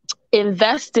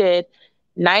invested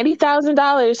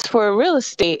 $90,000 for a real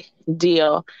estate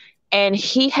deal, and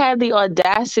he had the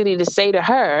audacity to say to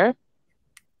her,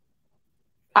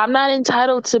 "I'm not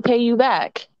entitled to pay you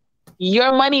back."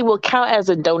 your money will count as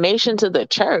a donation to the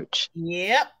church.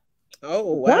 Yep.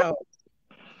 Oh wow.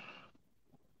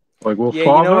 Like, well, Yeah,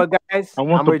 Father, you know what, guys? I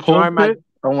want I'm the withdrawing pulpit.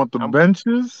 I want the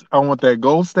benches. I want that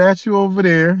gold statue over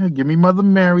there. Give me Mother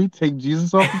Mary. Take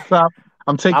Jesus off the top.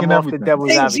 I'm taking I'm off everything. the devil's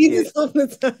Take advocate. Jesus off the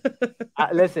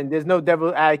top. Listen, there's no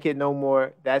devil's advocate no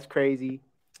more. That's crazy.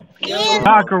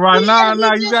 Nah, Koron,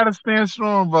 nah. You gotta stand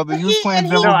strong, brother. You playing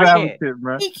devil's advocate,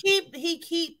 man. He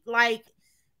keep like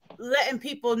letting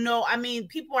people know. I mean,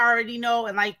 people already know,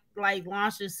 and like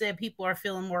Lansha said, people are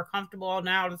feeling more comfortable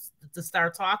now to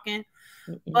start talking.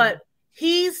 But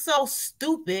he's so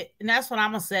stupid, and that's what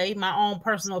I'm gonna say. My own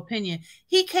personal opinion.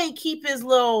 He can't keep his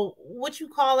little, what you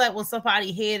call that when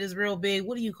somebody's head is real big?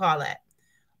 What do you call that?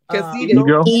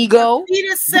 Ego. Feed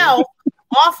himself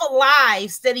off of live,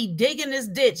 steady digging this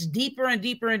ditch deeper and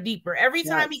deeper and deeper. Every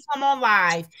time he come on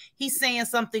live, he's saying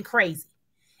something crazy,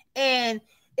 and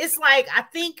it's like, I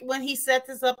think when he set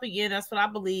this up again, that's what I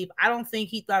believe. I don't think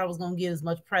he thought it was gonna get as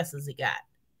much press as it got.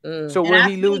 So will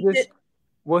he lose this?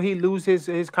 Will he lose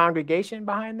his congregation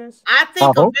behind this? I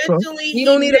think eventually he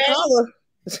don't need a collar.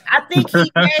 I think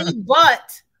he may,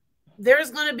 but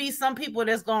there's going to be some people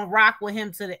that's going to rock with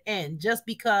him to the end, just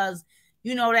because,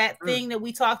 you know, that thing that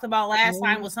we talked about last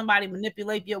time, when somebody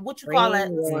manipulate you. What you call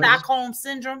that? Stockholm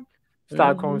syndrome.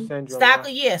 Stockholm syndrome.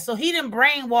 Yeah. So he didn't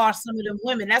brainwash some of them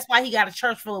women. That's why he got a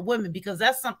church full of women, because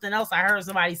that's something else I heard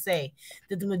somebody say,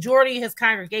 that the majority of his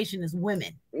congregation is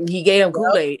women. He gave them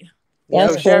Kool-Aid.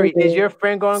 So Sherry, is your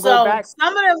friend going to go back?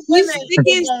 Some of them women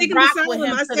sticking beside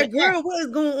him. I said, "Girl, what is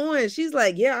going on?" She's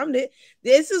like, "Yeah, I'm it.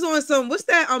 This is on some, what's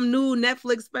that new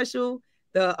Netflix special?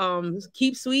 The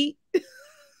Keep Sweet."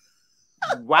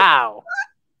 Wow.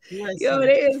 Yo, it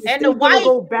is. And the wife,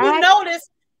 you notice,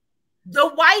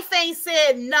 the wife ain't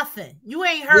said nothing. You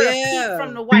ain't heard a peep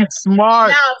from the wife. She's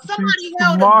smart. Now, if somebody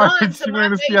held a gun to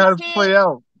my see how it play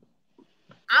out.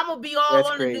 I'm gonna be all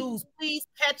on the news. Please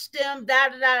catch them.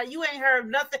 You ain't heard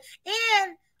nothing.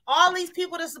 And all these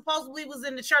people that supposedly was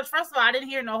in the church. First of all, I didn't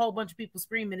hear no whole bunch of people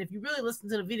screaming. If you really listen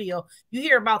to the video, you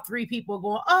hear about 3 people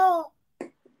going, "Oh."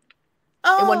 It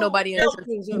wasn't nobody in that church.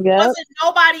 Wasn't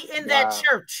nobody in that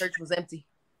church. Church was empty.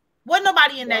 Wasn't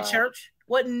nobody in that church.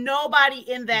 Wasn't nobody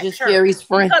in that church. Sherry's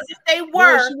friend. Because if they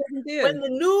were, when the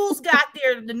news got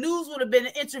there, the news would have been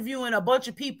interviewing a bunch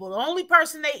of people. The only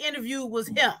person they interviewed was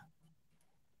him.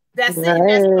 That's it.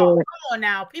 That's all. Come on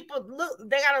now. People look,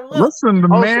 they gotta look. Listen, the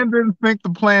man didn't think the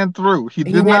plan through. He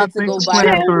did not think the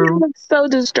plan through. I'm so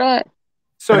distraught.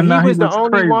 So he was the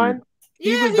only one.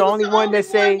 He was the only one that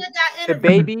said the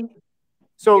baby.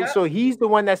 So he's the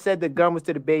one that said the gun was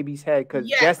to the baby's head, because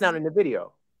that's not in the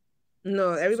video.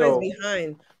 No, everybody's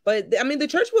behind. But I mean, the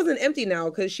church wasn't empty now,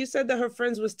 because she said that her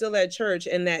friends were still at church,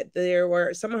 and that there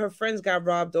were some of her friends got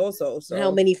robbed also. So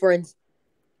how many friends?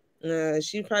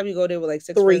 She'd probably go there with like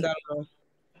 6 friends. I don't know.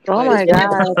 Oh my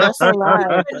God, that's a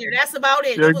lot. That's about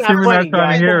it. Yeah, It was Kimmy not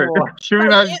trying to hear it. Kimmy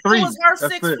not three. It was her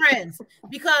 6 friends,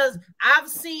 because I've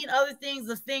seen other things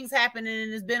of things happening,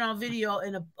 and it's been on video,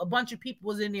 and a bunch of people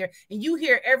was in there, and you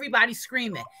hear everybody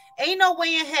screaming. Ain't no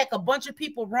way in heck a bunch of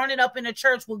people running up in the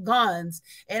church with guns,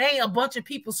 and ain't a bunch of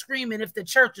people screaming if the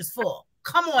church is full.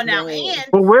 Come on now. And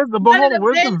but where's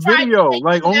the video?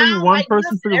 Like, only one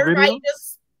person to the video?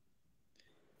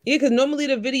 Yeah, because normally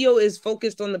the video is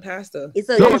focused on the pastor.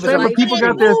 But people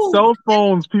got their cell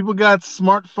phones. People got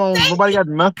smartphones. Nobody got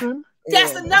nothing.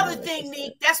 That's another thing,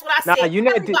 Nick. That's what I said.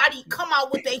 Everybody come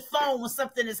out with their phone when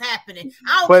something is happening.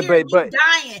 I don't care if you're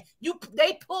dying.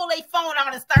 They pull their phone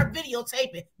out and start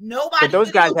videotaping. Nobody. But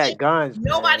those guys had guns.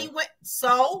 Nobody went.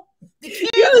 So the kids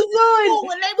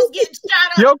when they was getting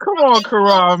shot up. Yo, come on,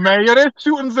 Koron, man. Yo, there's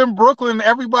shootings in Brooklyn.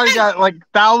 Everybody got like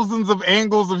thousands of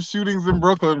angles of shootings in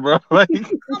Brooklyn, bro. Like,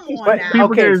 come on now. People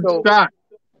getting shot.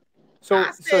 So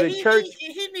the church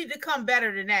he need to come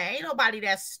better than that. Ain't nobody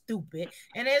that stupid,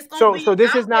 and it's gonna be. So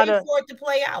this is not for it to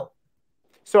play out.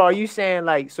 So are you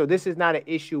saying so this is not an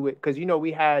issue with, because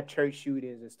we had church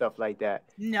shootings and stuff like that?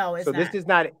 No, it's not. So this is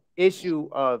not an issue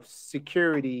of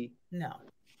security. No.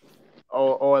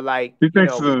 Or like this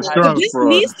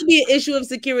needs to be an issue of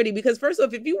security, because first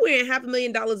off, if you're wearing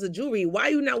 $500,000 of jewelry, why are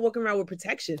you not walking around with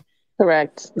protection?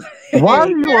 Correct. Why are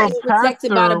you a pastor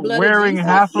wearing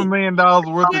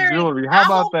 $500,000 worth of jewelry? How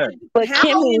about that? But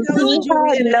Kimmy,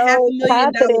 he had no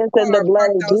confidence in the blood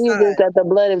of Jesus, that the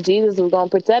blood of Jesus was going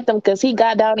to protect him, because he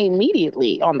got down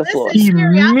immediately on the floor. He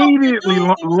immediately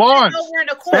launched.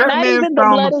 That not man even the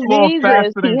blood of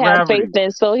Jesus he had faith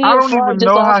in, so he was just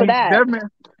off of that.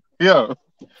 Yeah.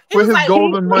 with his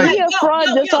golden mic. He a fraud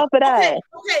just off of that.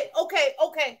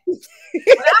 Okay.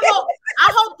 But I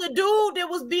hope the dude that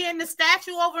was being the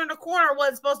statue over in the corner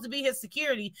wasn't supposed to be his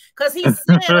security, because he said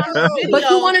on the video. But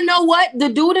you want to know what? The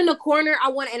dude in the corner,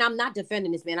 and I'm not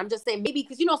defending this man. I'm just saying maybe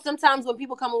because sometimes when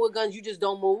people come in with guns, you just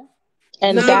don't move.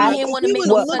 And that's what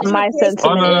my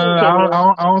sentiment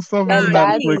I don't and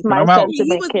that's my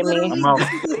sentiment,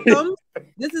 Kimmy.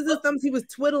 This is his thumbs. He was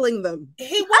twiddling them.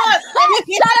 He was.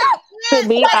 To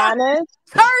be honest,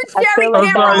 turn Jerry.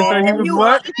 I'm sorry, he was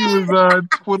what? He was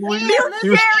twiddling.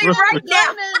 Jerry right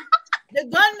now. The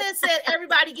gunman said,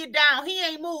 "Everybody get down." He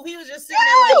ain't moved. He was just sitting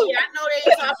there like, "Yeah, I know they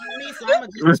ain't talking to me, so I'm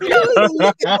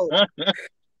gonna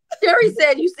just." Jerry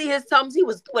said, "You see his thumbs? He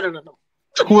was twiddling them."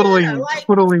 Twiddling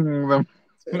them.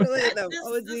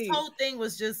 This whole thing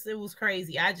was it was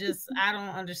crazy. I don't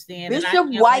understand. Bishop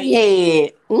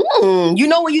Whitehead. You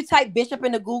know when you type Bishop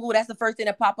into Google, that's the first thing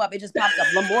that pop up. It just pops up.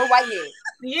 Lamor Whitehead.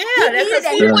 Yeah,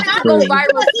 he wants to go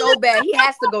viral so bad. He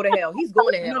has to go to hell. He's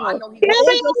going to hell. No, I know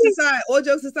all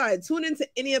jokes aside, tune into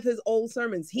any of his old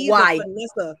sermons. He's a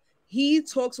finesser. He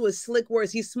talks with slick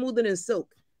words. He's smoother than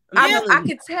silk. I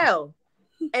could tell.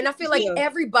 And I feel like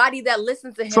everybody that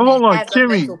listens to him. So hold on,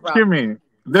 Kimmy.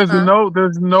 There's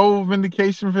no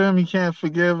vindication for him. He can't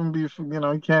forgive and he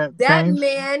can't. That change.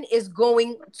 man is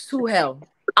going to hell.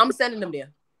 I'm sending him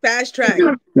there. Fast track.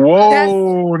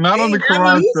 Whoa, not on the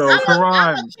Koron show.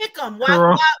 Koron. Kick him.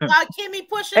 Why Kimmy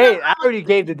pushing? Hey, I already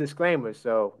gave the disclaimer,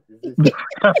 so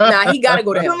nah, he gotta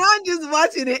go to hell. Koron just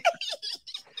watching it.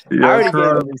 Yeah, I already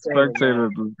gave the spectator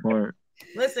at this point.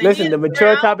 Listen, the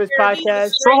Mature Topics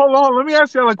podcast. So hold on, let me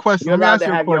ask y'all a question. You're allowed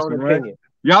to have your own opinion.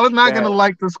 Y'all are not going to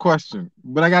like this question,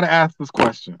 but I got to ask this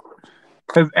question.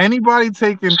 Has anybody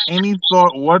taken any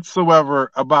thought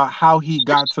whatsoever about how he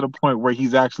got to the point where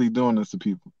he's actually doing this to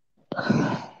people?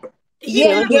 Yeah,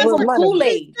 he gave him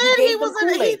Kool-Aid. He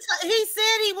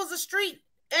said he was a street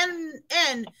and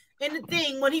in the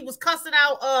thing when he was cussing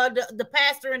out the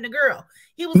pastor and the girl.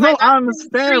 He was I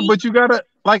understand, but you got to,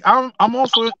 I'm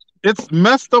also... It's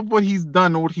messed up what he's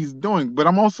done and what he's doing, but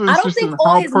I'm also interested in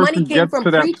how a person gets to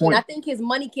that point. I think his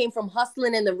money came from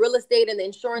hustling and the real estate and the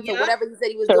insurance or whatever he said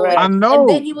he was doing. I know, and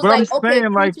then he was but I'm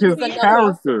saying his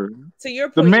character. To your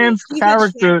point, the man's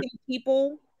character.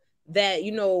 People that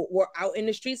were out in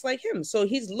the streets like him, so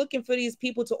he's looking for these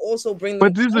people to also bring.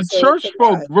 But these are church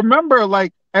folk. Remember,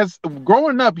 as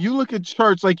growing up, you look at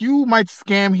church, you might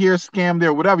scam here, scam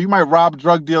there, whatever. You might rob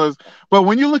drug dealers, but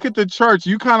when you look at the church,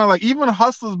 you kind of even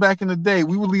hustlers back in the day,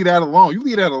 we would leave that alone. You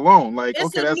leave that alone.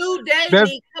 It's a new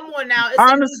day. Come on now.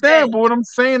 I understand, but what I'm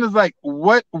saying is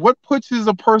what pushes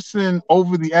a person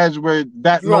over the edge where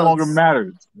that no longer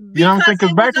matters. You know what I'm saying?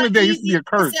 Because back in the day, it used to be a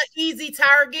curse. It's an easy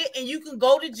target, and you can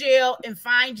go to jail and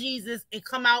find Jesus and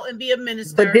come out and be a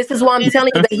minister. But this is why I'm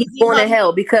telling you that he's going to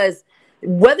hell, because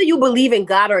whether you believe in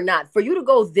God or not, for you to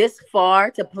go this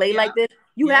far to play like this,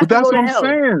 you have to go to hell. That's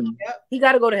what I'm saying. He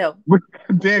got to go to hell.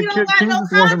 Damn, King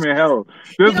just want him in hell.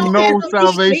 There's no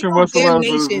salvation whatsoever.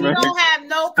 He don't have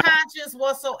no conscience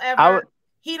whatsoever.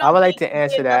 I would like to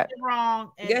answer that.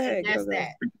 Wrong. Go ahead,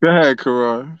 Go ahead,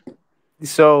 Koron.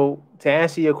 So to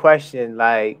answer your question,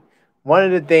 one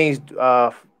of the things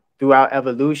throughout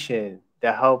evolution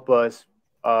that help us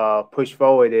push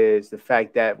forward is the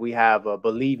fact that we have a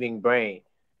believing brain.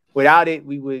 Without it,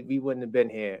 we wouldn't have been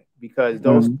here, because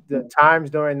the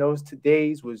times during those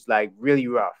days was really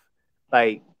rough.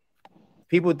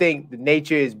 People think the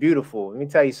nature is beautiful. Let me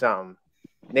tell you something.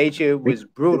 Nature was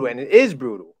brutal, and it is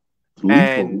brutal.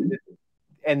 And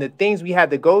the things we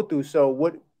had to go through.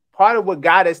 So part of what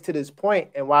got us to this point,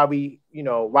 and why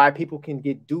why people can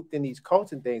get duped in these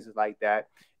cults and things like that,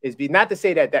 is not to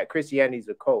say that Christianity is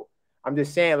a cult. I'm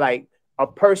just saying, a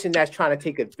person that's trying to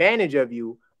take advantage of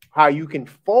you, how you can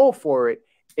fall for it.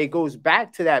 It goes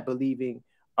back to that believing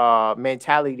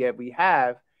mentality that we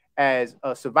have as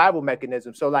a survival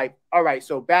mechanism. So all right,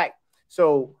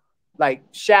 so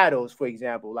shadows, for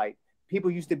example,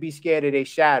 people used to be scared of their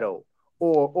shadow,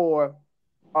 or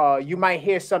you might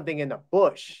hear something in the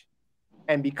bush,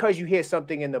 and because you hear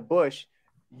something in the bush,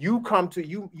 you tend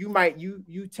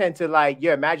to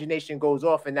your imagination goes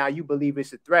off, and now you believe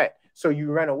it's a threat, so you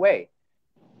run away.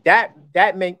 That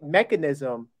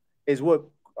mechanism is what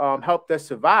helped us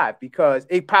survive, because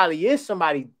it probably is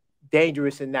somebody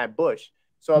dangerous in that bush.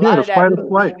 So a lot of that, fight or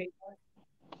flight.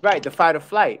 Right, the fight or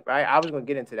flight. Right, I was going to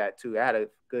get into that too. I had a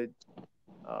good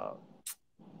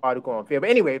article on fear, but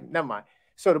anyway, never mind.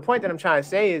 So the point that I'm trying to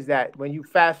say is that when you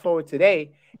fast forward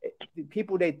today,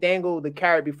 people, they dangle the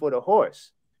carrot before the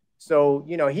horse. So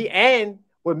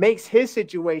what makes his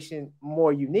situation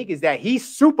more unique is that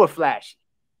he's super flashy.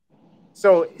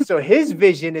 So his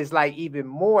vision is like even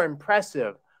more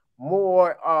impressive,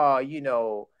 more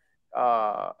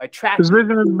attractive. His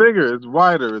vision is bigger, it's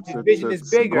wider, it's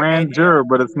bigger, grandeur,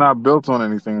 but it's not built on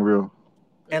anything real.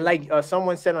 And like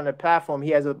someone said on the platform, he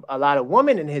has a lot of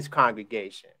women in his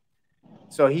congregation.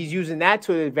 So he's using that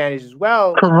to his advantage as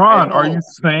well. Koron, are you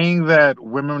saying that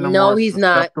women are more he's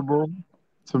not.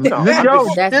 No,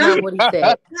 that's not what he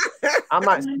said. I'm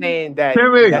not saying that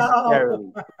Kimmy,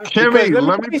 necessarily. Kimmy,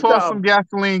 let me throw some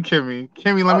gasoline, Kimmy.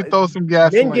 Kimmy, let me throw some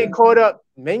gasoline.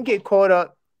 Men get caught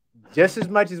up just as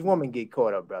much as women get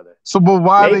caught up, brother. So, but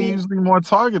why are they usually more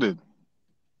targeted?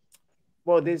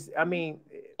 Well,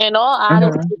 in all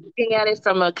honesty, looking at it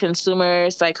from a consumer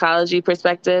psychology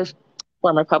perspective,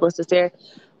 former publicist here,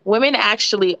 women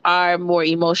actually are more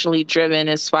emotionally driven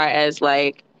as far as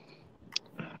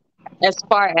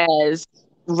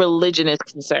religion is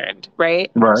concerned,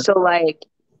 right? Right. So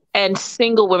and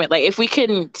single women, if we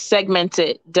can segment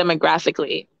it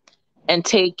demographically and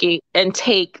take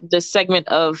the segment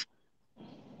of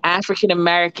African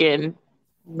American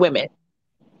women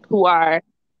who are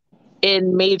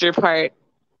in major part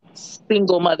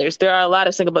single mothers. There are a lot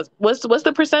of single mothers. What's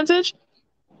the percentage?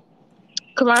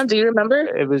 Koron, do you remember?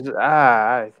 It was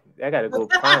I gotta go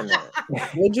find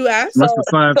that. Would you ask? Those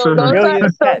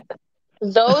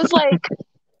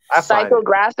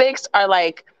psychographics are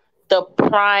the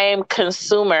prime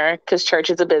consumer, because church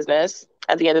is a business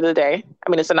at the end of the day. I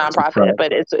mean, it's a nonprofit,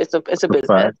 but it's a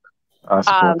business.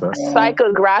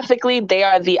 Psychographically, they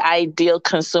are the ideal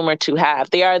consumer to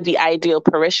have. They are the ideal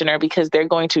parishioner because they're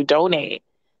going to donate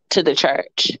to the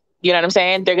church. You know what I'm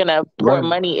saying? They're going to pour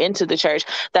money into the church.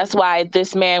 That's why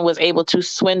this man was able to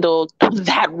swindle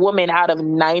that woman out of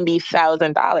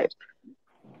 $90,000.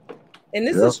 And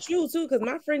this is true too, because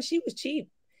my friend, she was cheap.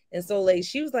 And so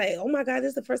she was like, oh my God, this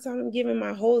is the first time I'm giving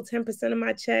my whole 10% of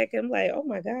my check. I'm like, oh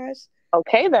my gosh.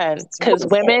 Okay, then, because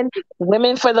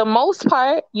women for the most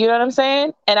part, you know what I'm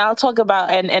saying? And I'll talk about,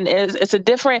 and it's a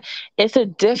different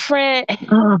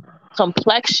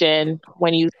complexion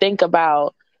when you think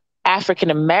about African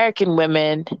American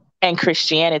women and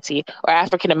Christianity, or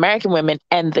African American women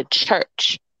and the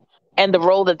church, and the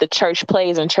role that the church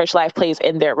plays and church life plays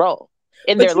in their role,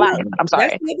 their life. I'm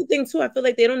sorry. That's the other thing too. I feel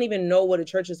like they don't even know what a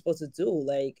church is supposed to do.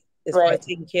 As far as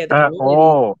taking care of the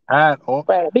community. At all.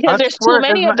 Right. Because there's too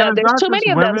many of them. There's too many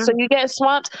of them. So you get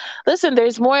swamped. Listen,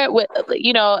 there's more for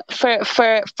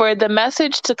the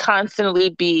message to constantly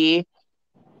be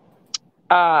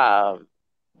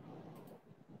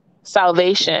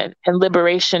salvation and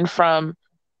liberation from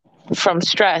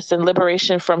stress and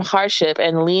liberation from hardship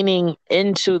and leaning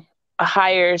into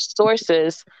higher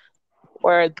sources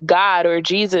or God or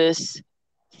Jesus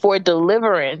for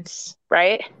deliverance,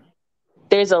 right?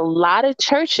 There's a lot of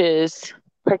churches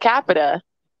per capita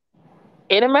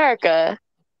in America,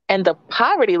 and the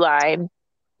poverty line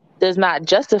does not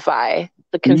justify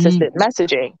the consistent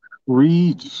messaging.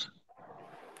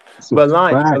 But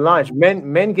lunch,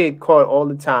 men get caught all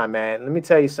the time, man. Let me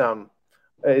tell you something.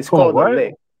 It's called a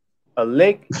lick. A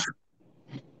lick.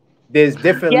 There's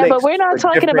different licks. Yeah, but we're not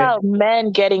talking about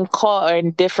men getting caught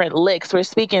in different licks. We're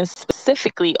speaking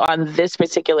specifically on this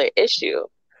particular issue.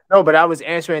 No, but I was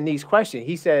answering these questions.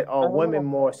 He said, are women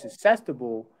more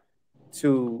susceptible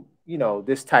to,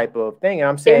 this type of thing? And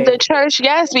I'm saying in the church,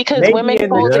 yes, because women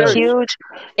hold a huge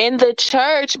in the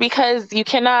church, because you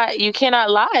cannot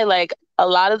lie. A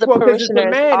lot of the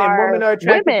parishioners are women are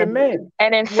attracted to men.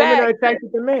 And in fact, women are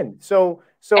attracted to men. So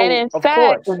and in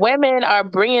fact, women are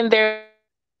bringing their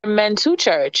men to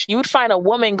church. You would find a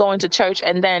woman going to church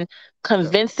and then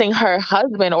convincing her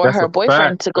husband or her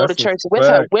boyfriend to go to church with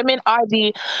her. Women are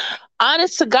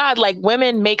honest to God,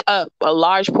 women make up a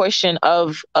large portion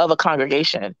of a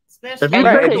congregation. If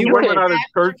you women out of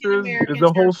churches,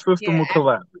 the whole system will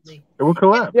collapse. It will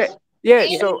collapse. Yeah.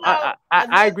 So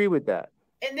I agree with that.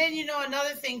 And then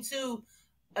another thing too,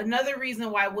 another reason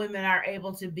why women are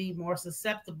able to be more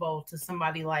susceptible to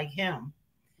somebody like him,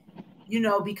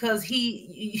 because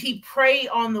he prey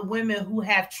on the women who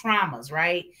have traumas,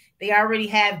 right? They already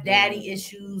have daddy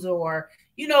issues, or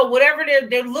whatever,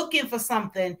 they're looking for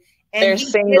something, and they're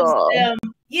single. And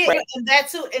that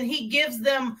too, and he gives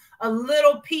them a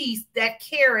little piece, that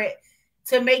carrot,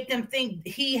 to make them think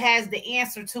he has the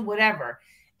answer to whatever.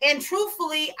 And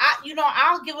truthfully,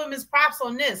 I'll give him his props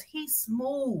on this. He's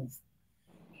smooth.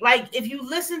 If you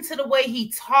listen to the way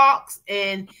he talks,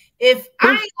 and if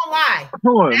I ain't gonna lie,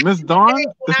 hold on, Miss Dawn,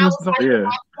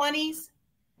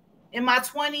 in my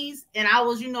 20s, and I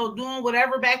was, doing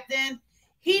whatever back then,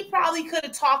 he probably could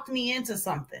have talked me into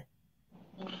something.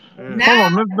 Now,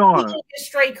 Miss Dawn, he get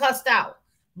straight cussed out.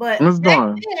 But Miss back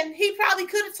Dawn, then, he probably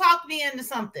could have talked me into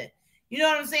something. You know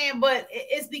what I'm saying? But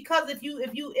it's because if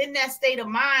you in that state of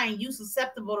mind, you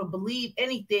susceptible to believe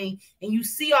anything, and you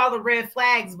see all the red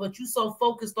flags, but you so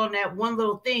focused on that one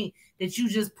little thing that you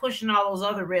just pushing all those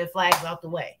other red flags out the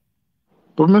way.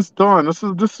 But Miss Dawn, this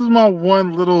is my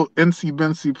one little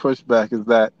incy-bincy pushback, is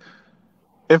that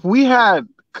if we had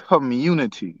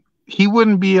community, he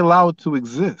wouldn't be allowed to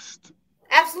exist.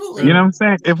 Absolutely. You know what I'm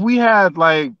saying? If we had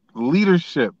like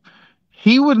leadership,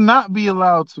 he would not be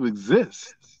allowed to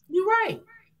exist. You're right.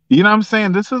 You know what I'm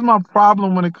saying? This is my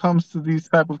problem when it comes to these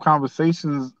type of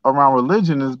conversations around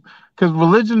religion, is because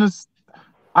religion is,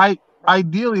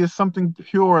 ideally, is something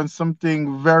pure and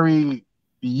something very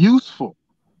useful.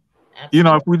 Absolutely. You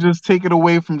know, if we just take it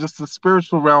away from just the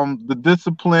spiritual realm, the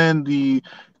discipline, the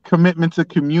commitment to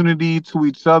community, to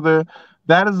each other,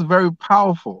 that is very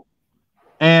powerful.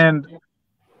 And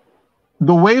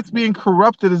the way it's being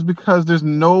corrupted is because there's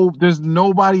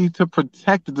nobody to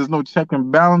protect it. There's no check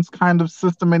and balance kind of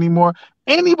system anymore.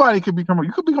 Anybody could become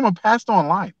a pastor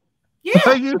online. Yeah,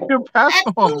 like you can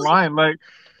pastor online. Like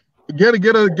get a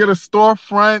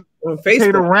storefront,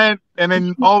 pay the rent, and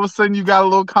then all of a sudden you got a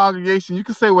little congregation. You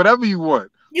can say whatever you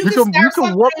want. You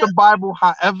can warp the Bible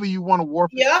however you want to warp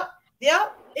it.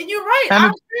 Yep. And you're right. I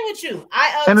agree with you.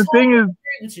 And the thing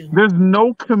is, there's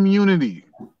no community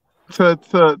to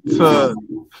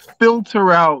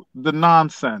filter out the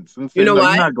nonsense and say, you know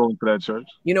why? You're not going to that church.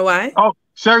 You know why? Oh,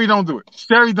 Sherry, don't do it.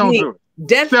 Sherry, don't do it.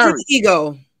 Death to the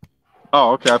ego.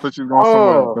 Oh, okay. I thought you were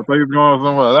going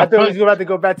somewhere. I thought you were about to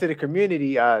go back to the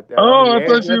community. I thought you. I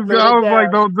was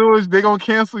like, don't do it. They're gonna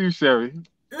cancel you, Sherry.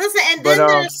 Listen, and then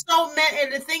there's so many.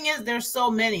 And the thing is, there's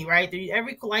so many, right?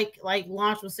 Every like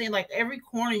Launch was saying, like every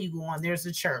corner you go on, there's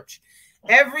a church.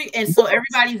 So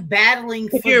everybody's battling.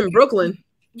 If you're in Brooklyn.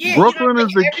 Yeah, Brooklyn is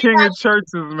the king of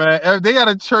churches, man. They got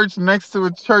a church next to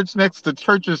a church next to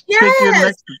Church's Chicken,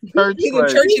 next to church, like,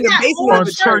 church in the basement on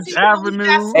Church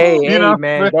Avenue. Hey,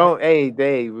 man,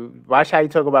 watch how you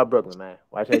talk about Brooklyn, man.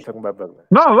 Watch how you talking about Brooklyn.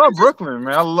 No, I love Brooklyn,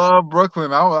 man. I love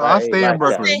Brooklyn. I stay in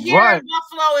Brooklyn. Here in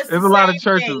Buffalo, there's a lot of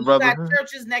churches, brother. You got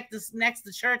churches next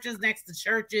to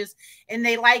churches, and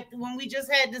they like when we just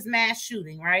had this mass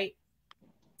shooting, right?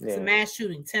 It's a mass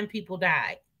shooting. 10 people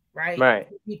died, right? Right.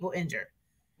 10 people injured.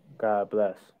 God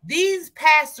bless. These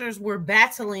pastors were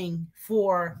battling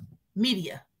for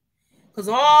media because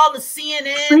all the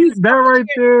CNN,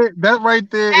 that right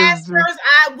there pastors,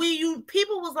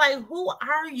 people was like, who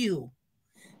are you?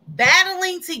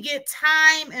 Battling to get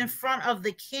time in front of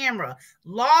the camera,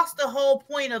 lost the whole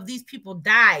point of these people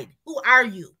died. Who are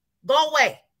you? Go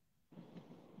away.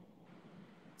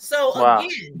 So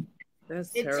again,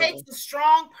 it takes a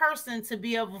strong person to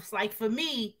be able to, like, for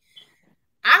me,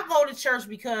 I go to church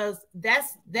because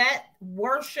that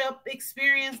worship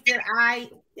experience that I,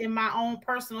 in my own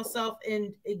personal self,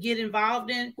 and get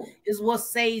involved in is what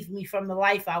saved me from the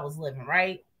life I was living,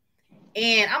 right?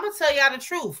 And I'm gonna tell y'all the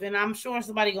truth, and I'm sure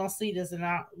somebody gonna see this, and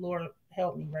Lord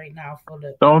help me right now for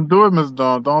the. Don't do it, Miss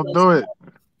Dawn. Don't do it.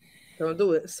 Don't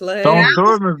do it, Slay. Don't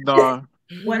do it, Miss Dawn.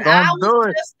 When I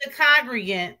was just a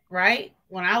congregant, right?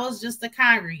 When I was just a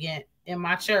congregant in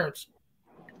my church,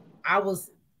 I was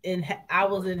in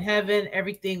heaven.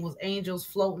 Everything was angels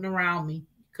floating around me.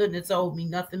 Couldn't have told me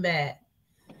nothing bad.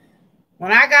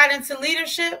 When I got into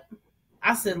leadership,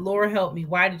 I said, Lord help me.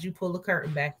 Why did you pull the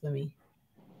curtain back for me?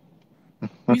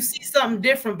 You see something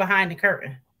different behind the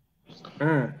curtain.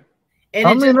 And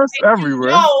I mean, that's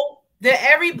everywhere.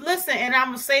 Listen, and I'm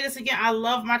gonna say this again. I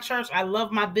love my church. I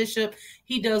love my bishop.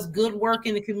 He does good work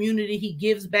in the community. He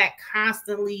gives back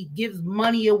constantly, gives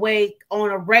money away on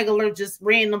a regular, just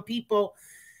random people.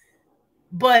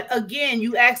 But again,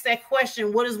 you ask that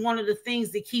question, what is one of the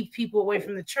things that keep people away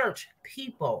from the church?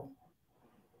 People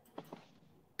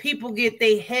get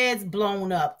their heads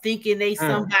blown up thinking they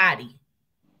somebody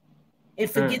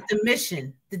and forget the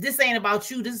mission. That this ain't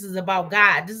about you. This is about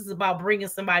God. This is about bringing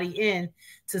somebody in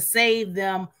to save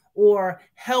them or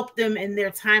help them in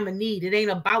their time of need. It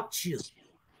ain't about you.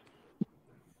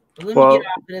 But let me get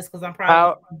off of this because I'm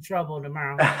probably in trouble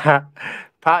tomorrow.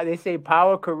 They say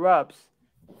power corrupts.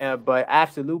 But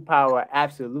absolute power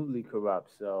absolutely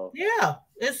corrupts. So yeah,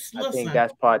 I think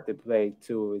that's part to play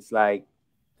too. It's like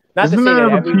not Isn't to say there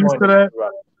that a piece everyone to that? is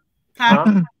corrupt.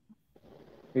 Huh?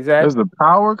 Is the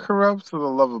power corrupts or the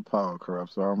love of power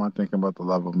corrupts? Or am I thinking about the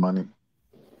love of money?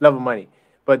 Love of money.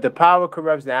 But the power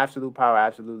corrupts and absolute power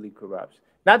absolutely corrupts.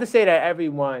 Not to say that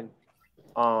everyone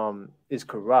is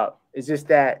corrupt. It's just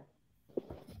that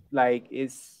like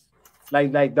it's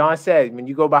like Don said, when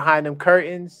you go behind them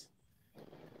curtains,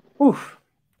 oof,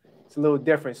 it's a little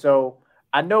different. So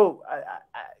I know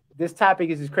this topic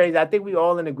is crazy. I think we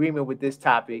all in agreement with this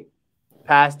topic.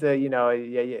 Pastor, you know,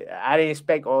 yeah. I didn't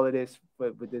expect all of this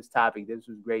with this topic. This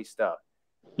was great stuff.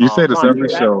 You say this Launch, every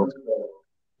show.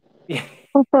 Yeah,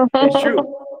 it's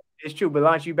true. It's true. But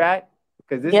Launch, you back?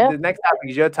 Because this is the next topic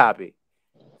is your topic.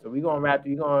 So we're gonna wrap.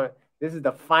 This is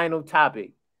the final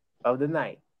topic of the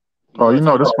night. Oh, you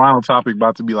know, this final topic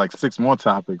about to be like 6 more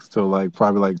topics till like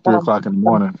probably like 3 o'clock in the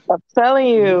morning. I'm telling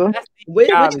you. Which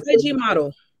IG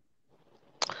model?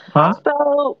 Huh?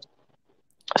 So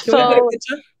Can we get a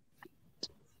picture?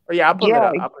 Oh yeah, I'll pull it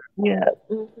up. Yeah.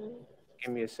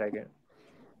 Give me a second.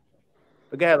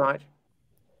 But go ahead, Launch.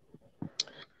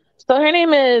 So her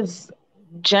name is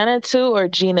Jenna 2 or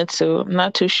Gina 2. I'm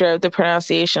not too sure of the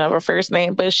pronunciation of her first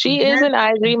name, but she is an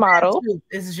IG model.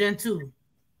 It's Jen 2.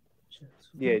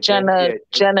 Yeah,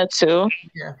 Jenna 2.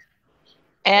 Yeah.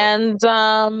 And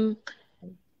her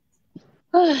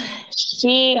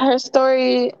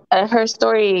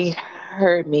story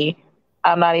hurt me.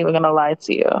 I'm not even gonna lie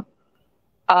to you.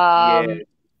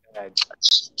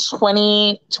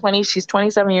 20, she's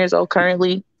 27 years old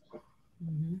currently.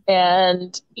 Mm-hmm.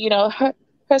 And you know,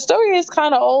 her story is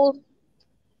kind of old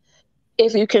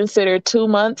if you consider 2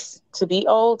 months to be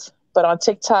old, but on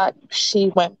TikTok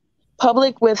she went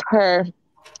public with her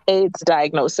AIDS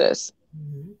diagnosis.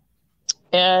 Mm-hmm.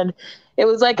 And it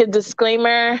was like a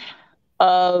disclaimer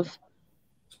of,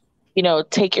 you know,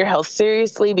 take your health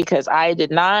seriously because I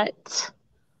did not.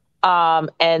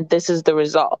 And this is the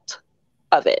result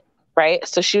of it, right?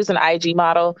 So she was an IG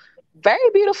model, very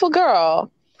beautiful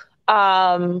girl.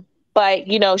 But,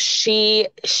 you know, she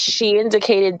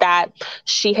indicated that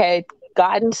she had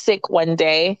gotten sick one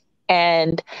day,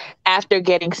 and after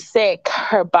getting sick,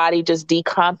 her body just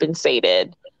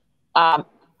decompensated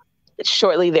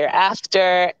shortly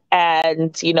thereafter.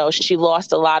 And, you know, she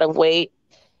lost a lot of weight.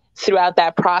 Throughout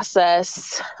that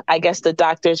process, I guess the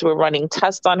doctors were running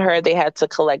tests on her. They had to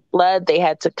collect blood. They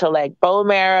had to collect bone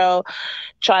marrow,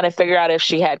 trying to figure out if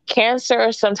she had cancer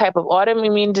or some type of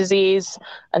autoimmune disease,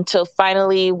 until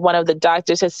finally one of the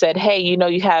doctors had said, hey, you know,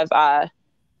 you have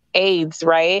AIDS,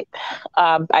 right?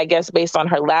 I guess based on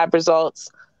her lab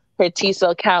results, her T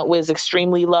cell count was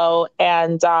extremely low.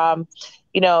 And,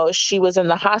 you know, she was in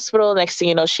the hospital. Next thing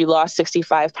you know, she lost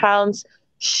 65 pounds.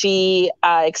 She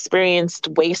experienced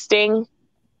wasting.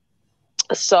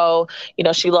 So, you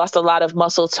know, she lost a lot of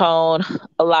muscle tone,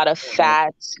 a lot of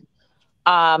fat,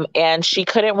 and she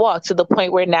couldn't walk, to the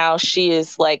point where now she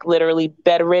is like literally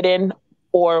bedridden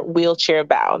or wheelchair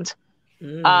bound.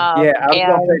 Yeah, I was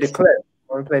going to play the clip.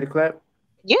 Want to play the clip?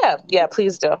 Yeah,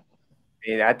 please do.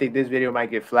 And I think this video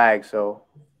might get flagged, so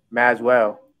might as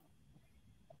well.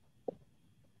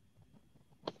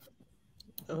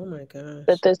 Oh my gosh.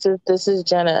 But this is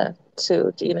Gina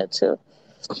 2.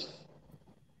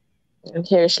 And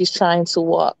here she's trying to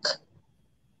walk,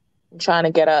 trying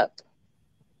to get up.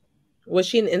 Was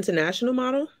she an international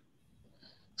model?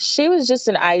 She was just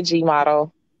an IG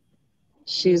model.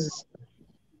 She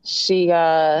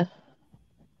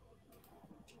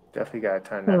definitely gotta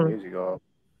turn that music off.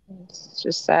 It's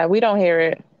just sad. We don't hear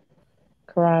it,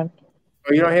 Koron.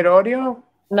 Oh, you don't hear the audio?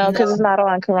 No, because it's not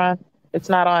on, Koron. It's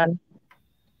not on.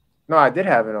 No, I did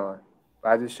have it on, but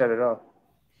I just shut it off.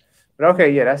 But okay,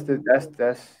 yeah, that's yeah,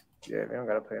 they don't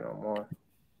gotta play no more.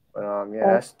 But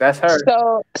yeah, that's her.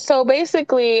 So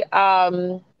basically,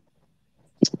 the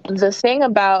thing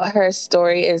about her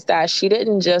story is that she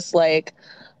didn't just like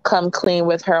come clean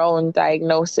with her own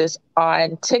diagnosis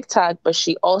on TikTok, but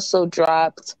she also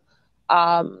dropped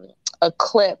a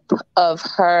clip of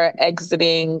her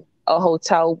exiting a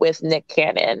hotel with Nick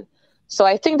Cannon. So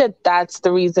I think that's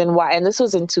the reason why, and this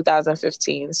was in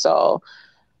 2015. So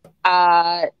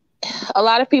a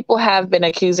lot of people have been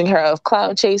accusing her of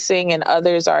clout chasing, and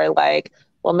others are like,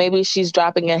 well, maybe she's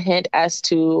dropping a hint as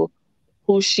to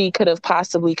who she could have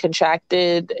possibly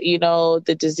contracted, you know,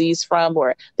 the disease from.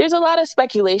 Or there's a lot of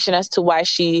speculation as to why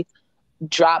she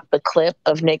dropped the clip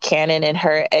of Nick Cannon and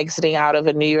her exiting out of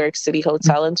a New York City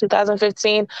hotel in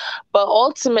 2015. But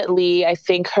ultimately, I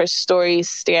think her story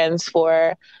stands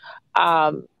for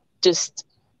just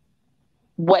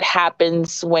what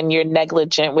happens when you're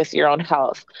negligent with your own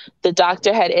health. The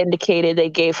doctor had indicated they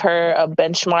gave her a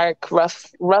benchmark,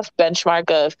 rough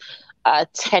benchmark of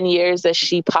 10 years that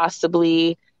she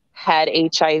possibly had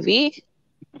HIV.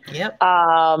 Yep.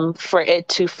 For it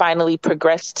to finally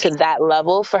progress to that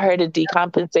level, for her to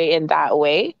decompensate in that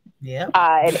way. Yep.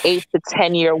 An 8 to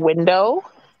 10 year window.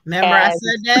 Remember I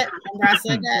said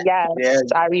that? Yes,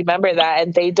 I remember that.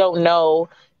 And they don't know,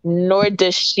 nor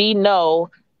does she know,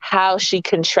 how she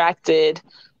contracted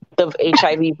the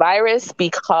HIV virus,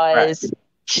 because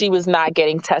she was not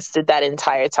getting tested that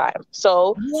entire time.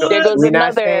 So there goes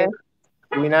another.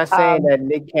 We're not saying that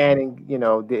Nick Cannon, you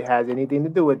know, has anything to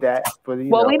do with that. But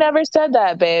well, we never said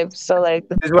that, babe. So like,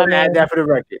 just want to add that for the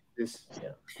record.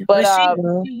 But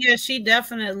she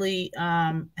definitely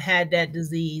had that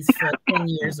disease for 10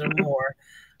 years or more.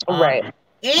 Right.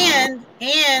 And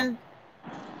I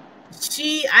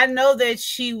know that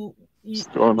she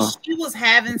was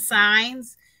having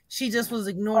signs. She just was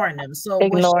ignoring them. So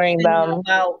ignoring them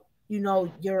about, you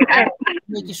know, your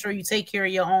making sure you take care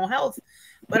of your own health.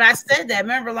 But I said that,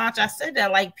 remember, Launch, I said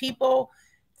that, like, people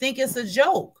think it's a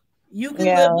joke. You can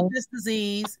live with this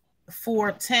disease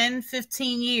for 10,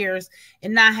 15 years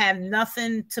and not have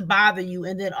nothing to bother you.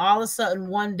 And then all of a sudden,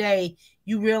 one day,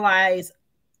 you realize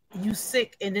you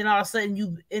sick, and then all of a sudden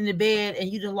you in the bed and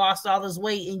you done lost all this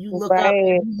weight, and you look up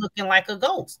and you looking like a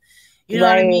ghost. You know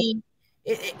what I mean?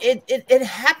 It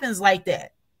happens like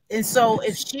that. And so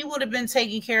if she would have been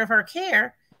taking care of her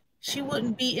care, she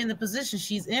wouldn't be in the position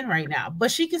she's in right now. But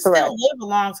she can still live a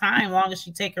long time, as long as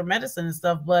she take her medicine and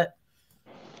stuff. But,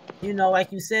 you know,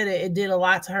 like you said, it did a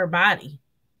lot to her body.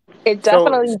 It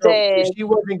definitely did. She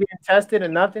wasn't getting tested or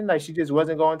nothing? Like, she just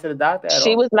wasn't going to the doctor at all?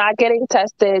 She was not getting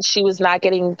tested. She was not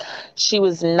getting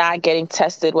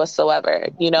tested whatsoever.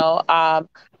 You know,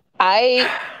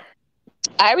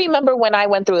 I remember when I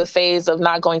went through a phase of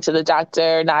not going to the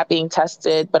doctor, not being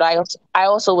tested, but I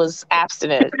also was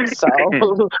abstinent. So,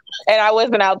 and I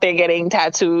wasn't out there getting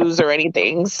tattoos or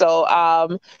anything.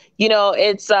 So, you know,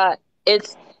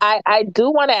 I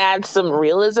do want to add some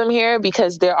realism here,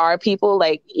 because there are people,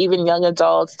 like even young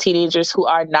adults, teenagers, who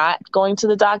are not going to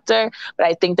the doctor. But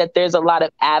I think that there's a lot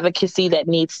of advocacy that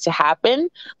needs to happen.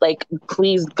 Like,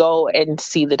 please go and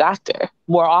see the doctor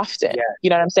more often. Yeah.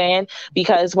 You know what I'm saying?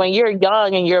 Because when you're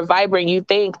young and you're vibrant, you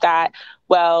think that,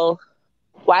 well,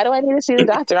 why do I need to see the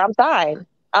doctor? I'm fine.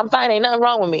 Ain't nothing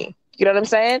wrong with me. You know what I'm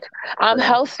saying? I'm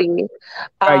healthy. You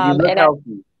look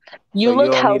healthy. You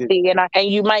look healthy, and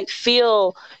you might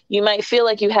feel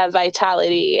like you have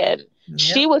vitality, and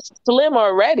she was slim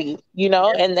already, you know,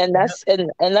 and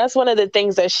that's one of the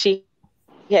things that she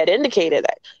had indicated,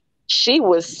 that she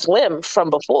was slim from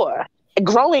before.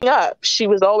 Growing up, she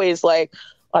was always like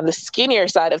on the skinnier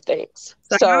side of things.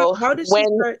 So how did she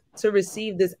start to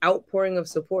receive this outpouring of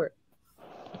support?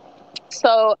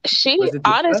 So she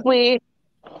honestly,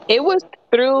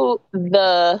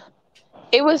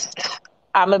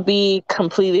 I'm gonna be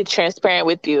completely transparent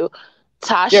with you.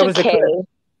 Tasha K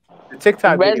the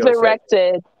TikTok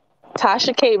resurrected.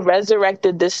 Tasha K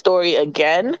resurrected this story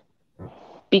again,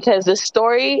 because the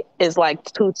story is like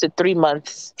 2 to 3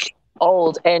 months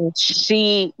old, and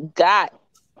she got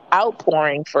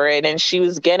outpouring for it, and she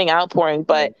was getting outpouring.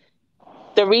 But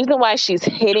the reason why she's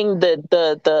hitting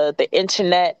the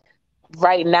internet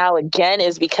right now again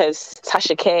is because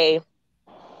Tasha K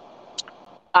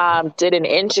did an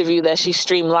interview that she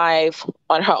streamed live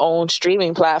on her own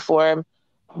streaming platform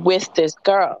with this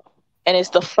girl. And it's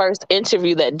the first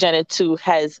interview that Jenna 2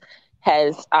 has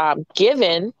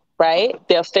given, right?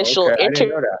 The official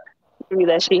interview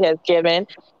that she has given.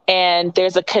 And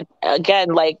there's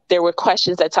there were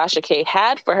questions that Tasha K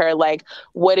had for her, like,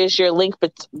 what is your link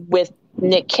with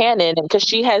Nick Cannon? And because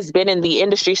she has been in the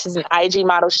industry, she's an IG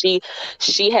model, she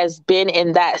has been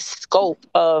in that scope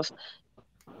of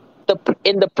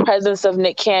in the presence of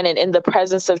Nick Cannon, in the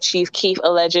presence of Chief Keef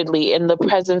allegedly, in the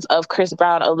presence of Chris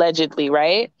Brown allegedly,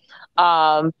 right?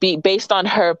 Based on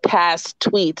her past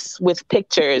tweets with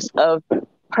pictures of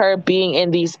her being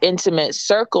in these intimate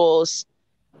circles.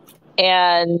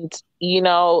 And, you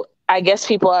know, I guess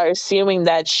people are assuming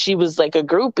that she was like a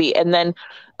groupie. And then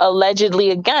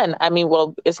allegedly again, I mean,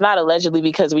 well, it's not allegedly,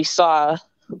 because we saw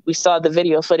the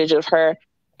video footage of her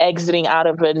exiting out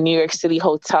of a New York City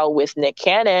hotel with Nick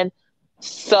Cannon.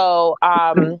 So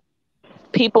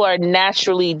people are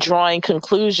naturally drawing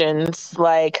conclusions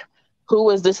like, who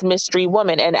was this mystery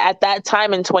woman? And at that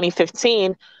time in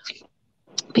 2015,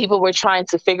 people were trying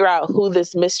to figure out who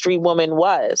this mystery woman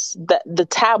was. The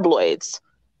tabloids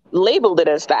labeled it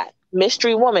as that.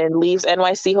 Mystery woman leaves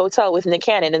NYC hotel with Nick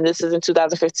Cannon, and this is in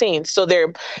 2015. So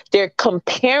they're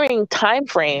comparing time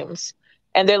frames,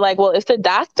 and they're like, well, if the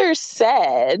doctor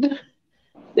said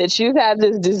that you've had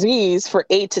this disease for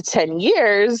 8 to 10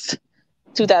 years,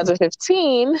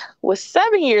 2015 was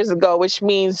 7 years ago, which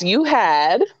means you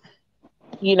had,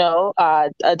 you know, a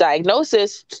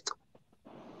diagnosis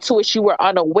to which you were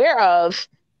unaware of.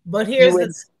 But here's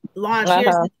the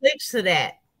glitch to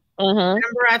that. Remember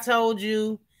I told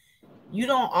you, you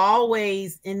don't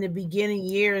always in the beginning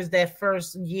years, that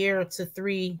first year to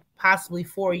 3, possibly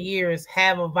 4 years,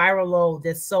 have a viral load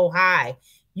that's so high.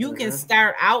 You can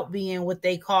start out being what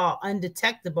they call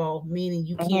undetectable, meaning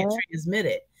you can't transmit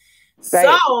it. Right.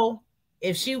 So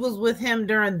if she was with him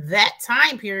during that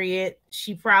time period,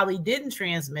 she probably didn't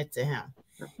transmit to him.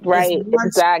 Right,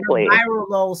 exactly. Her viral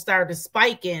load started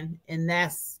spiking, and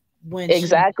that's when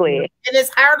exactly. And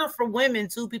it's harder for women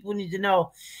too. People need to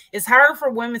know it's harder for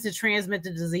women to transmit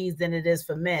the disease than it is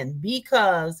for men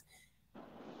because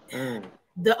of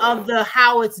the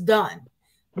how it's done.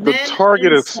 The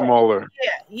target is smaller.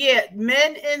 Yeah.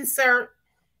 Men insert.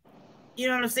 You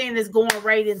know what I'm saying? It's going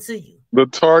right into you. The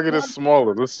target is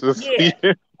smaller. Let's just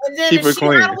and then keep it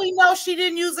clean. How do we know she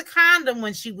didn't use a condom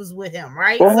when she was with him?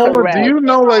 Right? Well, do you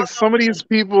know, like some of these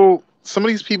people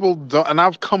don't, and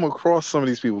I've come across some of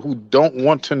these people who don't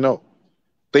want to know.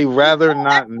 They rather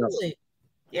not know.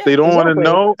 Yeah, they don't want to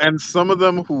know, and some of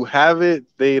them who have it,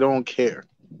 they don't care.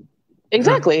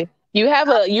 Exactly. You have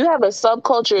a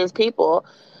subculture of people.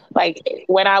 Like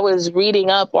when I was reading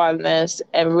up on this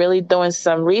and really doing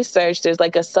some research, there's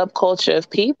like a subculture of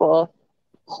people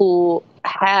who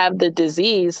have the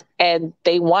disease and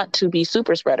they want to be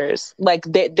super spreaders. Like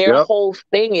their whole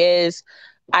thing is,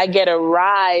 I get a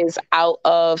rise out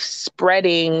of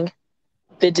spreading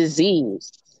the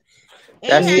disease.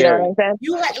 And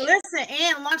listen,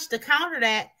 and launch to counter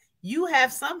that, you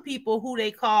have some people who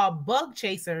they call bug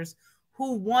chasers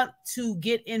who want to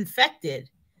get infected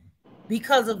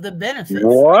because of the benefits.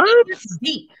 What? It's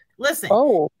deep. Listen,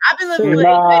 I've been living with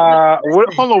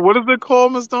hold on, what is it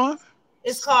called, Ms. Dawn?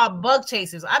 It's called bug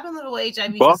chasers. I've been living with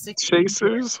HIV bug for 6 chasers?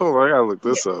 years. Hold on, I gotta look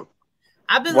this up.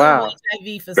 I've been living with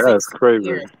HIV for That's 6 crazy.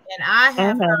 years, and I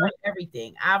have heard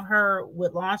everything. I've heard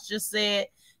what Lance just said.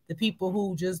 The people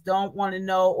who just don't want to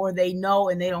know, or they know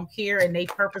and they don't care, and they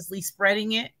purposely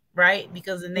spreading it, right?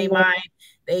 Because in their mind,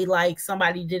 they like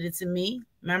somebody did it to me.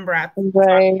 Remember, I talked about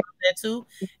that too.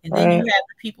 And then you have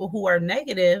the people who are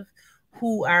negative,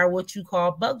 who are what you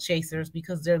call bug chasers,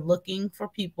 because they're looking for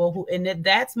people who, and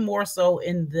that's more so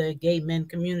in the gay men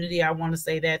community. I want to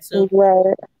say that too.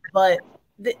 But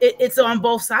it's on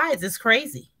both sides. It's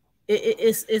crazy.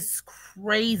 It's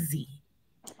crazy.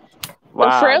 Wow,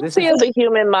 the frailty of the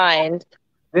human mind.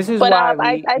 This is why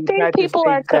I think people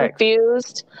are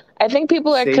confused. I think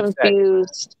people are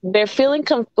confused. They're feeling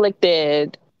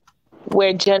conflicted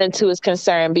where Jenna 2 is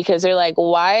concerned, because they're like,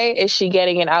 why is she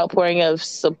getting an outpouring of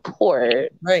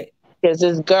support? Right. Because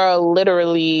this girl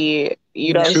literally,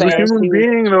 you know what I'm saying? She's a human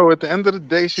being, though. At the end of the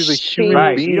day, she's a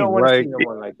human being. You don't want to see no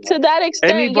one like that. To that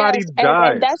extent, anybody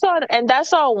dies. And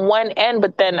that's on one end,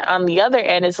 but then on the other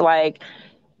end, it's like,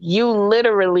 you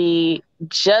literally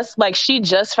she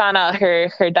just found out her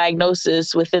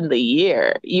diagnosis within the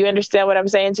year. You understand what I'm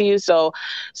saying to you? So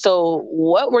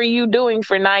what were you doing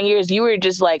for 9 years? You were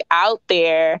just like out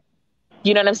there,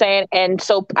 you know what I'm saying? And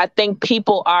so I think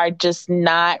people are just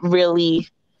not really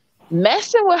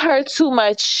messing with her too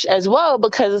much as well,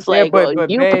 because it's like,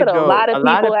 you put a lot of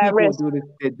people at risk.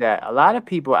 Did that. A lot of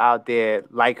people out there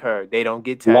like her, they don't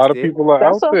get tested. A lot of people are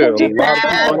out there. That's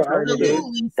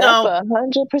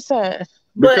 100%.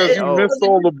 Because you missed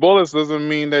all the bullets doesn't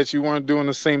mean that you weren't doing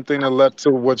the same thing that led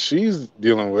to what she's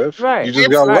dealing with. Right. You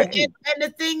just got lucky. And the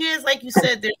thing is, like you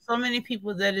said, there's so many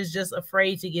people that is just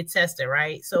afraid to get tested,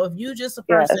 right? So if you just a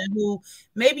person who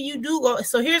maybe you do go.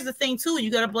 So here's the thing too,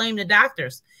 you got to blame the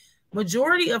doctors.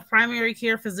 Majority of primary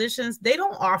care physicians, they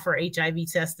don't offer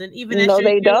HIV testing, even at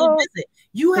your visit.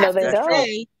 You have to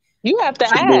say, you have to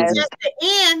ask.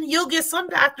 And you'll get some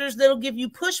doctors that'll give you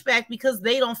pushback because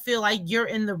they don't feel like you're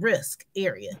in the risk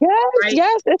area.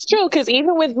 Yes, it's true. Because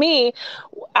even with me,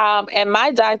 and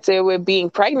my doctor with being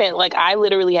pregnant, like I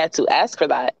literally had to ask for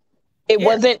that. It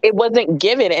wasn't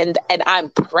given, and I'm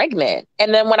pregnant.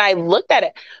 And then when I looked at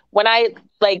it, when I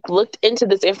looked into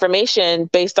this information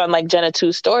based on like Jenna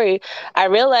 2's story, I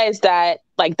realized that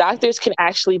like doctors can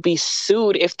actually be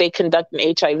sued if they conduct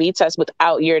an HIV test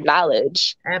without your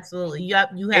knowledge. Absolutely. You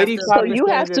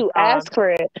have to ask for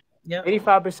it.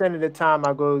 85% of the time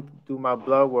I go do my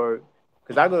blood work,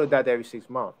 because I go to the doctor every 6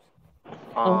 months.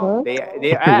 They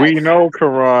ask, we know,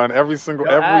 Koron, every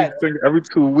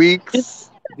 2 weeks.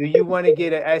 Do you want to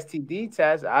get an STD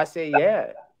test? I say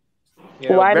yeah.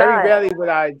 Why very not? rarely would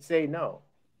I say no.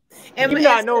 And even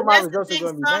though I know my results are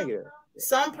going to be negative.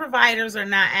 Some providers are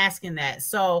not asking that.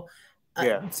 So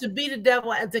to be the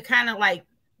devil, to kind of like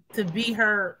to be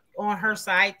her on her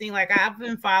side thing, like I've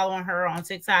been following her on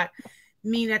TikTok. I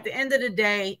mean, at the end of the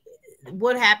day,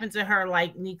 what happened to her,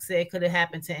 like Nick said, could have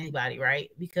happened to anybody, right?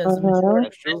 Because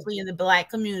especially in the Black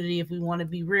community, if we want to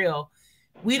be real,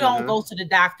 We don't go to the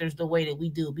doctors the way that we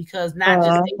do, because not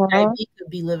just HIV could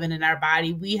be living in our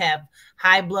body. We have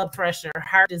high blood pressure,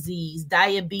 heart disease,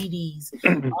 diabetes,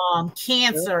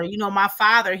 cancer. You know, my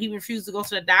father, he refused to go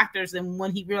to the doctors, and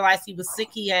when he realized he was sick,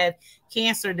 he had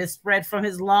cancer that spread from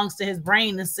his lungs to his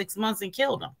brain in 6 months and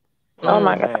killed him. Oh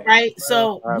my God. Right?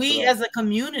 So we as a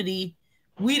community,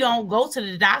 we don't go to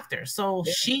the doctor. So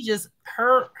she just,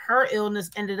 her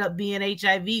illness ended up being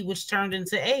HIV, which turned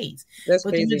into AIDS. But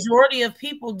crazy. The majority of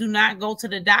people do not go to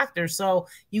the doctor. So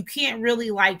you can't really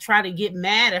like try to get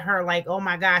mad at her like, oh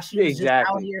my gosh, she was just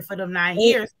out here for them 9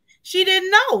 years. She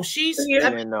didn't know. She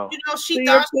didn't know. You know, she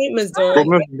thought she was But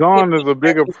Miss Dawn, is a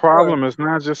bigger problem. It's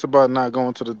not just about not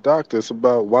going to the doctor. It's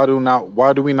about why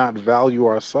do we not value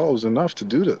ourselves enough to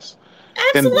do this?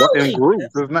 Absolutely. In groups.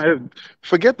 It's not,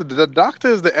 forget the doctor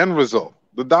is the end result.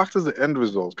 The doctor is the end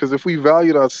result. Because if we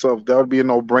valued ourselves, that would be a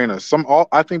no-brainer.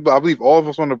 I believe all of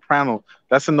us on the panel,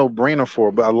 that's a no-brainer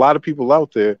for. But a lot of people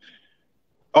out there,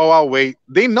 oh, I'll wait.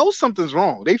 They know something's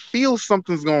wrong. They feel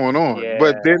something's going on. Yeah.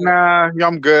 But they're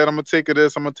I'm good. I'm gonna take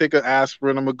this. I'm gonna take an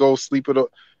aspirin. I'm gonna go sleep it up.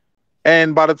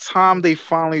 And by the time they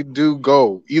finally do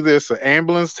go, either it's an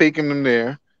ambulance taking them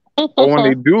there, or when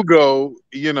they do go,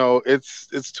 you know,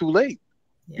 it's too late.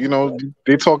 Yeah. You know,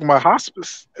 they're talking about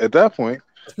hospice at that point.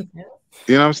 You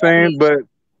know what I'm saying? But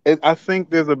I think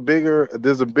there's a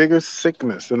bigger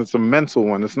sickness, and it's a mental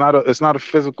one. It's not a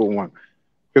physical one,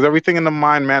 because everything in the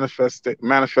mind manifests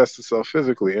itself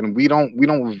physically, and we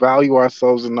don't value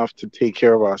ourselves enough to take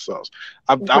care of ourselves.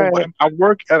 I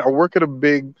work at a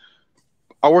big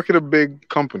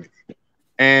company,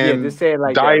 and just say it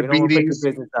like diabetes. That. We don't put the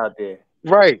business out there.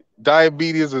 Right.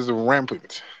 Diabetes is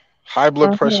rampant. High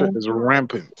blood pressure is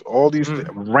rampant. All these things,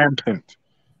 rampant.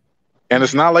 And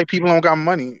it's not like people don't got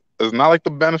money. It's not like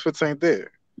the benefits ain't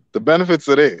there. The benefits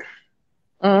are there.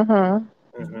 And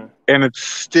it's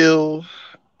still,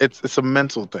 it's a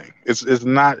mental thing. It's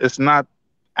not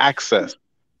access.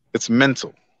 It's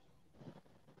mental.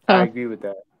 I agree with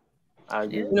that.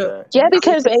 Yeah,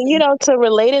 because you know, to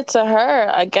relate it to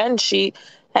her, again, she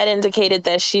had indicated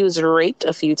that she was raped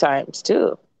a few times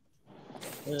too.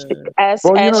 That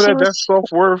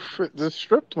self-worth is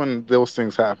stripped when those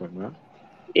things happen, man.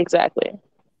 Exactly.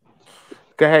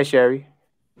 Go ahead, Sherry.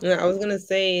 Yeah, I was gonna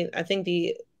say, I think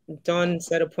Dawn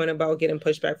said a point about getting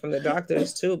pushback from the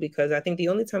doctors too, because I think the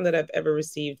only time that I've ever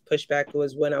received pushback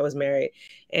was when I was married.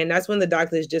 And that's when the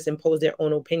doctors just imposed their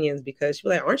own opinions, because she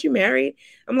was like, aren't you married?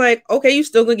 I'm like, okay, you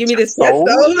still gonna give me this test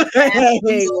though?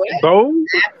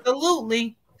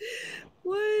 Absolutely.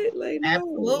 What? Like,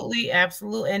 no.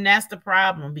 Absolutely. And that's the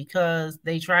problem, because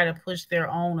they try to push their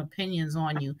own opinions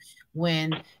on you,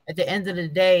 when at the end of the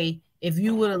day, if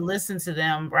you would have listened to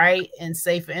them, right, and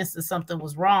say, for instance, something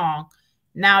was wrong,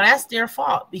 now that's their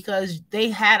fault, because they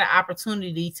had an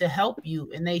opportunity to help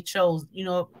you and they chose, you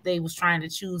know, they was trying to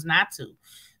choose not to.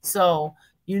 So,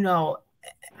 you know,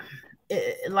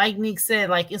 like Nick said,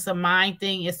 like, it's a mind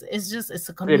thing. It's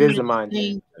a community it is a mind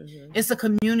thing. It's a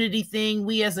community thing.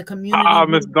 We as a community.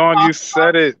 Miss Dawn, you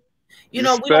said it. You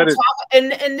know, we don't talk,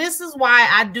 and this is why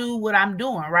I do what I'm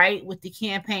doing, right, with the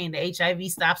campaign. The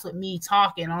HIV Stops With Me,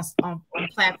 talking on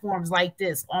platforms like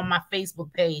this, on my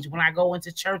Facebook page, when I go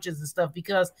into churches and stuff,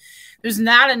 because there's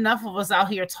not enough of us out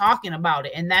here talking about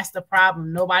it, and that's the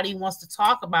problem. Nobody wants to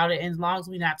talk about it, and as long as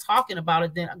we're not talking about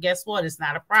it, then guess what? It's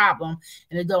not a problem,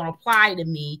 and it don't apply to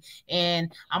me,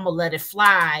 and I'm gonna let it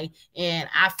fly, and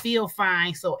I feel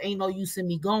fine, so ain't no use in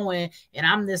me going, and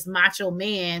I'm this macho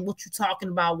man. What you talking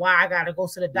about? Why I gotta go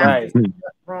to the doctor?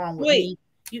 What's wrong with me?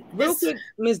 Real quick,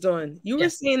 Ms. Dawn, you were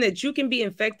saying that you can be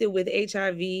infected with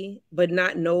HIV but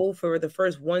not know for the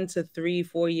first 1 to 3,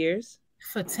 4 years?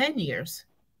 For 10 years.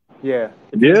 Yeah,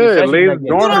 it lays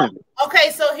dormant.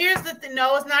 Okay, so here's the thing.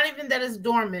 No, it's not even that it's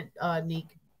dormant, Neek.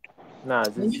 Nah,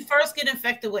 when you first get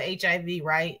infected with HIV,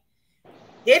 right?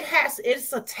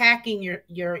 It's attacking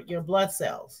your blood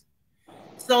cells.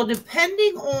 So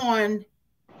depending on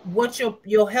what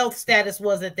your health status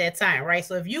was at that time, right?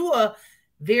 So if you were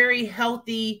very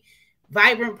healthy,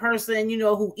 vibrant person, you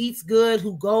know, who eats good,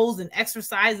 who goes and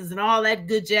exercises and all that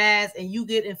good jazz, and you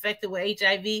get infected with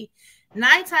HIV,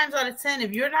 9 times out of 10,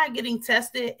 if you're not getting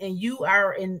tested and you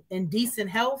are in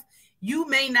decent health, you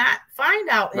may not find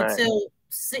out until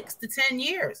 6 to 10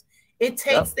 years. It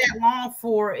takes that long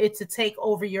for it to take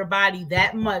over your body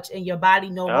that much, and your body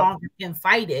no longer can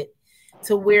fight it,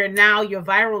 to where now your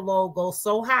viral load goes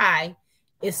so high,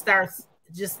 it starts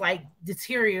just like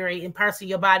deteriorating parts of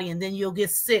your body, and then you'll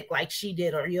get sick like she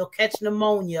did, or you'll catch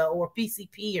pneumonia or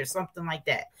PCP or something like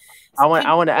that. So I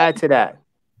want to add to that.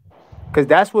 Because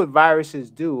that's what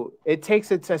viruses do. It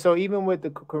takes a time. So even with the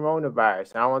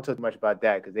coronavirus, I don't want to talk much about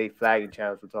that because they flagging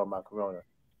channels for talking about corona.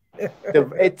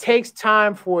 It takes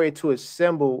time for it to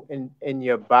assemble in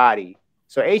your body.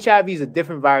 So HIV is a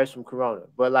different virus from corona,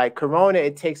 but like corona,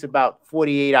 it takes about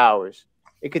 48 hours.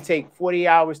 It could take 40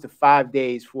 hours to 5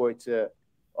 days for it to,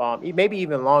 maybe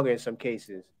even longer in some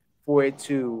cases, for it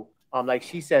to, like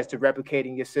she says, to replicate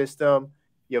in your system.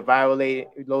 Your viral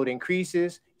load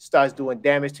increases, starts doing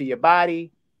damage to your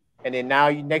body, and then now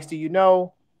next thing you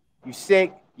know, you're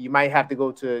sick. You might have to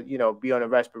go to, be on a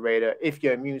respirator if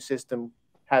your immune system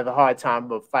has a hard time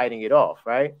of fighting it off,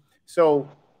 right? So,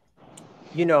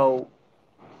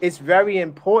 it's very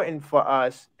important for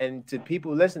us and to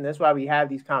people listening. That's why we have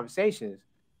these conversations.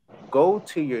 Go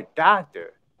to your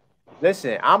doctor.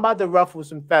 Listen, I'm about to ruffle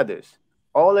some feathers.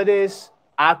 All of this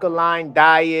alkaline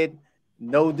diet,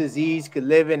 no disease could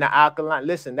live in the alkaline.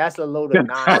 Listen, that's a load of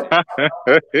nonsense.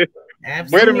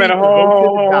 Wait a minute,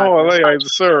 hold on,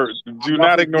 sir. Do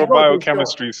not ignore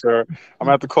biochemistry, sir. I'm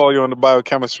gonna have to call you on the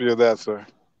biochemistry of that, sir.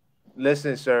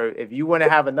 Listen, sir, if you want to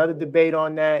have another debate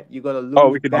on that, you're gonna lose. Oh,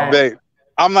 we can debate.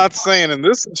 I'm not saying in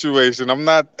this situation. I'm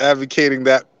not advocating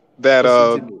that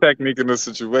technique in this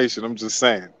situation. I'm just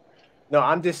saying. No,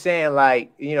 I'm just saying,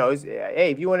 like, hey,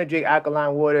 if you want to drink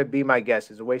alkaline water, be my guest.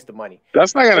 It's a waste of money.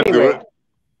 That's not gonna do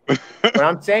it. What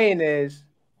I'm saying is,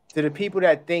 to the people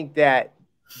that think that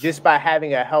just by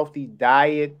having a healthy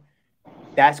diet,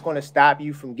 that's going to stop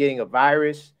you from getting a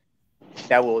virus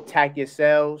that will attack your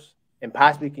cells and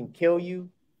possibly can kill you,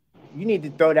 you need to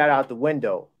throw that out the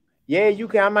window. Yeah, you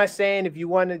can. I'm not saying if you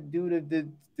want to do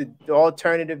the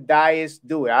alternative diets,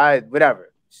 do it. All right,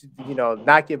 whatever.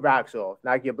 Knock your rocks off,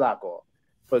 knock your block off.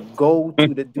 But go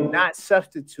to do not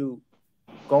substitute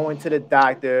going to the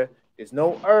doctor. There's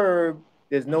no herb.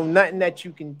 There's no nothing that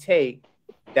you can take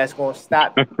that's going to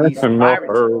stop these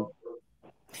viruses.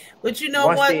 But you know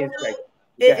what?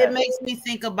 It makes me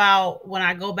think about when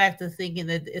I go back to thinking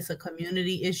that it's a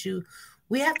community issue.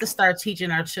 We have to start teaching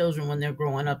our children when they're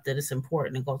growing up that it's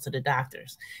important to go to the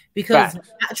doctors. Because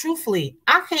truthfully,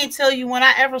 I can't tell you when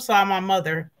I ever saw my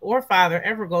mother or father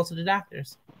ever go to the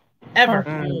doctors. Ever.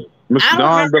 Ms.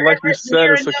 Dawn, but like you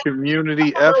said, it's a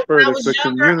community effort. It's a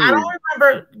community. I don't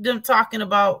remember them talking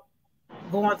about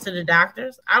going to the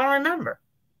doctors. I don't remember.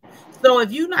 So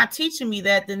if you're not teaching me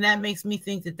that, then that makes me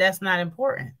think that that's not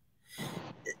important.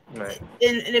 Right.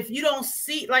 And if you don't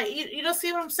see, like, you don't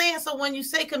see what I'm saying. So when you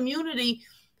say community,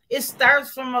 it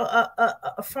starts from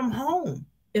from home.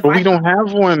 But we don't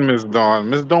have one, Ms. Dawn.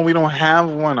 Ms. Dawn, we don't have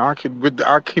one. Our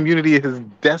community is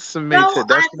decimated. No,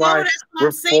 that's why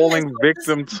we're falling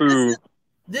victim to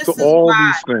all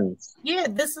these things. Yeah,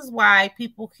 this is why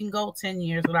people can go 10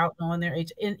 years without knowing their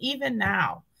age. And even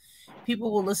now,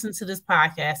 people will listen to this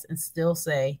podcast and still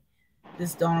say,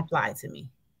 this don't apply to me.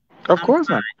 Of course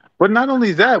not. But not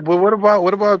only that, but what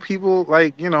about people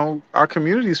like, our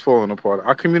community's falling apart.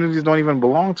 Our communities don't even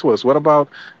belong to us. What about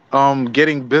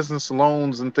getting business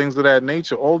loans and things of that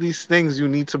nature? All these things you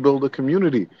need to build a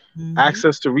community.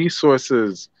 Access to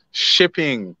resources,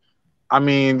 shipping. I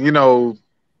mean,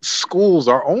 schools,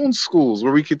 our own schools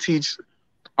where we could teach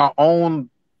our own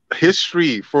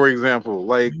history, for example.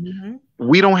 Like,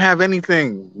 we don't have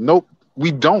anything. Nope,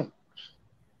 we don't.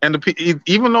 And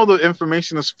even though the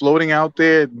information is floating out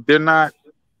there, they're not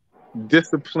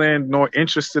disciplined nor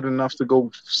interested enough to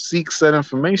go seek said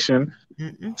information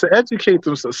to educate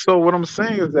themselves. So what I'm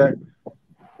saying is that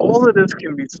all of this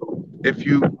can be solved if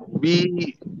you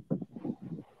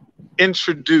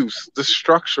reintroduce the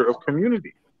structure of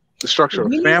community, the structure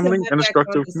of family, and the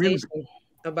structure of community.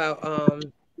 About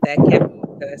that Kevin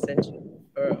that I sent you.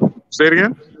 Say it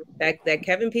again. That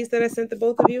Kevin piece that I sent to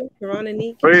both of you, Koron and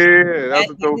Neek. Oh yeah,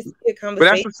 but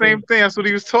that's the same thing. That's what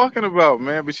he was talking about,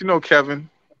 man. But Kevin,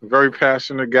 a very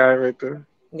passionate guy right there.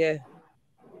 Yeah,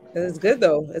 it's good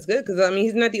though. It's good because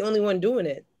he's not the only one doing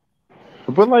it.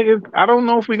 But I don't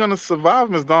know if we're gonna survive,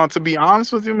 Ms. Dawn. To be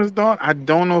honest with you, Ms. Dawn, I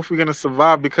don't know if we're gonna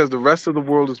survive because the rest of the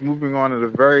world is moving on at a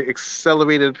very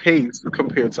accelerated pace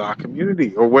compared to our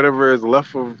community or whatever is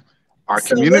left of our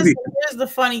community. Here's the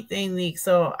funny thing, Neek.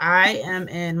 So I am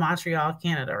in Montreal,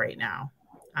 Canada right now.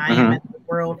 I am at the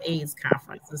World AIDS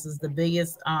Conference. This is the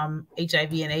biggest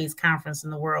HIV and AIDS conference in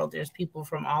the world. There's people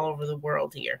from all over the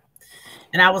world here.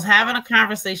 And I was having a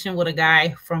conversation with a guy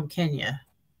from Kenya.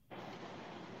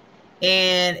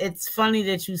 And it's funny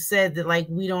that you said that, like,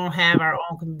 we don't have our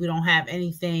own, we don't have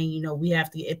anything, we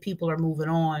have to, if people are moving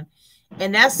on.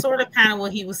 And that's sort of kind of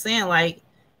what he was saying, like,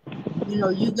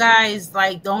 you guys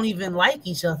like don't even like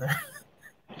each other.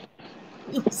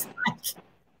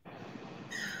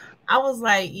 I was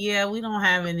like, yeah, we don't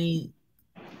have any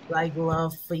like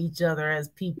love for each other as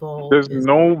people. There's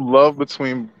no love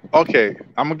between. Okay,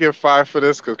 I'm gonna get fired for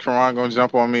this because Koron gonna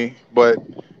jump on me. But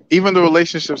even the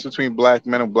relationships between black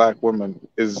men and black women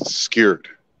is scared,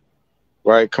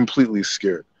 right? Completely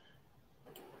scared.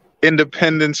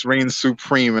 Independence reigns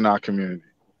supreme in our community.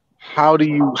 How do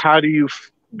you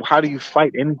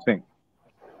fight anything?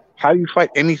 How do you fight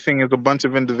anything as a bunch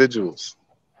of individuals?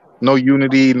 No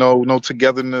unity, no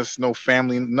togetherness, no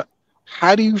family.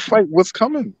 How do you fight what's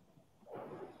coming?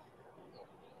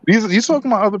 You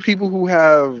talking about other people who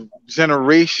have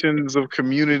generations of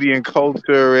community and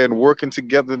culture and working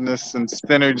togetherness and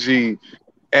synergy,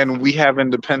 and we have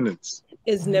independence.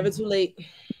 It's never too late.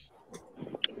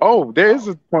 Oh, there is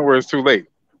a point where it's too late.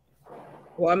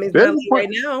 Well, I mean, it's not late right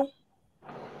now.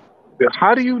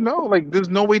 How do you know? Like, there's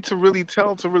no way to really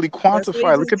tell, to really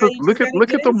quantify. Look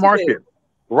at the market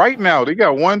right now. They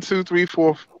got 1, 2, 3,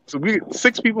 4. So we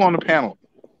 6 people on the panel,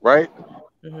 right?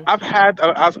 Mm-hmm.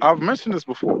 I've mentioned this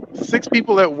before. 6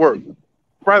 people at work,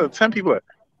 rather 10 people.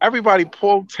 Everybody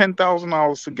pulled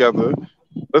 $10,000 together.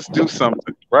 Let's do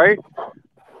something, right?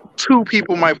 2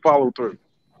 people might follow through,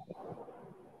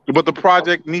 but the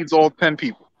project needs all 10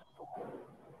 people.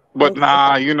 But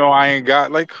nah, I ain't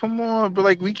got, like, come on, but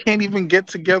like we can't even get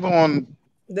together on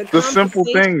the simple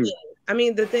things. I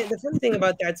mean, the funny thing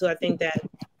about that too, I think that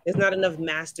there's not enough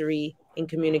mastery in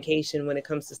communication when it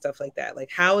comes to stuff like that. Like,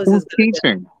 how is this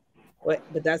teaching? But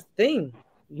that's the thing.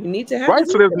 You need to have right.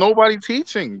 So there's nobody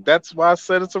teaching. That's why I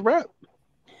said it's a wrap.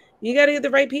 You got to get the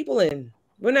right people in.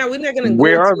 We're not going to.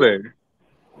 Where are they?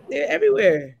 They're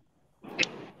everywhere.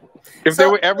 If they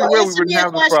were everywhere, we wouldn't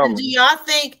have this problem.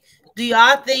 Do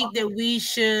y'all think that we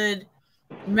should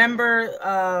remember?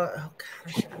 Oh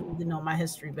gosh, I need to know my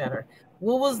history better.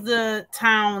 What was the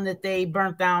town that they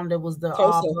burnt down? That was the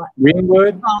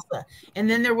Greenwood. Tulsa. And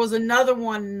then there was another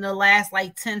one in the last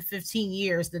like 10, 15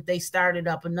 years that they started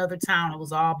up another town. It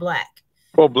was all black.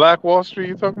 Oh, Black Wall Street,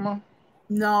 you talking about?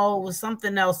 No, it was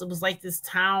something else. It was like this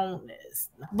town.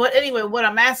 But anyway, what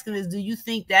I'm asking is, do you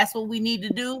think that's what we need to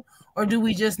do? Or do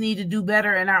we just need to do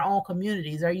better in our own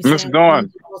communities? Are you saying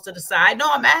close to the side? No,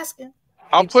 I'm asking.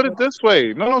 I'll put it this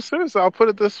way. No, seriously, I'll put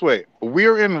it this way.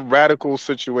 We're in radical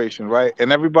situation, right?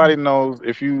 And everybody knows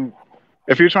if you're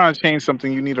trying to change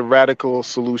something, you need a radical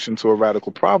solution to a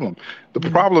radical problem. The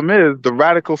problem is the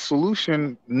radical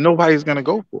solution nobody's going to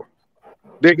go for.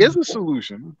 There is a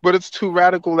solution, but it's too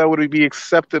radical that would be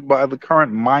accepted by the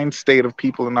current mind state of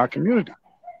people in our community.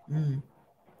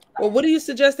 Well, what do you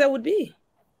suggest that would be?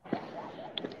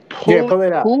 Pull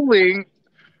it out. Pooling,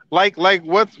 like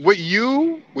what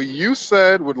you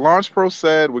said, what Launch Pro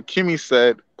said, what Kimmy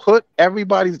said, put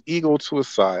everybody's ego to a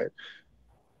side,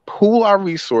 pool our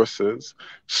resources,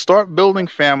 start building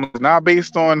families, not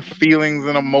based on feelings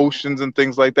and emotions and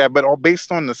things like that, but all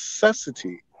based on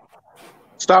necessity.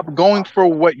 Stop going for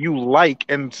what you like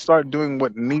and start doing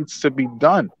what needs to be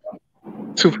done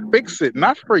to fix it,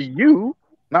 not for you,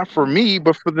 not for me,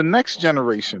 but for the next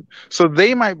generation. So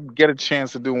they might get a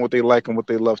chance of doing what they like and what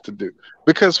they love to do.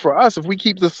 Because for us, if we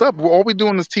keep this up, all we're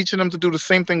doing is teaching them to do the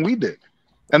same thing we did.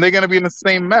 And they're going to be in the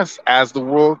same mess as the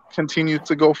world continues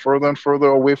to go further and further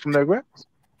away from their grasp.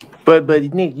 But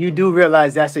Nick, you do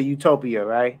realize that's a utopia,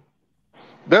 right?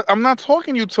 I'm not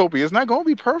talking utopia. It's not going to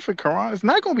be perfect, Koron. It's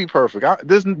not going to be perfect.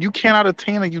 You cannot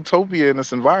attain a utopia in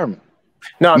this environment.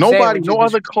 No, no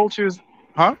other cultures,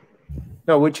 huh?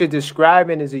 No, what you're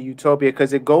describing is a utopia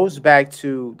because it goes back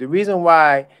to the reason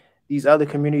why these other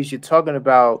communities you're talking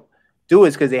about do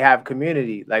is because they have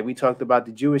community. Like we talked about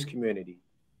the Jewish community.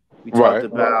 We talked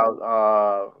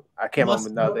about I can't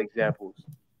remember other examples.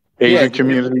 Asian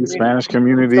community, Spanish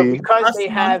community. So because they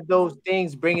have those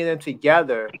things bringing them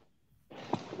together,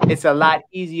 it's a lot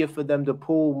easier for them to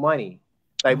pool money.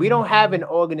 Like we don't have an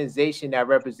organization that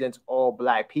represents all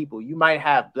black people. You might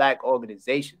have black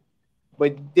organizations,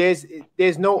 but there's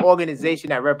no organization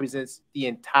that represents the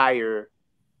entire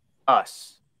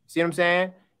us. See what I'm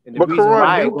saying? And the but reason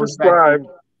Koron,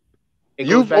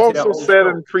 you've also said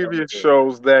in previous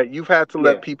shows that you've had to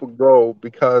let people go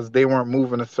because they weren't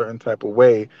moving a certain type of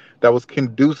way that was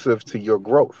conducive to your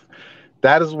growth.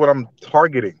 That is what I'm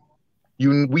targeting.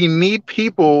 We need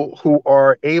people who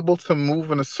are able to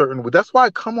move in a certain way. That's why I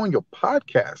come on your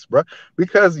podcast, bro.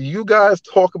 Because you guys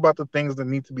talk about the things that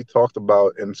need to be talked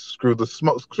about and screw the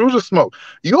smoke. Screw the smoke.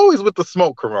 You always with the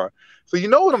smoke, Koron. So you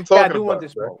know what I'm talking about. Want the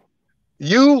smoke.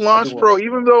 You Launch Pro,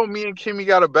 even though me and Kimmy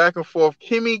got a back and forth,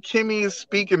 Kimmy is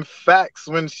speaking facts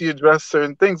when she addressed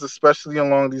certain things, especially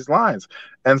along these lines.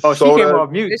 And she came off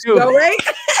mute too. Right?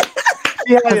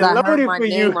 Because I heard my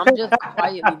name, I'm just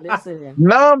quietly listening.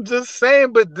 No, I'm just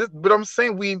saying, but I'm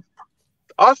saying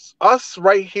us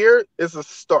right here is a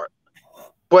start.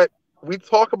 But we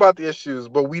talk about the issues,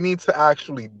 but we need to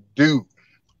actually do.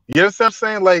 You understand what I'm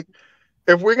saying? Like,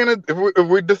 if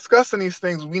we're discussing these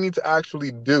things, we need to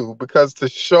actually do, because to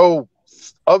show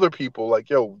other people, like,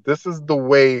 yo, this is the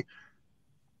way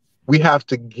we have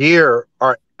to gear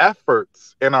our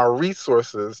efforts and our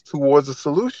resources towards a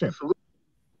solution.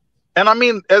 And I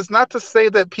mean, it's not to say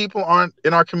that people aren't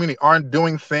in our community aren't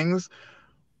doing things,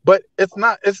 but it's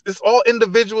not. It's all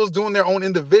individuals doing their own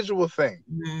individual thing.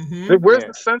 Where's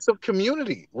the sense of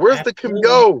community? Where's the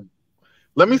yo?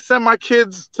 Let me send my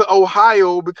kids to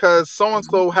Ohio because so and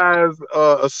so has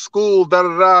a school, da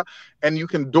da da, and you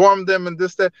can dorm them and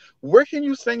this that. Where can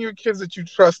you send your kids that you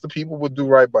trust the people would do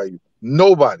right by you?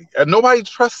 Nobody, and nobody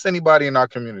trusts anybody in our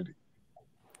community.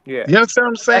 Yeah, you understand what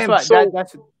I'm saying?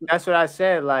 That's what I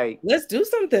said. Like, let's do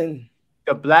something.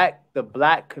 The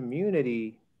black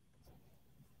community,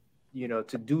 you know,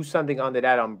 to do something under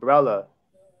that umbrella,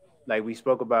 like we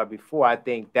spoke about before. I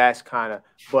think that's kind of,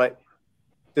 but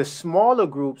the smaller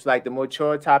groups, like the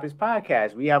Mature Topics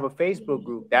podcast, we have a Facebook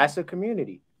group. That's a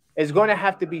community. It's going to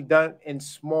have to be done in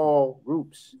small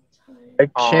groups. I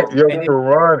can't,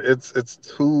 Koron, it's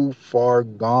too far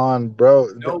gone, bro.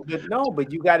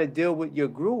 But you got to deal with your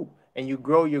group, and you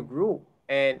grow your group.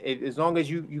 And as long as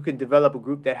you can develop a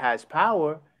group that has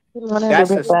power, that's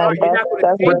a start. You're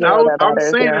not going to I'm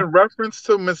saying in reference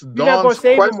to Miss Dawn's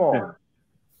question.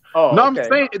 Oh, no, okay. I'm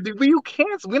saying you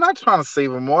can't. We're not trying to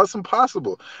save them all. It's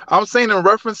impossible. I'm saying in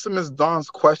reference to Miss Dawn's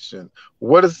question,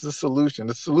 what is the solution?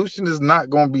 The solution is not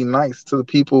going to be nice to the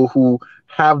people who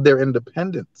have their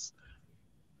independence.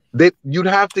 You'd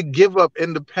have to give up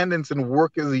independence and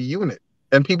work as a unit,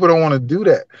 and people don't want to do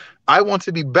that. I want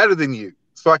to be better than you,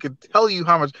 so I can tell you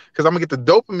how much, because I'm gonna get the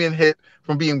dopamine hit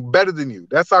from being better than you.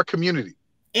 That's our community.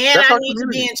 And I need to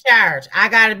be in charge. I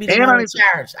got to be the one in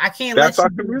charge. I can't let you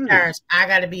be in charge. I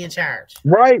got to be in charge.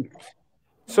 Right.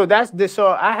 So that's this. So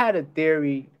I had a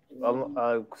theory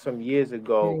some years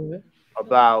ago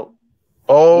about.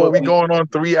 Oh, we going on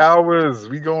 3 hours.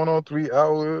 We going on 3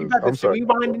 hours. I'm sorry. We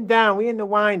winding down. We in the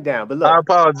wind down. But look, I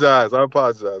apologize. Go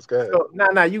ahead. So,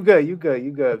 no, you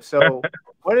good. So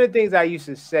one of the things I used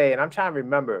to say, and I'm trying to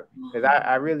remember, because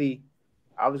I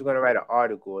was going to write an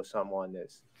article or something on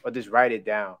this, or just write it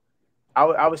down.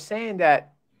 I was saying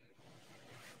that,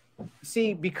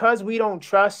 see, because we don't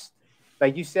trust,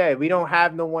 like you said, we don't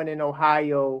have no one in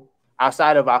Ohio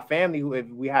outside of our family. Who, if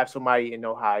we have somebody in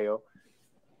Ohio,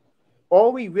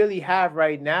 all we really have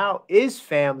right now is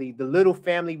family, the little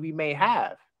family we may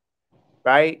have,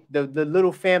 right? The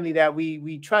little family that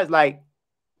we trust. Like,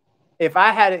 if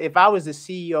I was the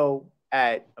CEO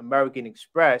at American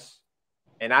Express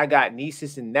and I got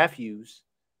nieces and nephews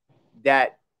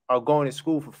that are going to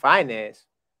school for finance,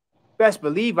 best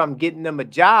believe I'm getting them a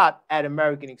job at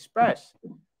American Express.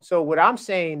 So what I'm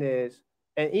saying is,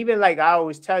 and even like I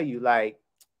always tell you, like,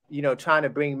 you know, trying to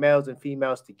bring males and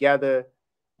females together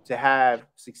to have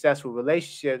successful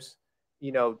relationships,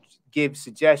 you know, give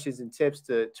suggestions and tips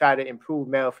to try to improve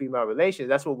male-female relations.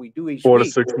 That's what we do each 4 week.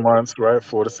 to 6 months, right?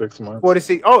 4 to 6 months. 4 to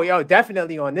 6. Oh, yo,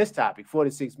 definitely on this topic, 4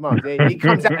 to 6 months. It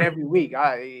comes out every week.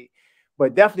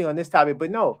 But definitely on this topic. But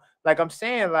no, like I'm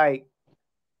saying, like,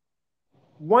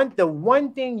 the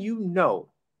one thing you know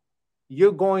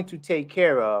you're going to take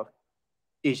care of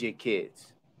is your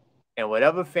kids and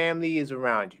whatever family is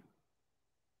around you.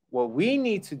 What we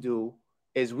need to do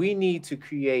is we need to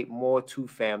create more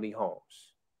two-family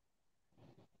homes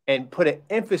and put an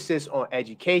emphasis on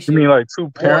education. You mean like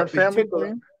two-parent family?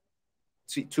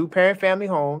 Two-parent family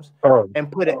homes, and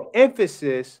put an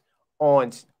emphasis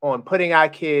on putting our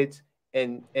kids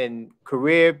in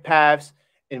career paths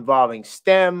involving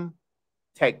STEM,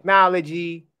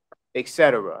 technology,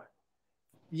 etc.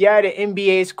 Yeah, the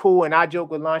NBA is cool, and I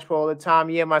joke with Launch Pro all the time.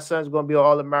 Yeah, my son's going to be an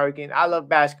All-American. I love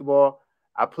basketball.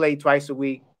 I play twice a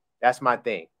week. That's my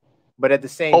thing. But at the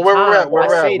same time, where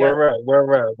we're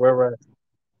at.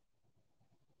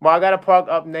 Well, I got a park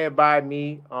up nearby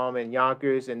me, in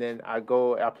Yonkers, and then I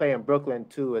play in Brooklyn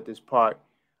too at this park,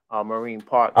 Marine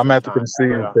Park. I'm at to come see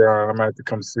you, Pierre. I'm at to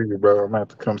come see you, bro. I'm at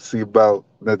to come see about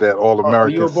that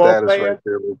All-American status right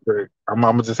there real quick. I'm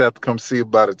gonna just have to come see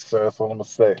about it, sir. That's all I'm gonna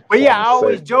say. But yeah, I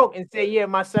always joke and say, yeah,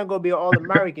 my son gonna be an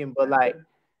All-American, but like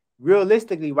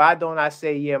realistically, why don't I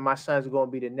say, yeah, my son's gonna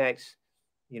be the next,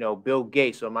 you know, Bill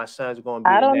Gates, or my son's going to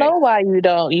be. I don't know why you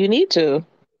don't. You need to.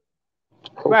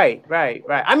 Right.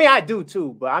 I mean, I do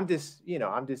too, but I'm just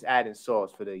adding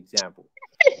sauce for the example.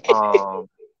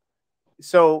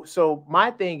 So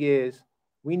my thing is,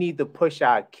 we need to push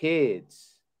our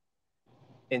kids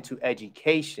into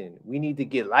education. We need to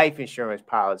get life insurance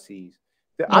policies.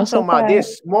 I'm talking about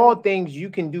there's small things you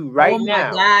can do right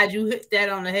now. Oh my God, you hit that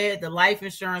on the head. The life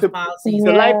insurance policies.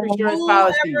 The life insurance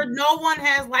policy. No one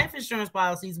has life insurance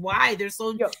policies. Why? They're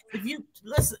so. If you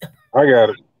listen, I got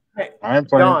it. I ain't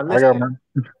playing. Don, listen, I got mine.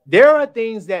 There are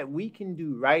things that we can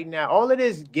do right now. All it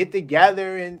is, get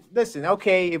together and listen.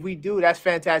 Okay, if we do, that's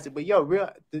fantastic. But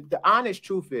the honest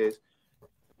truth is,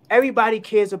 everybody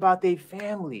cares about their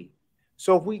family.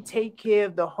 So if we take care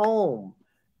of the home.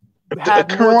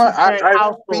 Koron,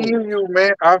 I feel you,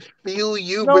 man. I feel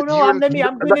you. No, I'm bringing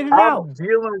it out. I'm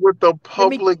dealing with the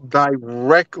public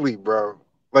directly, bro.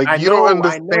 Like you don't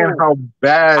understand how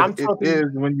bad it is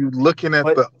when you're looking at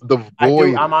the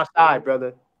void. I'm outside,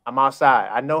 brother. I'm outside.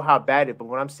 I know how bad it is, but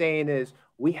what I'm saying is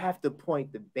we have to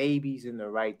point the babies in the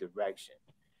right direction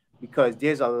because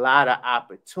there's a lot of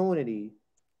opportunity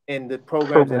in the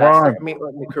programs that I said. I mean,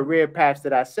 in the career paths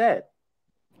that I said.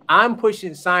 I'm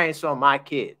pushing science on my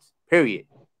kids. Period.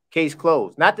 Case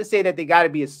closed. Not to say that they got to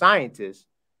be a scientist,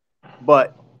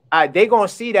 but they gonna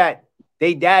see that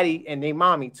they daddy and they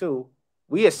mommy too.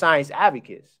 We are science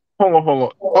advocates. Hold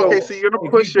on. Okay, so you're gonna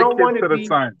push your kids to the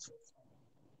sciences,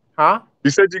 huh?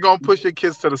 You said you're gonna push your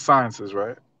kids to the sciences,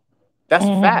 right? That's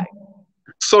a fact.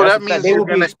 So that means you're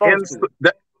gonna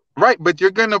right, but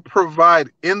you're gonna provide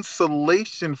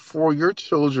insulation for your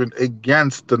children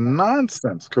against the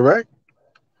nonsense, correct?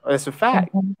 That's a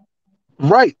fact.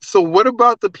 Right. So what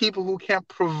about the people who can't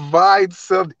provide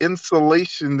some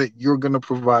insulation that you're going to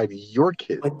provide your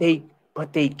kids? But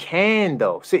they can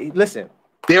though. See, listen.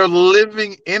 They're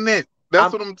living in it.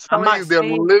 That's what I'm telling you. They're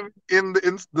living in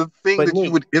the thing that you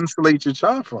would insulate your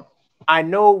child from. I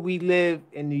know we live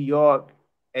in New York,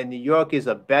 and New York is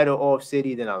a better off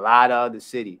city than a lot of other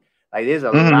cities. Like there's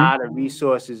a lot of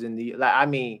resources in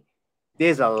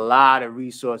there's a lot of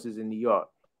resources in New York.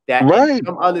 That in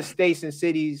some other states and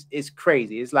cities is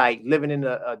crazy. It's like living in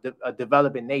a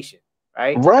developing nation,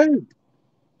 right? Right.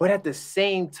 But at the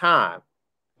same time,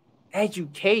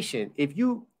 education, if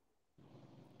you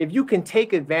can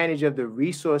take advantage of the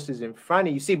resources in front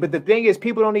of you, see, but the thing is,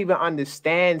 people don't even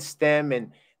understand STEM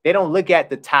and they don't look at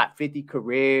the top 50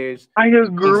 careers. I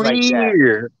agree.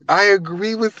 Like I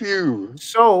agree with you.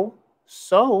 So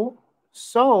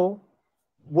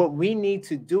what we need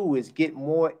to do is get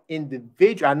more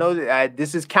individual. I know that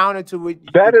this is counter to what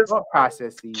that is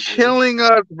process killing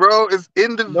us, bro. It's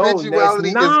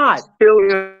individuality. No, it's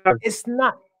killing us. It's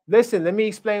not. Listen, let me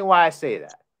explain why I say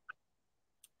that.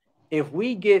 If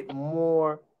we get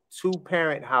more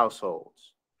two-parent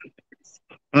households,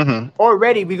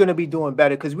 already we're going to be doing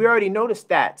better because we already know the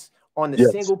stats on the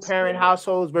single-parent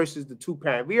households versus the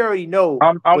two-parent. We already know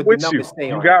I'm what with the numbers say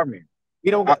you. on You got me.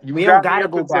 We don't got to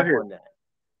go back on that.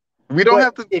 We don't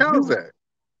have to count that.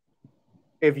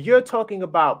 If you're talking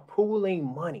about pooling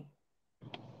money,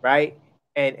 right,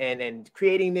 and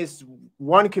creating this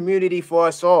one community for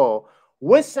us all,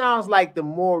 what sounds like the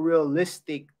more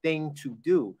realistic thing to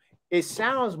do? It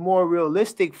sounds more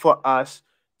realistic for us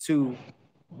to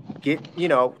take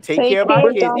care of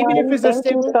our kids, even if it's Thank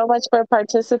you so much for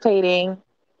participating.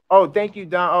 Oh, thank you,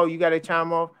 Don. Oh, you got a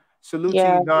time off. Salute to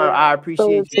you, Don. I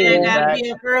appreciate you. Yeah, I gotta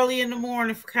be up early in the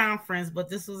morning for conference, but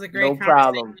this was a great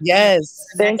problem. Yes.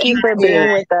 Thank you for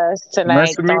being with us tonight.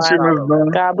 Nice to meet you, Ms. Don.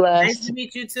 God bless. Nice to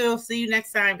meet you too. See you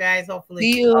next time, guys. Hopefully.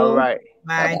 See you. All right.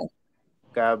 Bye.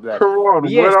 God bless. Koron,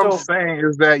 what I'm saying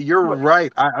is that you're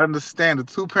right. I understand the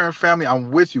two-parent family.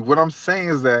 I'm with you. What I'm saying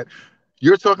is that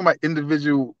you're talking about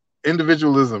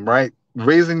individualism, right?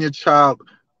 Raising your child,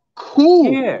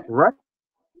 cool, right?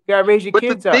 You gotta raise your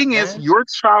kids up. But the thing is, your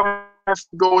child has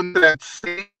to go into that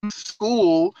same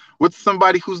school with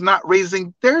somebody who's not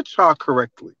raising their child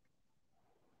correctly.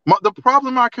 The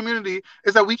problem in our community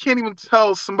is that we can't even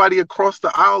tell somebody across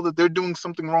the aisle that they're doing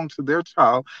something wrong to their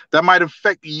child that might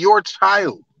affect your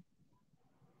child.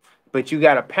 But you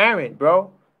got a parent,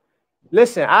 bro.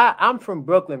 Listen, I'm from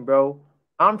Brooklyn, bro.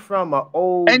 I'm from an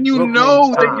old and you Brooklyn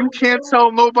know town. that you can't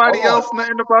tell nobody else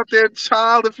nothing about their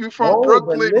child if you're from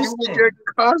Brooklyn. You will get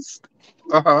cussed.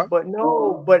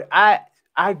 But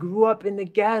I grew up in the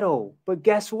ghetto. But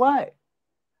guess what?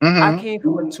 I came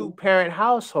from a two-parent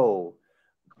household.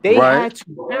 They had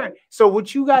two parents. So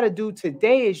what you got to do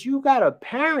today is you got to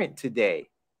parent today.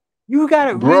 You got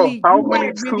to really. How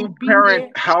many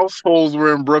two-parent households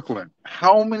were in Brooklyn?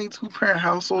 How many two-parent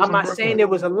households? I'm not saying there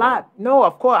was a lot. No,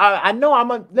 of course. I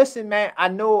know. Listen, man. I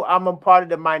know I'm a part of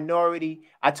the minority.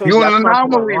 I told you, an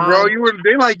anomaly, bro.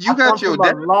 They like you got your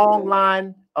a long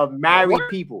line of married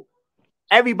people.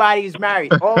 Everybody's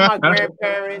married. All my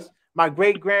grandparents, my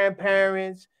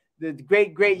great-grandparents, the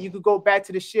great. You could go back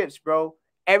to the ships, bro.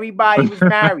 Everybody was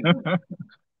married.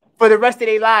 for the rest of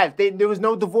their lives. There was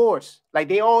no divorce. Like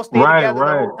they all stayed together the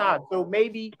whole time. So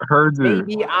maybe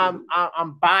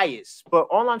I'm biased, but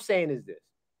all I'm saying is this: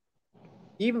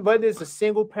 even whether it's a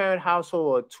single parent household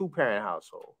or a 2-parent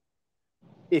household,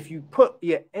 if you put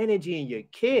your energy in your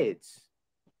kids,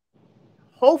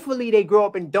 hopefully they grow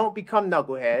up and don't become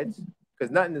knuckleheads,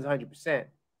 because nothing is 100%,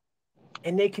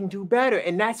 and they can do better,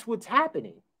 and that's what's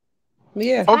happening.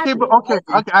 Yeah. Okay, but okay,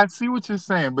 I see what you're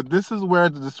saying, but this is where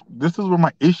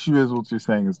my issue is. What you're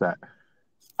saying is that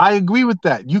I agree with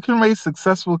that. You can raise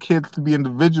successful kids to be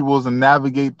individuals and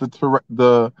navigate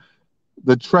the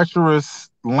treacherous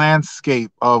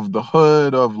landscape of the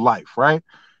hood of life, right?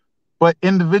 But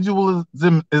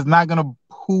individualism is not going to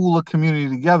pull a community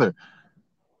together.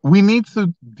 We need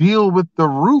to deal with the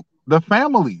root, the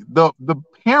family, the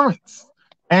parents.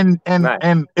 And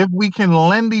if we can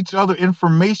lend each other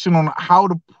information on how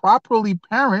to properly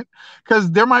parent, because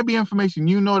there might be information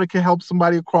that can help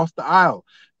somebody across the aisle.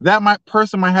 That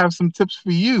person might have some tips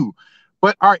for you,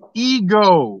 but our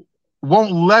ego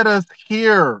won't let us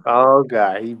hear. Oh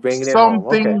God, he's bringing it home.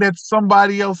 Something that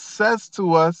somebody else says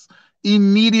to us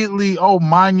immediately. Oh,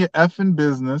 mind your effing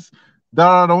business.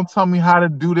 Don't tell me how to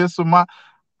do this or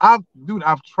I've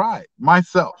tried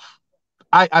myself.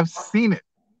 I've seen it.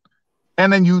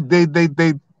 And then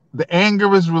the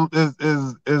anger is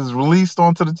released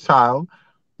onto the child.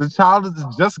 The child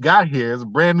has just got here. It's a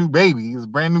brand new baby. It's a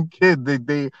brand new kid.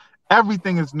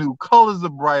 Everything is new. Colors are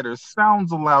brighter.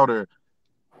 Sounds are louder.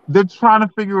 They're trying to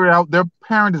figure it out. Their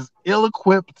parent is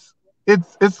ill-equipped.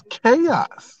 It's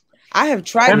chaos. I have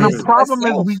tried and this the problem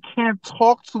myself. is we can't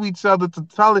talk to each other to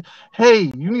tell it,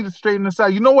 hey, you need to straighten this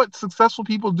out. You know what successful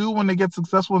people do when they get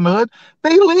successful in the hood?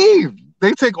 They leave.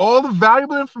 They take all the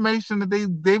valuable information that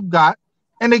they've got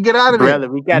and they get out of Brother,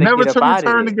 there. we gotta Never get to up out of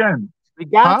return there. again. We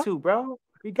got to, bro.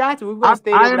 We got to. We're gonna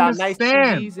stay there with our nice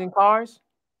TVs and cars.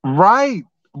 Right.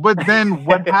 But then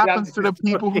what happens to the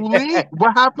people who leave?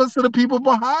 What happens to the people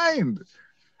behind?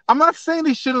 I'm not saying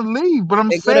they shouldn't leave, but I'm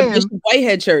saying go to Bishop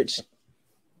Whitehead Church.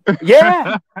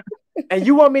 Yeah. And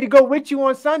you want me to go with you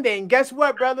on Sunday, and guess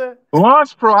what, brother?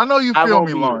 Launch Pro, I know you feel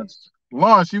me, Launch.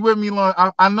 Launch, you with me, Launch?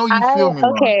 I know you feel me,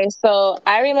 okay, so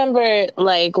I remember,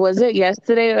 like, was it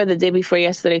yesterday or the day before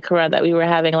yesterday, Koron, that we were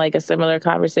having like a similar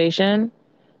conversation,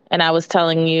 and I was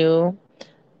telling you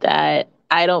that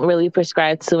I don't really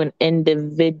prescribe to an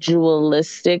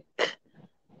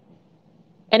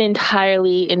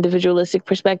entirely individualistic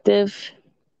perspective,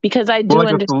 because I do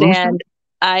understand.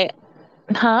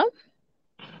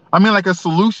 I mean, like a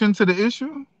solution to the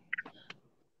issue?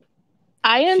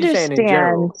 I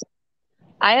understand.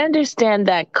 I understand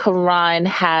that Koron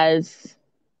has,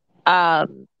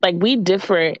 like, we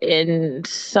differ in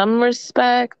some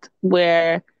respect,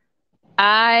 where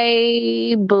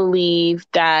I believe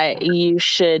that you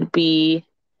should be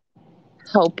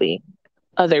helping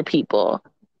other people,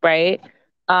 right?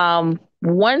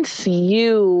 Once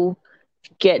you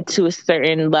get to a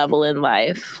certain level in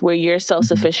life where you're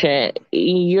self-sufficient,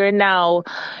 you are now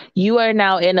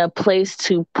in a place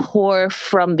to pour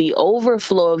from the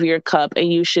overflow of your cup,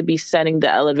 and you should be setting the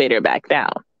elevator back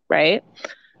down, right?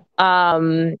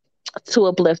 To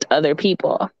uplift other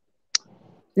people.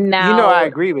 Now, I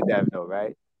agree with that though,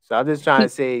 right? So I'm just trying to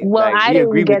say, well, like, I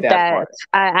didn't get that part.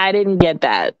 I didn't get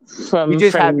that from. We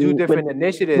just have two different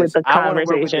initiatives. With the I want to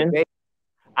work with conversation.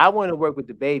 I want to work with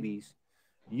the babies.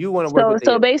 You want to work with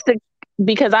so basic,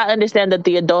 because I understand that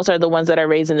the adults are the ones that are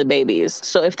raising the babies.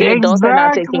 So if the adults are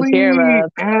not taken care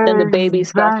of, then the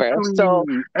babies suffer. So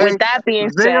with that being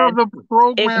said,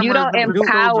 if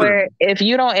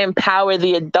you don't empower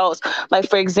the adults, like,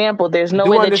 for example, there's no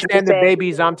way that you can understand the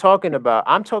babies I'm talking about.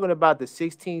 I'm talking about the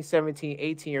 16, 17,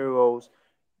 18-year-olds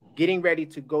getting ready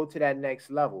to go to that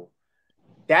next level.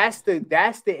 That's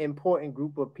the important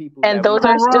group of people. And those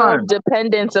are still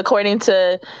dependents, according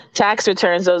to tax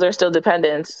returns. Those are still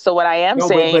dependents. So what I am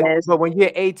saying is, but when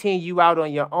you're 18, you out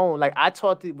on your own. Like I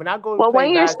taught when I go. Well,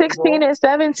 when you're 16 and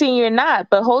 17, you're not.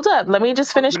 But hold up, let me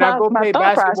just finish my thought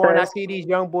process. And I see these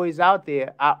young boys out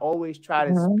there, I always try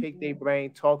to pick their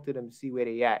brain, talk to them, see where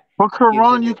they at. But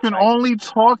Koron, you can only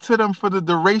talk to them for the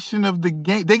duration of the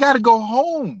game. They got to go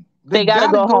home. They got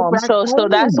to go home. So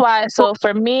that's why. So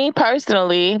for me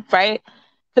personally, right?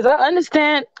 Because I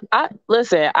understand. I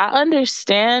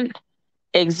understand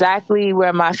exactly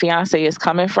where my fiance is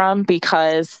coming from,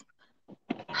 because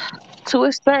to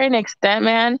a certain extent,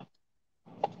 man,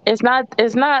 it's not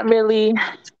really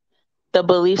the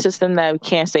belief system that we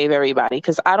can't save everybody,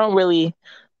 because I don't really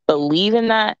believe in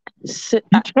that.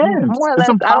 More or less,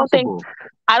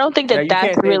 I don't think that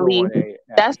that's really,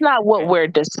 that's not what we're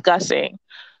discussing.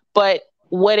 But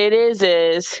what it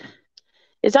is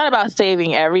it's not about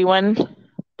saving everyone,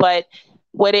 but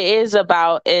what it is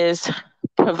about is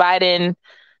providing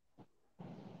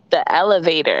the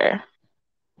elevator.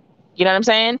 You know what I'm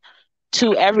saying?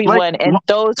 To everyone, and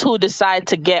those who decide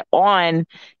to get on,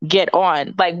 get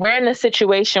on. Like, we're in a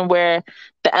situation where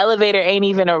the elevator ain't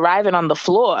even arriving on the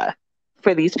floor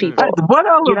for these people. What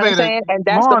elevator? You know what I'm saying? And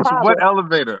that's the problem. What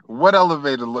elevator? What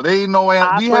elevator? They ain't no. We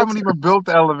haven't even built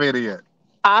the elevator yet.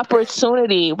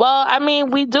 Opportunity. Well, I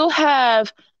mean, we do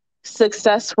have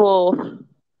successful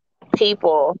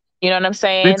people. You know what I'm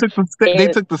saying? They took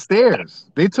the stairs.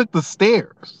 They took the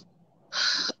stairs.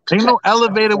 Ain't no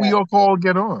elevator we all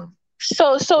get on.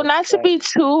 So not to be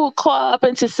too caught up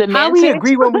into semantics. How we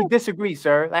agree when we disagree,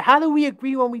 sir? Like, how do we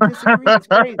agree when we disagree? It's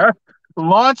crazy.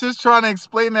 Launch is trying to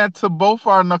explain that to both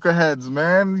our knuckleheads,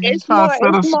 man. He's trying to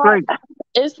set us straight.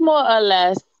 It's more or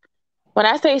less, when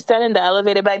I say setting the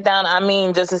elevator back down, I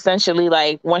mean just essentially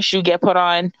like, once you get put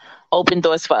on, open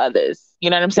doors for others.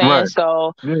 You know what I'm saying? Right.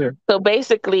 So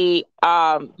basically,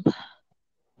 the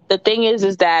thing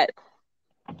is that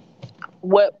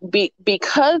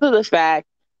because of the fact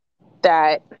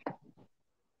that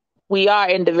we are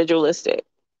individualistic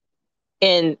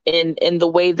in the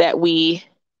way that we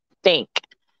think,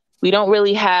 we don't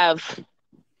really have,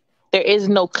 there is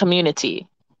no community,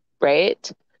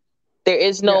 right? There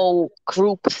is no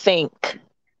group think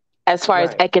as far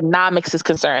as economics is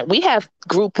concerned. We have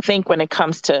group think when it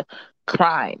comes to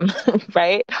crime,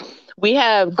 right? We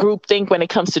have group think when it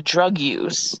comes to drug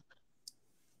use,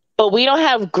 but we don't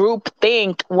have group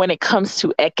think when it comes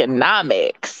to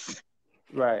economics.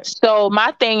 Right. So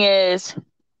my thing is,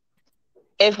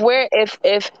 if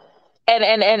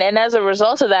as a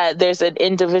result of that, there's an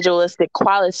individualistic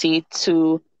quality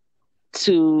to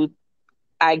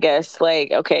I guess,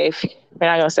 like, okay, if we're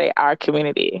not gonna say our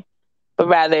community, but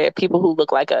rather people who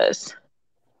look like us,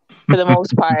 for the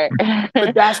most part.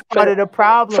 But that's part of the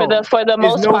problem. For the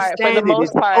most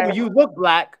part, oh, you look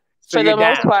black. So for the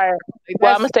most part,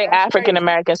 well, I'm gonna say African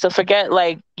American. So forget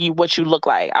like what you look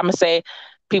like. I'm gonna say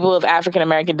people of African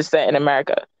American descent in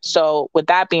America. So with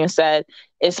that being said,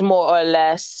 it's more or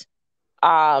less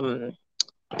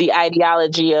the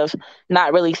ideology of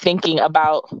not really thinking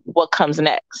about what comes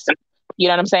next. You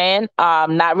know what I'm saying?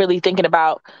 Not really thinking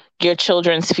about your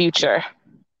children's future,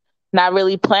 not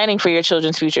really planning for your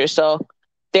children's future. So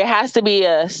there has to be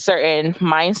a certain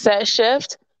mindset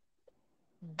shift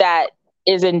that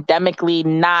is endemically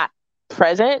not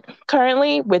present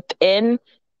currently within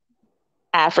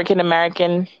African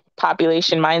American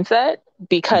population mindset,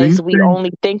 because we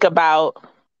only think about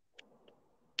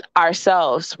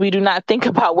ourselves. We do not think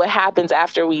about what happens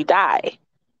after we die.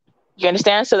 You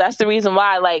understand? So that's the reason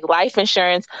why, like, life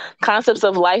insurance, concepts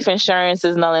of life insurance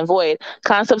is null and void.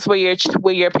 Concepts where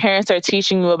your parents are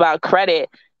teaching you about credit,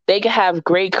 they can have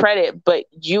great credit, but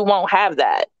you won't have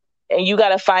that, and you got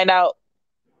to find out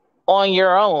on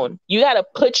your own. You got to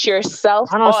put yourself.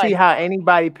 I don't see how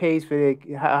anybody pays for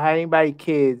how anybody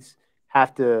kids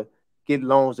have to get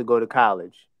loans to go to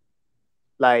college.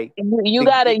 Like, you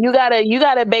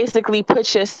gotta basically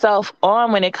put yourself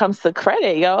on when it comes to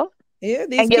credit, yo. Yeah,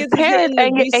 these and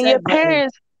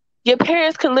your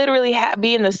parents could literally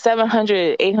be in the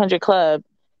 700, 800 club,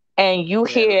 and you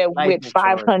here with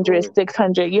 500,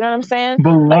 600. You know what I'm saying?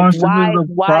 But like,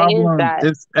 why is that?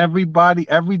 It's everybody.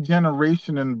 Every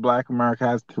generation in Black America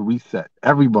has to reset.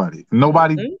 Everybody.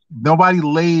 Nobody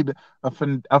laid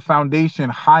a foundation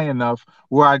high enough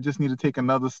where I just need to take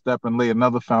another step and lay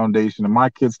another foundation, and my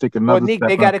kids take another step.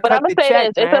 They got to cut the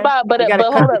check. It's about, but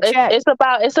hold up.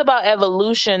 It's about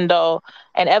evolution, though,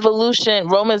 and evolution.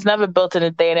 Rome's never built in a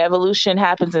day, and evolution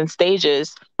happens in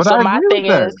stages. But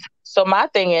so my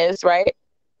thing is, right,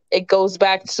 it goes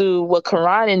back to what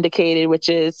Koron indicated, which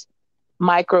is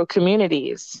micro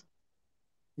communities.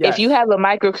 Yes. If you have a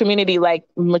micro community like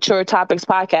Mature Topics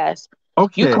Podcast,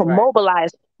 you can mobilize.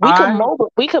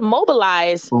 We can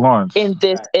mobilize in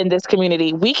this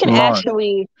community. We can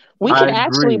actually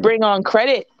bring on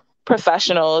credit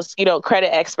professionals,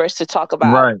 credit experts to talk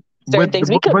about certain things.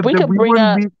 We could bring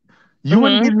up. You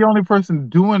wouldn't be the only person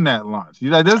doing that, Launch.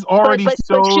 There's already but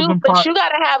you got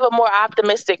to have a more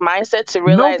optimistic mindset to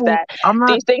realize that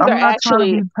these things are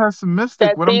actually trying to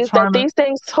be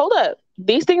pessimistic. Hold up.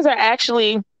 These things are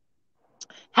actually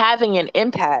having an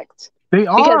impact. They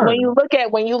are. Because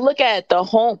when you look at the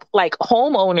home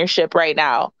ownership right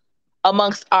now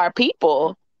amongst our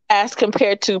people as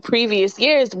compared to previous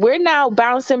years, we're now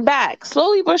bouncing back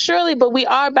slowly but surely, but we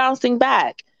are bouncing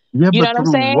back. Yeah, you know but what I'm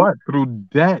saying? What? Through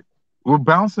debt. We're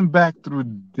bouncing back through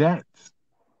debt,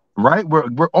 right?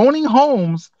 We're owning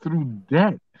homes through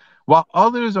debt, while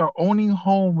others are owning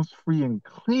homes free and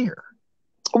clear.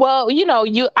 Well,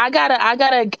 I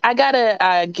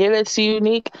gotta give it to you,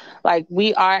 Nick. Like,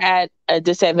 we are at a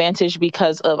disadvantage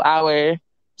because of our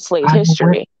slave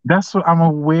history. That's what I'm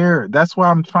aware. That's why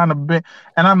I'm trying to be,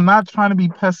 and I'm not trying to be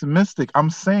pessimistic. I'm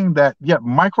saying that, yeah,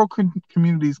 micro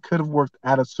communities could have worked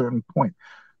at a certain point.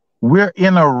 We're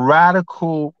in a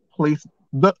radical place.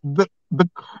 The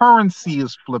currency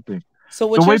is flipping. So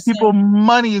what the way you're people saying,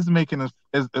 money is making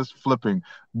is flipping.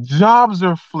 Jobs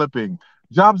are flipping.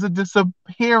 Jobs are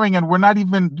disappearing, and we don't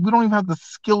even have the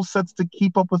skill sets to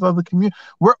keep up with other communities.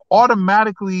 We're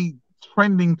automatically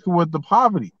trending toward the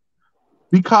poverty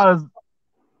because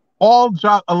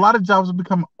a lot of jobs have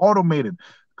become automated.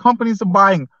 Companies are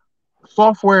buying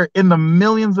software in the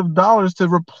millions of dollars to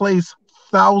replace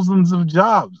thousands of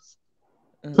jobs.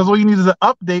 Because all you need is an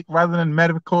update rather than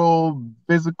medical,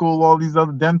 physical, all these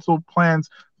other dental plans,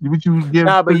 which you give.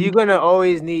 Nah, but you're gonna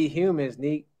always need humans,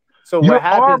 Nick. So You what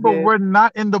happens but is we're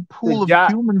not in the pool of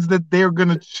humans that they're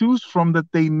gonna choose from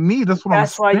that they need. That's what I'm saying.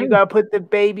 That's why you gotta put the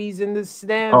babies in the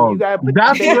STEM. Oh, you gotta put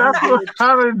that's the babies what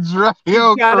kind of dry.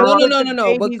 Yo,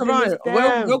 no. But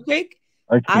Koron, real quick,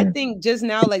 I think just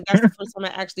now, like, that's the first time I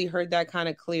actually heard that kind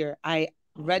of clear. I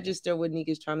register what Nick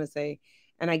is trying to say,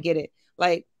 and I get it.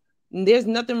 Like, there's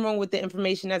nothing wrong with the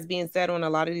information that's being said on a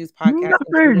lot of these podcasts,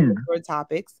 including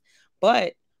topics.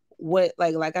 But what,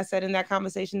 like I said in that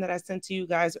conversation that I sent to you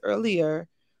guys earlier,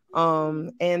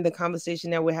 and the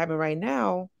conversation that we're having right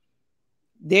now,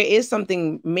 there is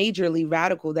something majorly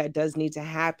radical that does need to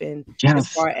happen as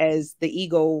far as the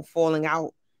ego falling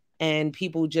out and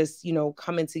people just,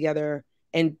 coming together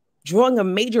and drawing a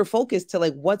major focus to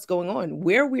like what's going on,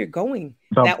 where we're going.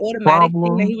 That automatic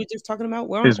thing that he was just talking about,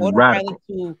 we're on autopilot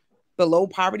to below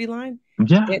poverty line.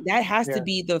 Yeah, that has to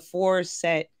be the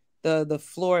the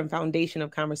floor and foundation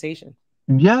of conversation.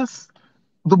 Yes,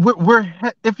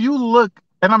 if you look,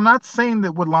 and I'm not saying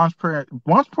that what Launch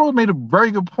Pro made a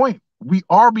very good point. We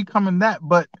are becoming that,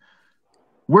 but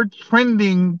we're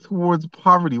trending towards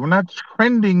poverty. We're not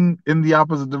trending in the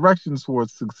opposite direction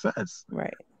towards success.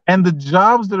 Right. And the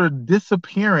jobs that are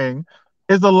disappearing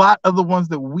is a lot of the ones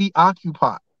that we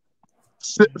occupy.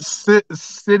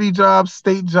 City jobs,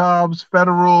 state jobs,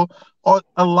 federal,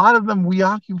 a lot of them we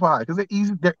occupy because they're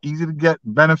easy to get,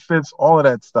 benefits, all of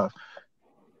that stuff.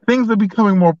 Things are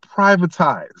becoming more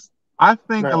privatized. I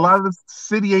think a lot of the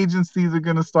city agencies are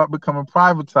going to start becoming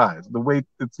privatized the way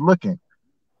it's looking.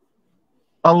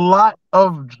 A lot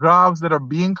of jobs that are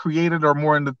being created are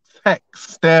more in the tech,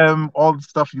 STEM, all the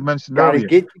stuff you mentioned earlier.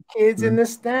 Get the kids in the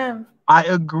STEM. I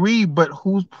agree, but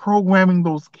who's programming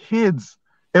those kids?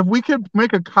 If we could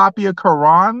make a copy of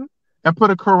Koron and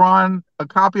put a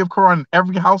copy of Koron in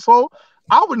every household,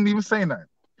 I wouldn't even say that.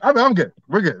 I'm good.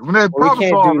 We're good. We can't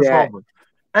do that.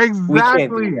 Exactly. We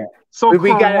can't do that. So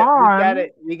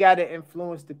we gotta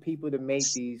influence the people to make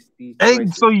these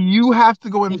choices. So you have to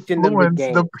go influence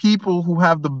the people who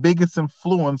have the biggest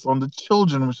influence on the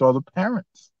children, which are the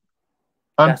parents.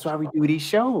 That's why we do these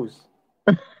shows.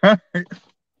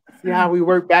 See how we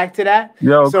work back to that?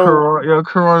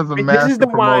 Koron is a master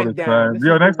promoter,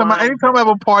 man. Anytime I have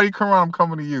a party, Koron, I'm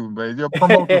coming to you, man. You're a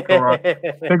promoter,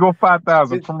 Koron. They go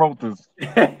 5,000 promoters.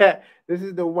 This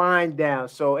is the wind down.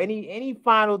 So any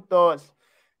final thoughts?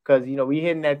 Because we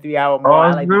hitting that 3 hour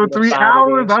mark. Like 3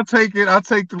 hours. I'll take it. I'll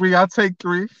take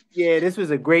three. Yeah, this was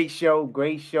a great show.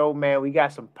 Great show, man. We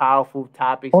got some powerful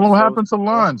topics. What happened to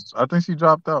Lawrence? I think she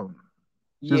dropped out.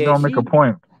 She's gonna make a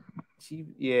point.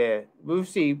 We'll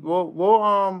see.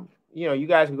 We'll you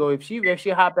guys can go if she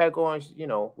hop back on.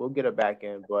 We'll get her back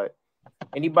in. But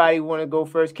anybody want to go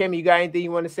first? Kimmy, you got anything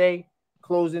you want to say?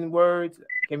 Closing words.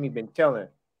 Kimmy been telling.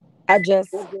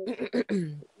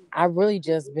 I really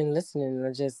just been listening.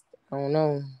 I don't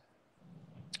know.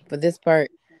 For this part,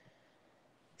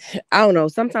 I don't know.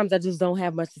 Sometimes I just don't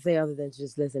have much to say other than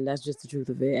just listen. That's just the truth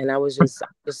of it. And I was just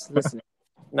listening.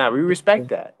 Nah, we respect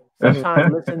that.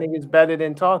 Sometimes listening is better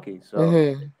than talking.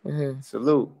 So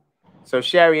salute. So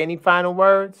Sherry, any final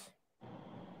words?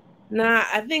 Nah,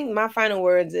 I think my final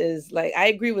words is like I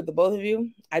agree with the both of you.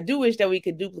 I do wish that we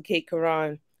could duplicate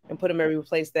Koron and put him and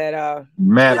replace that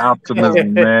mad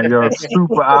optimism, man. You're a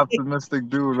super optimistic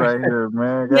dude right here,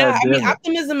 man.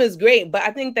 Optimism is great, but I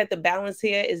think that the balance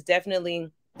here is definitely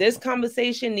this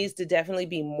conversation needs to definitely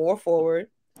be more forward,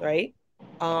 right?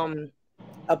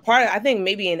 A part of, I think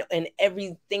maybe in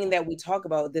everything that we talk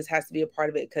about, this has to be a part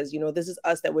of it because this is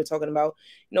us that we're talking about.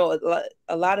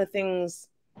 A lot of things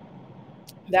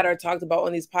that are talked about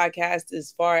on these podcasts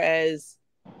as far as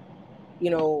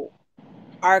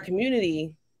our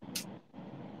community.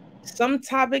 Some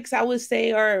topics I would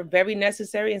say are very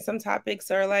necessary, and some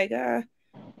topics are like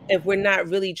if we're not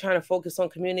really trying to focus on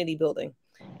community building.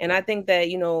 And I think that,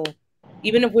 you know,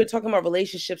 even if we're talking about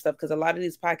relationship stuff, because a lot of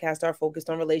these podcasts are focused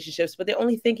on relationships, but they're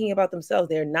only thinking about themselves.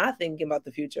 They're not thinking about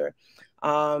the future.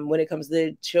 When it comes to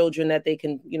the children that they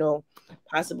can, you know,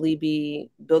 possibly be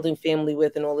building family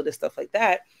with and all of this stuff like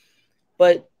that.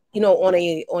 But, you know, on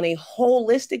a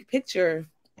holistic picture,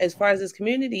 as far as this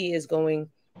community is going,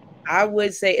 I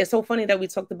would say it's so funny that we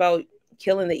talked about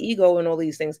killing the ego and all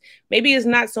these things. Maybe it's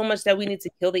not so much that we need to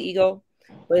kill the ego,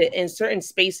 but in certain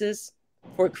spaces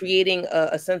for creating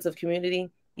a sense of community,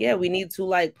 yeah, we need to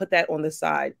like put that on the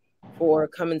side for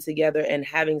coming together and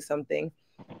having something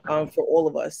for all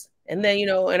of us. And then, you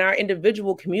know, in our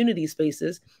individual community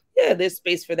spaces, yeah, there's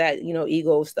space for that, you know,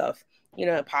 ego stuff, you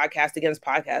know, podcast against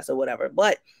podcast or whatever.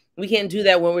 But we can't do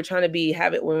that when we're trying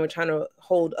to when we're trying to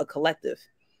hold a collective.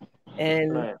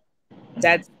 And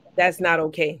that's not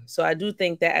okay. So I do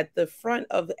think that at the front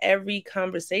of every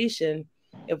conversation,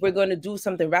 if we're going to do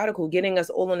something radical, getting us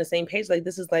all on the same page, like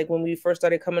this is like when we first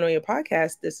started coming on your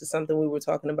podcast, this is something we were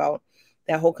talking about,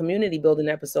 that whole community building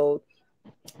episode,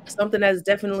 something that's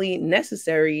definitely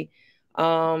necessary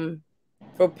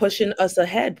for pushing us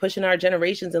ahead, pushing our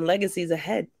generations and legacies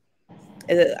ahead.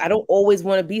 I don't always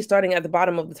want to be starting at the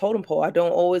bottom of the totem pole. I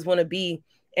don't always want to be,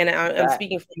 and I'm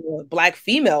speaking from a Black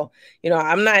female, you know,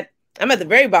 I'm at the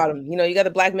very bottom. You know, you got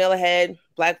the Black male ahead,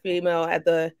 Black female at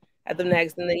the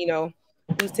next, and then, you know,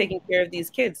 who's taking care of these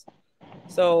kids.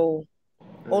 So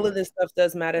all of this stuff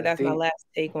does matter. That's my last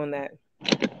take on that.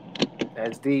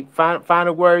 That's deep.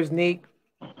 Final words, Neek.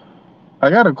 I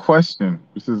got a question.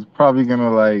 This is probably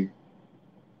gonna like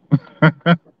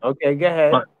okay, go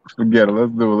ahead. Forget it.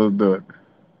 Let's do it.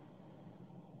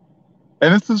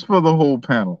 And this is for the whole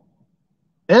panel.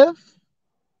 If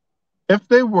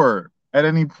they were at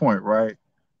any point, right,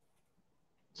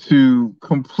 to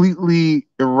completely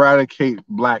eradicate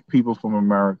Black people from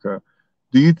America,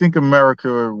 do you think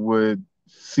America would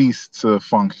cease to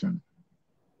function?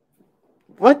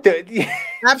 What the?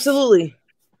 Absolutely.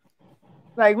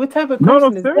 Like, what type of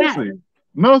question is that?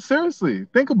 No, seriously.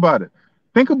 Think about it.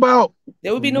 Think about...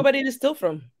 There would be nobody to steal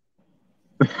from.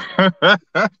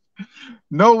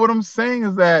 No, what I'm saying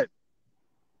is that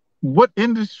what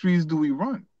industries do we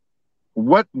run?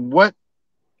 What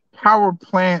power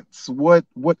plants, what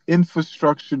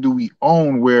infrastructure do we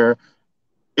own where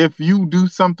if you do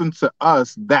something to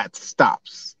us, that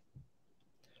stops?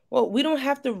 Well, we don't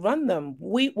have to run them.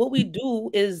 What we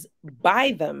do is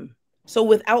buy them. So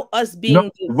without us being... No,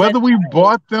 whether we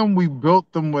bought them, we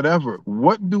built them, whatever.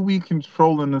 What do we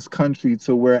control in this country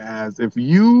to whereas if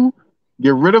you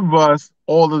get rid of us,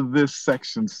 all of this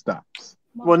section stops?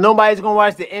 Well, nobody's going to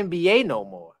watch the NBA no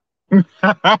more. We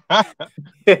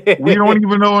don't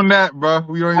even own that, bro.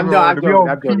 We don't even own that. We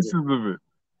own pieces of it.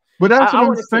 But that's what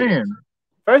I'm saying.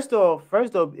 First off,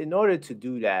 in order to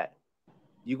do that,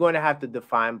 you're going to have to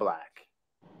define Black.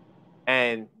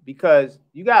 And because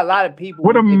you got a lot of people...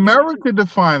 What America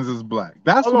defines as Black.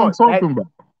 That's what I'm talking about.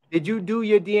 Did you do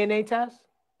your DNA test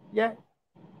yet?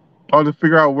 Oh, to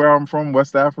figure out where I'm from,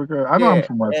 West Africa? I know I'm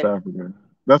from West Africa.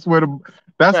 That's where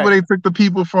where they took the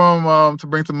people from to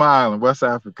bring to my island, West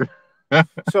Africa.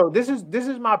 So this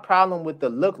is my problem with the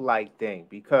look like thing,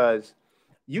 because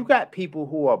you got people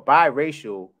who are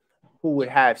biracial who would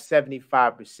have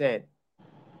 75%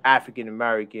 African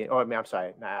American, or I mean, I'm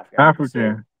sorry, not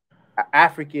African.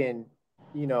 African,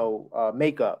 you know,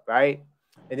 makeup, right?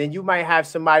 And then you might have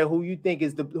somebody who you think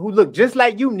is who look just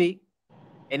like you, Neek,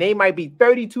 and they might be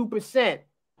 32%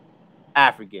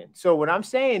 African. So what I'm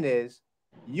saying is,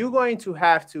 you're going to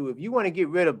have to, if you want to get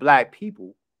rid of Black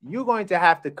people, you're going to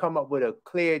have to come up with a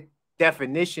clear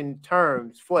definition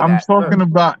terms for that. I'm talking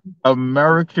about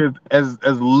America as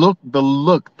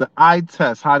the eye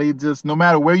test, how they just, no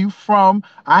matter where you from,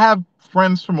 I have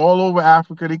friends from all over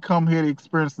Africa. They come here, they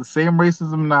experience the same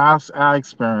racism that I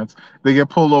experience. They get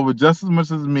pulled over just as much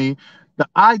as me. The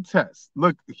eye test.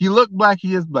 Look, he looked Black,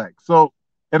 he is Black. So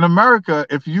in America,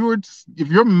 if you're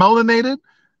melanated,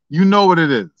 you know what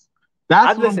it is.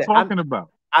 That's what I'm talking about.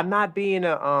 I'm not being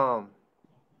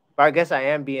I guess I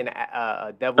am being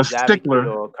a devil's advocate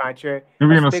or contrary. You're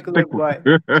being a stickler,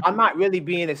 but I'm not really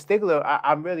being a stickler.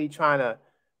 I'm really trying to,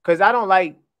 because I don't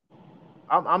like.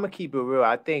 I'm gonna keep it real.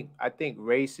 I think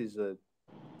race is a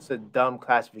dumb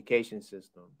classification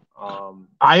system.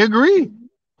 I agree.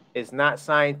 It's not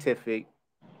scientific.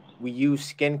 We use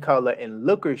skin color and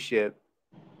lookership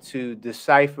to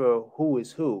decipher who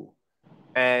is who.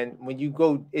 And when you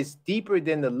go, it's deeper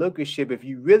than the lookership. If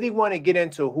you really want to get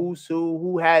into who's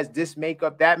who has this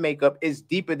makeup, that makeup, it's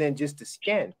deeper than just the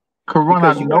skin. Koron,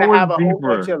 because you're going to have a whole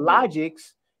bunch of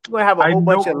logics. You're going to have a whole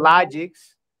bunch of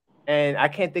logics. And I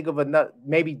can't think of enough,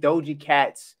 maybe Doja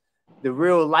Cat's the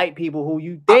real light people who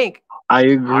you think I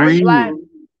agree. black,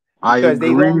 because they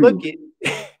don't look it.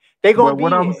 They gonna But be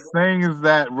what I'm here. saying is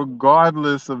that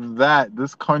regardless of that,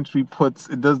 this country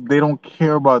they don't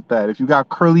care about that. If you got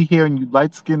curly hair and you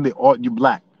light skinned, you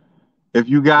black. If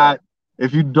you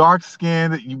dark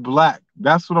skinned, you black.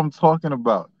 That's what I'm talking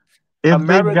about. If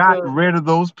they got rid of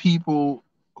those people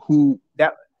who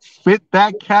fit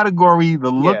that category,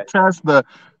 the look test, the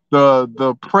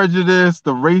prejudice,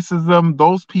 the racism,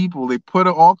 those people, they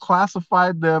all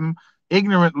classified them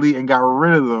ignorantly and got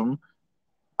rid of them.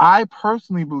 I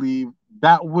personally believe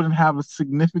that wouldn't have a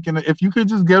significant. If you could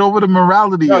just get over the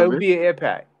morality of it, it would be an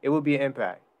impact. It would be an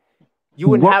impact. You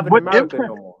wouldn't have an America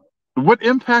no more. What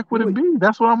impact would it be?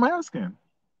 That's what I'm asking.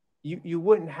 You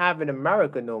wouldn't have an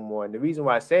America no more, and the reason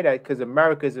why I say that because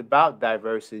America is about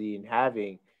diversity and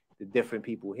having the different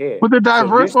people here. But they're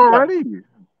diverse already.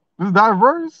 It's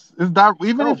diverse.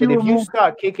 Even if you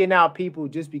start kicking out people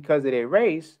just because of their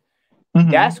race,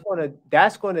 that's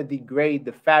gonna degrade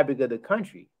the fabric of the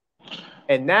country.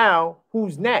 And now,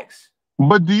 who's next?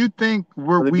 But do you think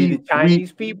the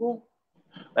Chinese people?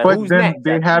 Like, but then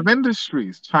they have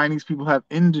industries. Chinese people have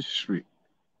industry.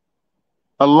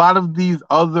 A lot of these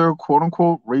other quote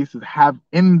unquote races have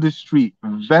industry,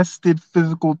 vested,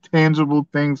 physical, tangible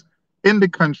things in the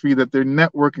country that they're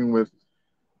networking with.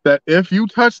 That if you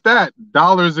touch that,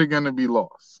 dollars are gonna be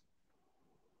lost.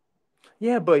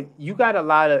 Yeah, but you got a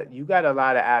lot of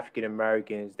African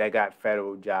Americans that got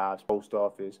federal jobs, post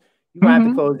office. You're gonna have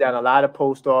to close down a lot of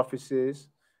post offices.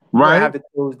 You're gonna have to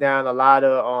close down a lot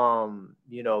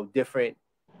of different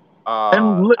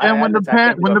and when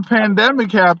the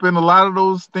pandemic happened, a lot of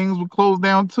those things were closed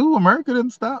down too. America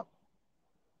didn't stop.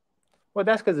 Well,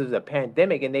 that's because it was a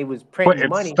pandemic and they was printing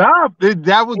money. Stopped. They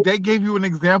gave you an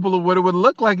example of what it would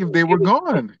look like if they were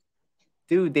gone.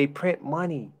 Dude, they print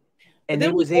money. And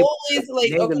there was always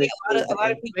like, okay, a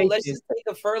lot of people, let's just take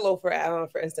a furlough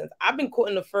for instance. I've been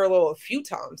quoting a furlough a few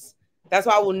times. That's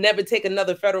why I will never take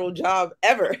another federal job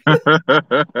ever.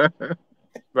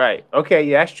 Right. Okay,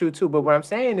 yeah, that's true too. But what I'm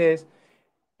saying is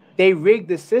they rigged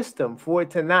the system for it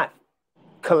to not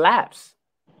collapse.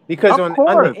 Because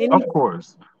under any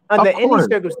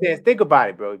circumstance, think about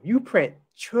it, bro. If you print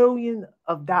trillions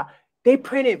of dollars, they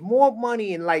printed more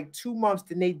money in like 2 months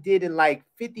than they did in like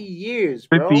 50 years,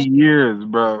 bro. 50 years,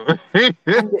 bro.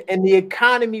 and the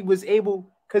economy was able,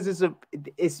 because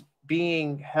it's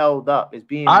being held up. It's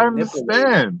being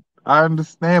manipulated. I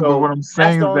understand, but what I'm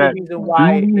saying is that do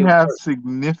we have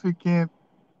significant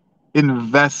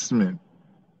investment?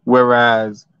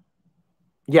 Whereas,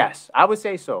 yes, I would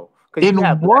say so. In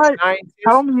what?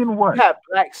 Tell me in what? You have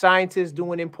black scientists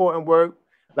doing important work.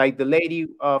 Like the lady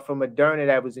from Moderna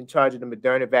that was in charge of the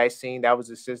Moderna vaccine, that was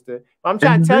a sister. I'm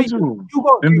trying to tell you,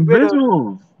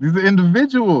 individuals. These are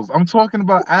individuals. I'm talking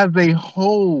about as a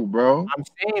whole, bro. I'm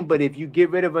saying, but if you get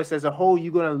rid of us as a whole,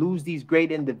 you're gonna lose these great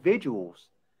individuals,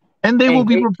 and they will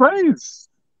be replaced.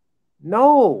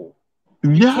 No,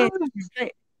 yeah,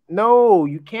 no,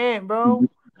 you can't, bro.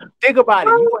 Think about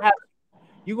it.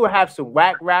 You gonna have some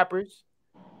whack rappers.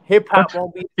 Hip hop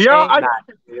won't be. I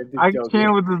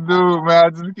can't with this dude,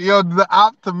 man. The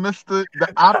optimism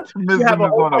is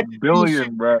on a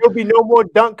billion, bro. There'll be no more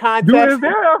dunk contests.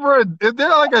 Dude, is there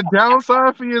like a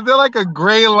downside for you? Is there like a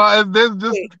gray line? Is there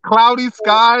just cloudy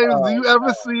skies? Do you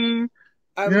ever see?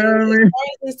 I mean,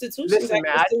 institutions. Listen,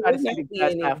 man, I try to see the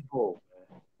glass half full.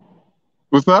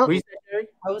 What's up?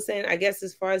 I was saying, I guess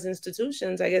as far as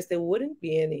institutions, I guess there wouldn't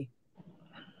be any.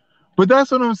 But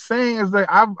that's what I'm saying is that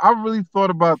I've really thought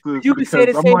about this. You can say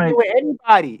the same thing with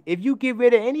anybody. If you get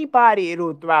rid of anybody,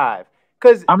 it'll thrive.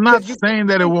 Because I'm not saying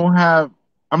that it won't have.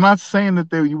 I'm not saying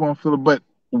that you won't feel it, but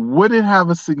would it have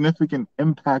a significant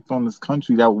impact on this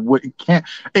country it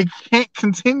can't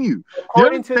continue?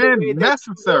 According to the way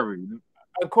necessary.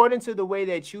 According to the way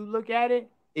that you look at it,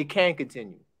 it can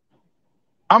continue.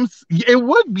 It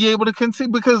would be able to continue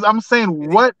because I'm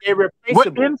saying what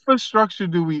infrastructure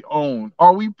do we own?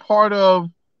 Are we part of,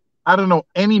 I don't know,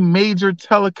 any major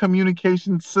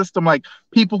telecommunication system, like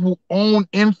people who own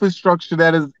infrastructure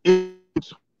that is in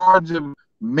charge of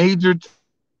major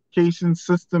telecommunication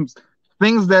systems,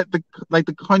 things that the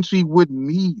country would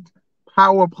need,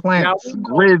 power plants,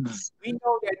 grids. We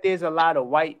know that there's a lot of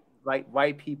white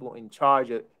people in charge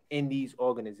in these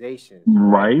organizations.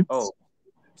 Right. Oh.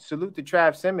 Salute to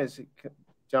Trav Simmons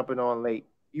jumping on late.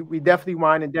 We definitely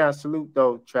winding down. Salute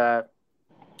though, Trav.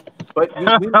 But we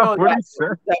know what he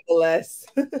said. Double S.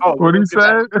 What he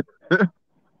said.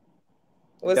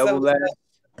 What's Double up?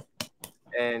 S.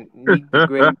 And Neek the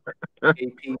Great. AP,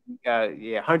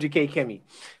 100K Kimmy.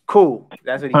 Cool.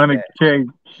 That's what he said. 100K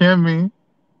Kimmy.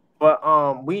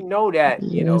 But we know that,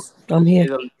 you know, Yes, I'm here.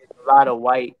 there's a lot of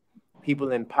white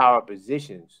people in power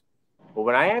positions. But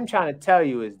what I am trying to tell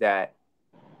you is that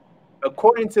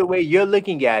according to the way you're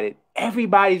looking at it,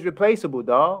 everybody's replaceable,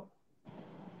 dog.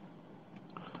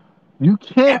 You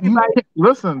can't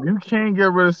listen, you can't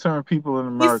get rid of certain people in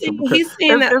America because he's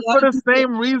saying that it's for the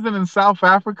same reason in South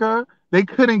Africa. They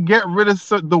couldn't get rid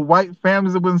of the white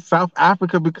families that were in South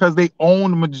Africa because they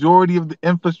own the majority of the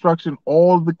infrastructure and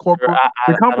all the corporate I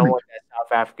companies. don't want that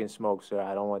South African smoke, sir.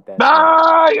 I don't want that.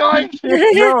 Yo,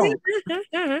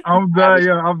 I'm done.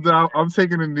 Yo, I'm done. I'm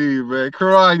taking a knee, man.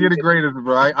 Koron, you're the greatest,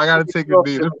 bro. I gotta take a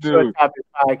knee. This dude.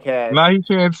 Now he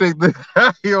can't take the.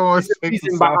 He don't want to take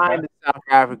the behind South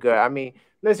Africa. I mean,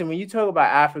 listen, when you talk about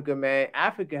Africa, man,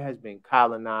 Africa has been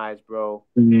colonized, bro.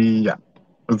 Yeah,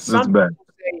 it's bad.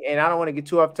 And I don't want to get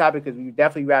too off topic because we're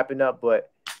definitely wrapping up, but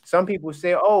some people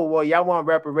say, oh, well, y'all want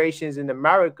reparations in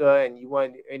America and you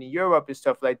want in Europe and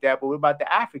stuff like that, but what about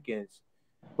the Africans?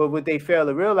 But what they fail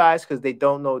to realize, because they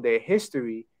don't know their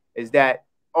history, is that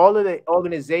all of the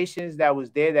organizations that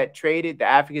was there that traded, the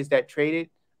Africans that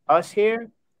traded us here,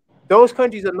 those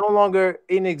countries are no longer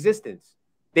in existence.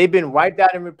 They've been wiped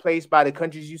out and replaced by the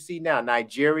countries you see now.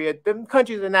 Nigeria, them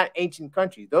countries are not ancient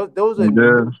countries. Those are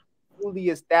newly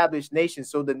established nations.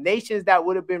 So the nations that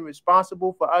would have been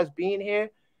responsible for us being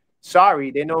here, sorry,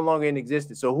 they're no longer in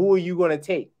existence. So who are you going to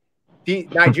take?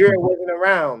 Nigeria wasn't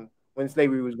around when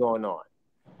slavery was going on.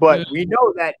 But we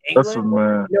know that England,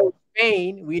 we know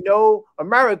Spain, we know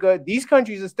America, these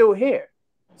countries are still here.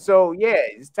 So yeah,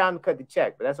 it's time to cut the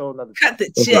check. But that's a whole nother cut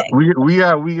the check. We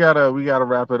gotta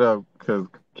wrap it up because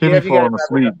Kimmy falling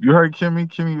asleep. You heard Kimmy?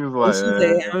 Kimmy was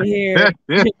like, I'm here.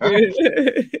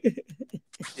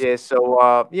 Yeah,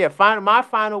 so my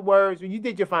final words. You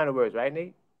did your final words, right,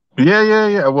 Nate?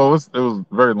 Yeah. Well, it was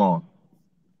very long.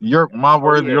 My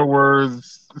words, your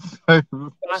words.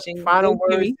 Final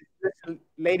words,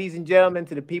 ladies and gentlemen,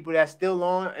 to the people that's still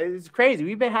on. It's crazy.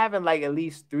 We've been having like at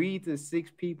least 3 to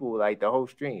 6 people like the whole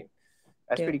stream.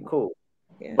 That's pretty cool.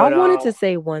 Yeah. But, I wanted to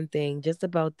say one thing just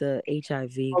about the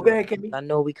HIV. Okay, Kimmy. I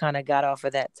know we kind of got off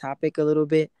of that topic a little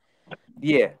bit.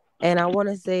 Yeah. And I want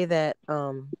to say that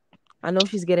I know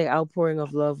she's getting outpouring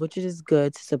of love, which is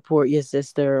good to support your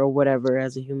sister or whatever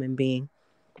as a human being.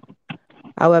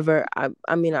 However,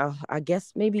 I mean, I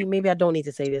guess maybe I don't need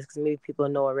to say this because maybe people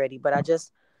know already, but I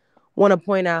just want to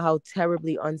point out how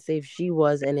terribly unsafe she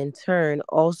was, and in turn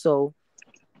also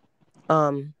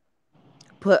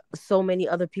put so many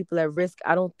other people at risk.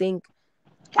 I don't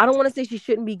want to say she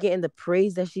shouldn't be getting the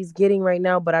praise that she's getting right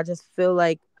now, but I just feel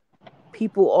like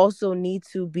people also need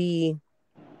to be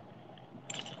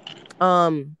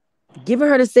giving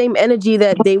her the same energy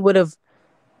that they would have.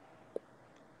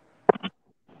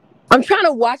 I'm trying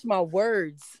to watch my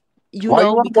words, because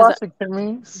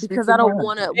I don't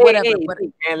want to, whatever. But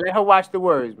man, let her watch the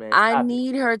words, man. I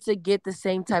need her to get the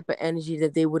same type of energy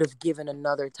that they would have given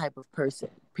another type of person.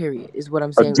 Period, is what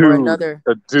I'm saying. Or another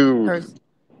dude. Person.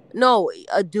 No,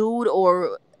 a dude,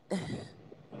 or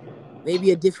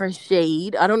maybe a different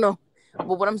shade. I don't know.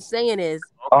 But what I'm saying is,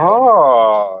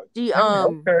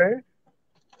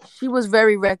 she was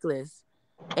very reckless,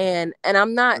 and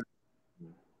I'm not.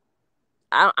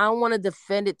 I don't want to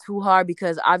defend it too hard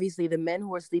because obviously the men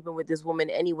who are sleeping with this woman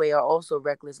anyway are also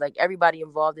reckless. Like everybody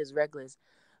involved is reckless.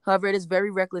 However, it is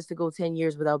very reckless to go 10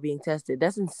 years without being tested.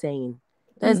 That's insane.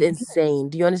 That's insane.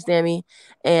 Do you understand me?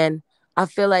 And I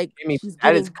feel like she's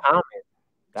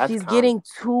getting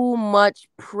too much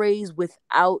praise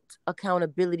without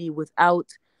accountability, without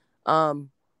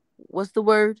what's the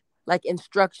word? Like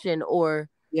instruction or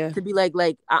to be like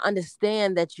I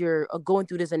understand that you're going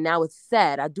through this and now it's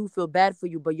sad. I do feel bad for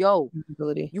you, but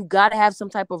you gotta have some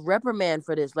type of reprimand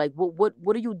for this. Like what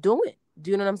are you doing? Do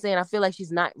you know what I'm saying? I feel like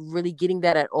she's not really getting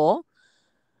that at all.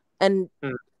 And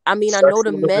I mean, I know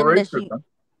the men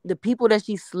the people that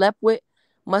she slept with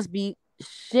must be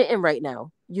shitting right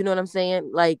now. You know what I'm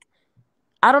saying? Like,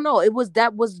 I don't know.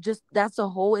 That's a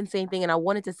whole insane thing. And I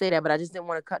wanted to say that, but I just didn't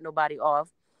want to cut nobody off.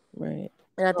 Right.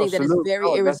 And I think that it's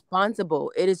very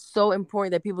irresponsible. It is so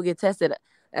important that people get tested.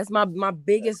 That's my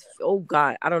biggest,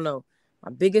 I don't know.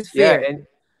 My biggest fear.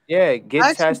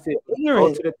 Get tested.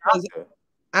 Go to the doctor.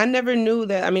 I never knew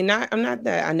that. I mean, I'm not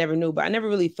that I never knew, but I never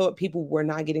really thought people were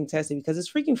not getting tested because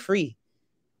it's freaking free.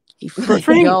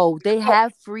 Yo, they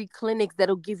have free clinics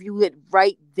that'll give you it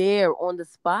right there on the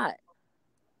spot.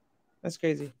 That's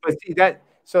crazy. But see that.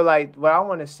 So like, what I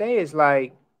want to say is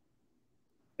like,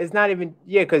 it's not even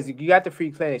because you got the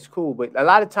free clinics, cool. But a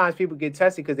lot of times people get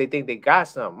tested because they think they got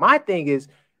something. My thing is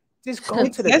just go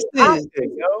to the doctor,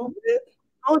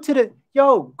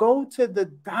 yo. Go to the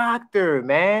doctor,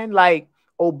 man. Like,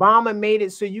 Obama made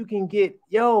it so you can get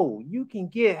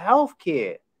health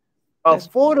care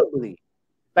affordably.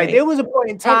 Like there was a point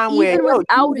in time where even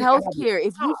without health care,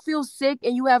 if you feel sick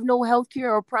and you have no health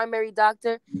care or primary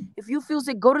doctor, if you feel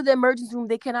sick, go to the emergency room.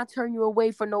 They cannot turn you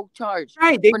away for no charge.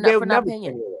 Right. For not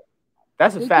paying.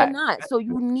 That's a fact. They cannot. So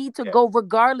you need to go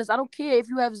regardless. I don't care if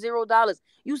you have $0.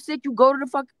 You sick, you go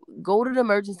to the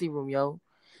emergency room, yo.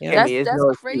 Yeah.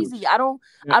 That's crazy. I don't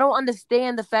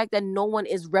understand the fact that no one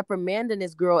is reprimanding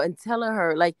this girl and telling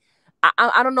her, like,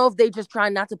 I don't know if they just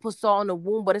trying not to put salt in the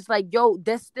wound, but it's like, yo,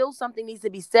 there's still something needs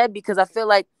to be said, because I feel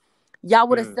like y'all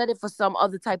would have said it for some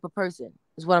other type of person,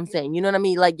 is what I'm saying. You know what I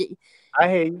mean? Like, I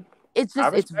hear you. It's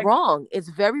just, it's wrong. It's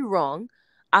very wrong.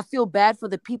 I feel bad for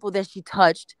the people that she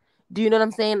touched. Do you know what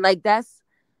I'm saying? Like, I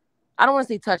don't want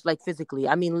to say touch like physically.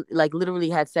 I mean, like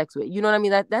literally had sex with. You know what I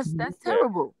mean? That's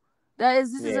terrible.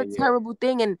 This is a terrible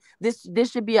thing, and this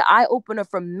should be an eye opener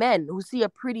for men who see a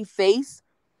pretty face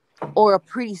or a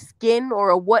pretty skin or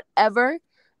a whatever,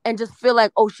 and just feel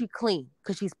like, oh, she clean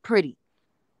because she's pretty.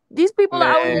 These people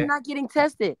are out here not getting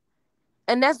tested,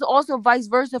 and that's also vice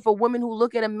versa for women who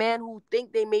look at a man who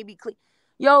think they may be clean.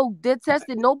 Yo, they're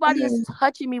tested. Nobody is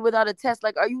touching me without a test.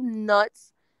 Like, are you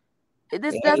nuts?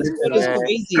 That's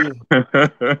crazy.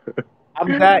 I'm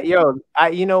glad,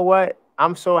 you know what?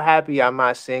 I'm so happy I'm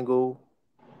not single.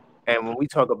 And when we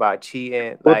talk about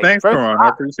cheating, well, thanks, Koron. I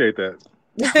appreciate that.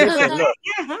 Listen, look,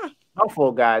 my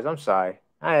fault, guys. I'm sorry.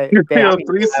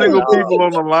 Three single people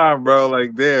on the line, bro.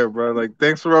 Like, there, bro. Like,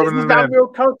 thanks for rubbing it in. I'm real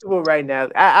comfortable right now.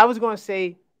 I was gonna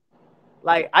say,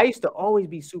 like, I used to always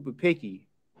be super picky,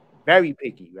 very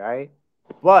picky, right?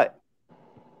 But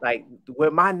like,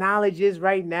 where my knowledge is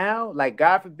right now, like,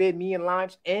 God forbid me and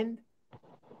Launch end,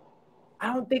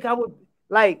 I don't think I would,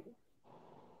 like,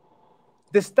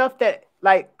 the stuff that,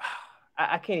 like,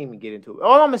 I can't even get into it.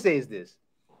 All I'm gonna say is this,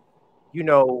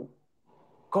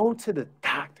 go to the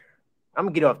doctor. I'm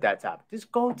gonna get off that topic.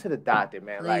 Just go to the doctor,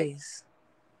 man. Please.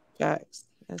 Like,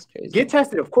 that's crazy. Get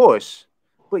tested, of course,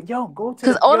 but go to.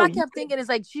 Because all I kept thinking is,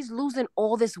 like, she's losing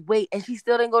all this weight and she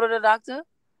still didn't go to the doctor.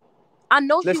 I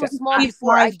know she was small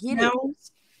before. I get it.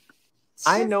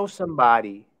 I know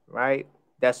somebody, right,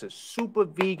 that's a super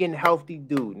vegan, healthy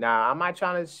dude. Now, I'm not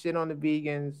trying to shit on the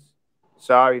vegans.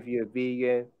 Sorry if you're a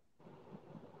vegan.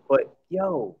 But,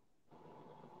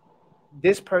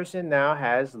 this person now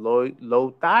has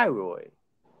low thyroid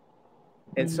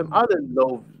and some other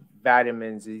low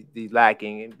vitamins he's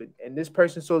lacking. And this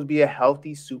person's supposed to be a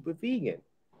healthy super vegan.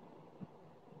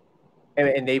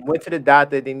 And they went to the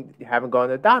doctor. They haven't gone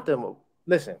to the doctor.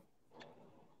 Listen,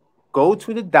 go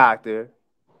to the doctor,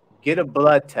 get a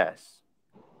blood test.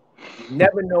 You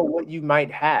never know what you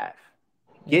might have.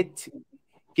 Get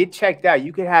checked out.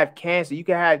 You could have cancer. You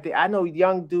could have. I know a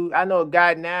young dude. I know a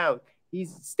guy now.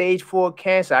 He's stage 4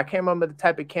 cancer. I can't remember the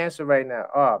type of cancer right now.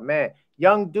 Oh man,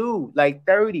 young dude, like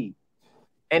 30,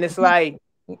 and it's like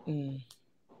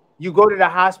you go to the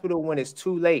hospital when it's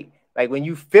too late. Like when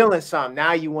you feeling something,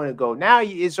 now you want to go. Now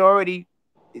it's already,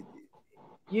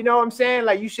 you know what I'm saying?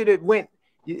 Like you should have went.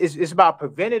 It's about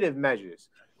preventative measures.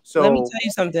 So let me tell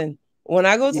you something. When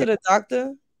I go to the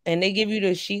doctor and they give you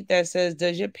the sheet that says,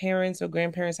 "Does your parents or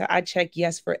grandparents have?" I check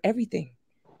yes for everything.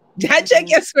 I check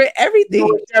yes for everything.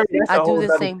 I do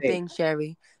the same thing,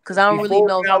 Sherry, because I don't really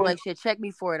know. So I'm like, shit, check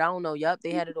me for it. I don't know. Yup,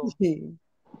 they had it all.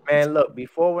 Man, look,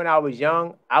 before when I was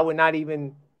young, I would not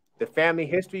even the family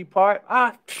history part.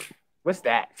 What's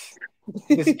that?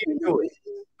 Just get through it.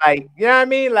 Like, you know what I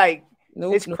mean? Like,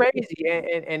 it's crazy.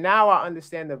 And now I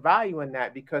understand the value in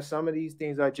that because some of these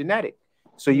things are genetic.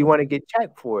 So you want to get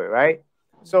checked for it, right?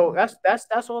 So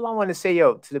that's all I want to say,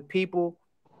 to the people,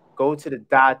 go to the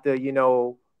doctor,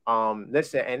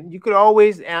 listen, and you could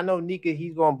always, and I know Nika,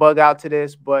 he's gonna bug out to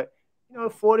this, but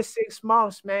 4 to 6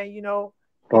 months, man,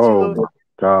 Oh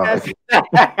God.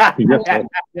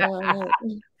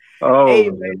 Oh, hey,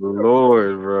 man,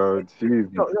 Lord, bro.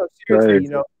 Jesus. No,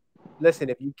 seriously, listen,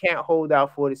 if you can't hold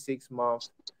out 4 to 6 months,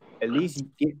 at least you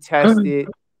get tested.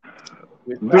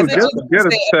 Dude, get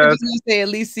a test. You say at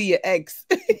least see your ex.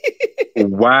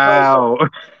 Wow.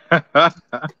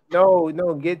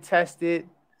 No, get tested.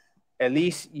 At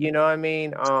least, you know what I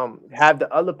mean? Have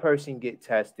the other person get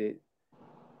tested.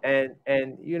 And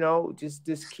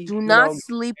just keep. Do not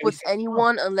sleep with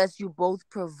anyone unless you both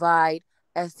provide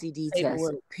STD tests.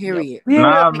 Period.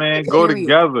 Nah, man, go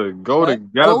together. Go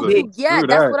together.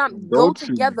 That's what I'm. Go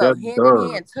together, hand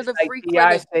in hand to the free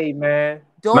clinic. Say, man.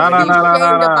 Don't be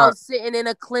ashamed about sitting in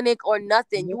a clinic or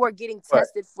nothing. You are getting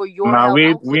tested for your health.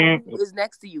 Who is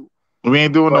next to you. We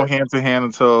ain't doing no hand to hand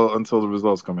until the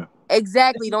results come in.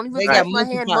 Exactly. Don't even touch my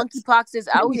hand. Monkeypox is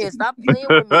out here. Stop playing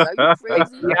with me. Are you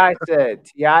crazy?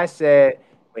 T.I. said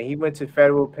when he went to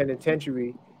federal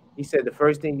penitentiary, he said the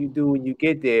first thing you do when you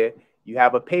get there, you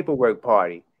have a paperwork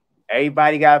party.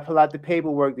 Everybody got to pull out the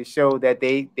paperwork to show that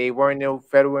they weren't no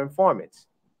federal informants.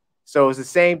 So it's the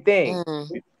same thing.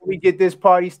 Before we get this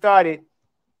party started,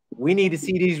 we need to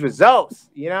see these results.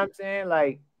 You know what I'm saying?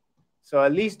 Like, so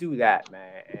at least do that,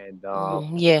 man. And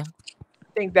yeah, I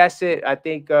think that's it. I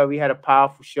think we had a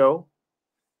powerful show.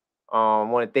 I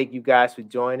want to thank you guys for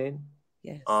joining.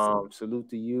 Yes. Salute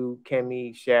to you,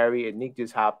 Kemi, Sherry, and Nick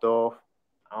just hopped off.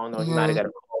 I don't know, he might have got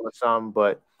a call or something,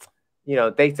 but you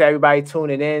know, thanks to everybody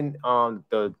tuning in. I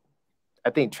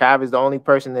think Travis the only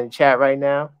person in the chat right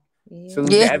now.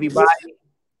 Salute to everybody.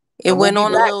 It went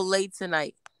on a little late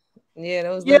tonight. Yeah,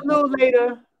 that was a little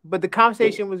later, but the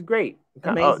conversation was great.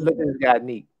 Oh, look at this guy,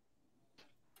 Nick.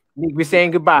 Nick, we're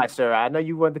saying goodbye, sir. I know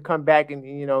you wanted to come back and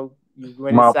you know you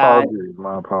went inside.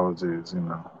 My apologies, you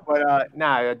know. But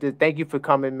thank you for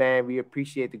coming, man. We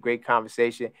appreciate the great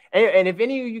conversation. And if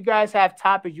any of you guys have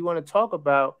topics you want to talk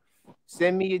about,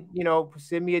 send me a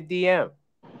DM.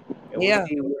 And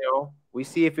we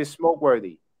see if it's smoke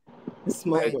worthy.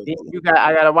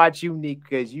 I gotta watch you, Nick,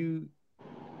 because you're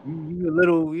a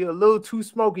little too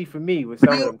smoky for me with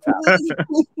some of them topics.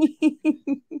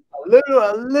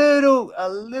 a little,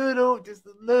 just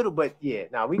a little, but yeah.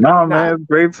 Man,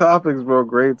 great topics, bro.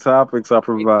 Great topics I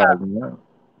provide.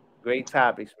 Great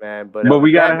topics, man. But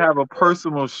we gotta have a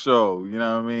personal show, you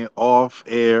know what I mean, off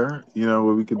air, you know,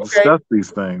 where we can discuss these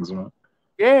things, man.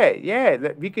 Yeah,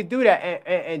 we could do that.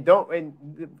 And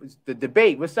the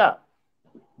debate. What's up?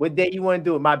 What day you want to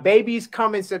do it? My baby's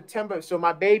coming September, so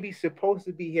my baby's supposed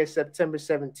to be here September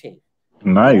 17th.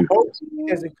 Nice. Hopefully he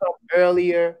doesn't come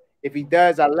earlier. If he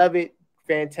does, I love it.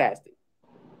 Fantastic.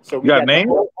 So we got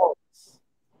names?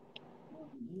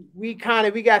 We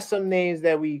got some names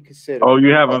that we consider. Oh,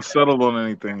 you haven't settled on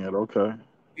anything yet. Okay.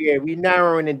 Yeah, we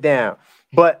narrowing it down.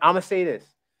 But I'm gonna say this.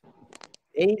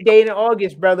 Any day in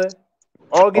August, brother.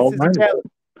 August is available.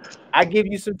 I give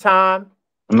you some time.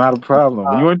 Not a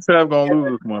problem. You and Trav gonna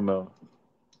lose this one though.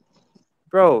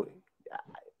 Bro,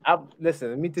 listen,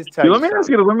 let me just tell you. Let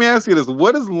me ask you this.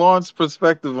 What is Lauren's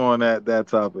perspective on that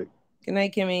topic? Good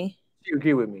night, Kimmy. She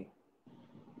agree with me.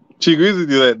 She agrees with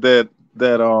you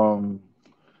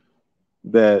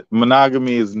that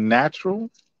monogamy is natural?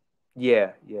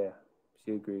 Yeah.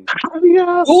 She agrees.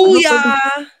 Oh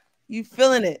yeah. You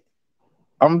feeling it?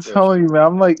 I'm telling you, man.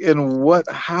 I'm like,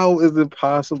 how is it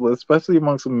possible, especially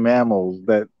amongst mammals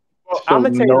that show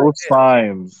no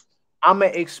signs? I'm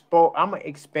gonna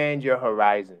expand your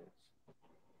horizons.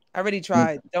 I already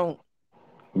tried. Don't.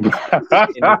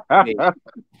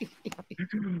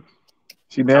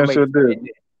 She damn sure did.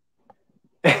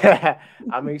 I'm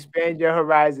gonna expand your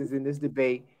horizons in this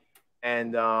debate,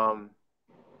 and I'm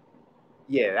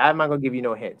not gonna give you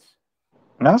no hints.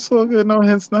 That's so good. No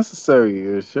hints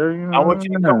necessary. Sure, I want you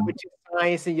to come with your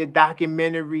science and your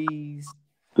documentaries.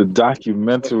 The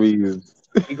documentaries.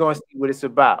 You're gonna see what it's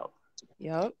about.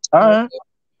 Yep. All right.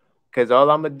 Because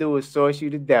all I'm gonna do is source you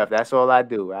to death. That's all I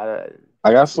do. I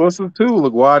got sources too.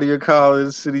 LaGuardia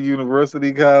College, City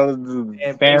University College,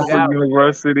 Stanford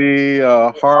University,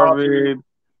 Harvard,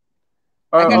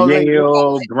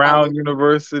 Yale, Brown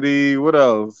University. What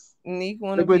else? Nick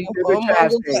want to be a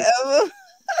whoremonger forever.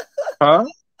 Huh?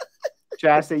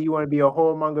 Chad said you want to be a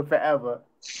whoremonger forever.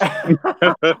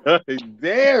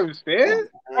 Damn, shit.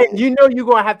 You know you're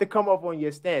gonna have to come up on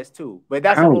your stance too, but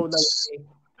that's a whole nother thing.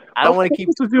 I don't want to keep.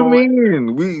 What you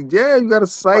mean? You got a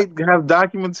site, have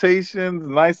documentations,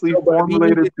 nicely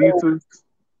formulated thesis.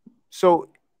 So,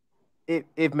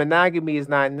 if monogamy is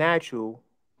not natural,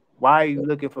 why are you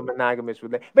looking for monogamous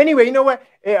relationship? But anyway, you know what?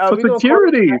 For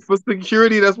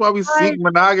security. That's why we seek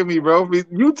monogamy, bro.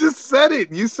 You just said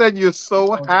it. You said you're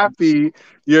so happy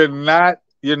you're not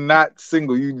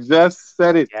single. You just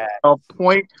said it. Yes. A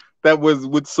point that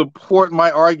would support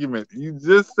my argument. You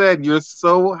just said you're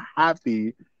so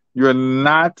happy you're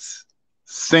not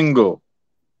single.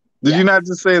 Did you not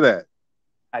just say that?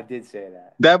 I did say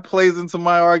that. That plays into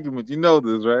my argument. You know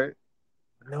this, right?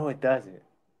 No, it doesn't.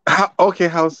 How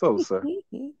so, sir?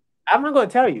 I'm not going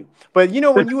to tell you. But you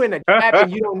know when you're in a trap and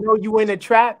you don't know you in a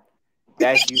trap,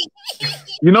 that's you.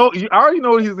 You know, I already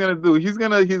know what he's gonna do. He's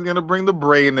gonna bring the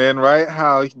brain in, right?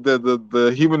 How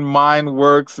the human mind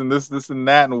works and this and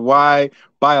that, and why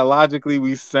biologically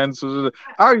we sense. I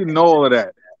already know all of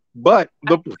that. But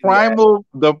the primal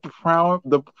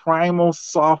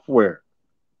software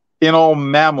in all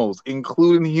mammals,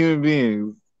 including human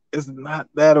beings, is not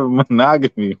that of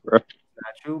monogamy, bro.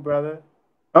 Not true, brother.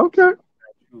 Okay.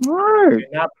 All right.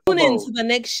 Tune in to the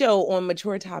next show on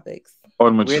Mature Topics.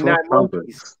 On mature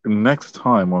topics. Next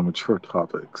time on mature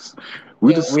topics,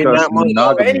 we discuss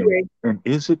monogamy. Anyway, and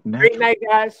is it natural? Great night,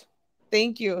 guys.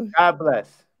 Thank you. God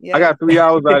bless. I got 3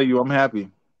 hours out of you. I'm happy.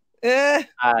 All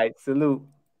right, salute.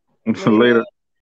 Later.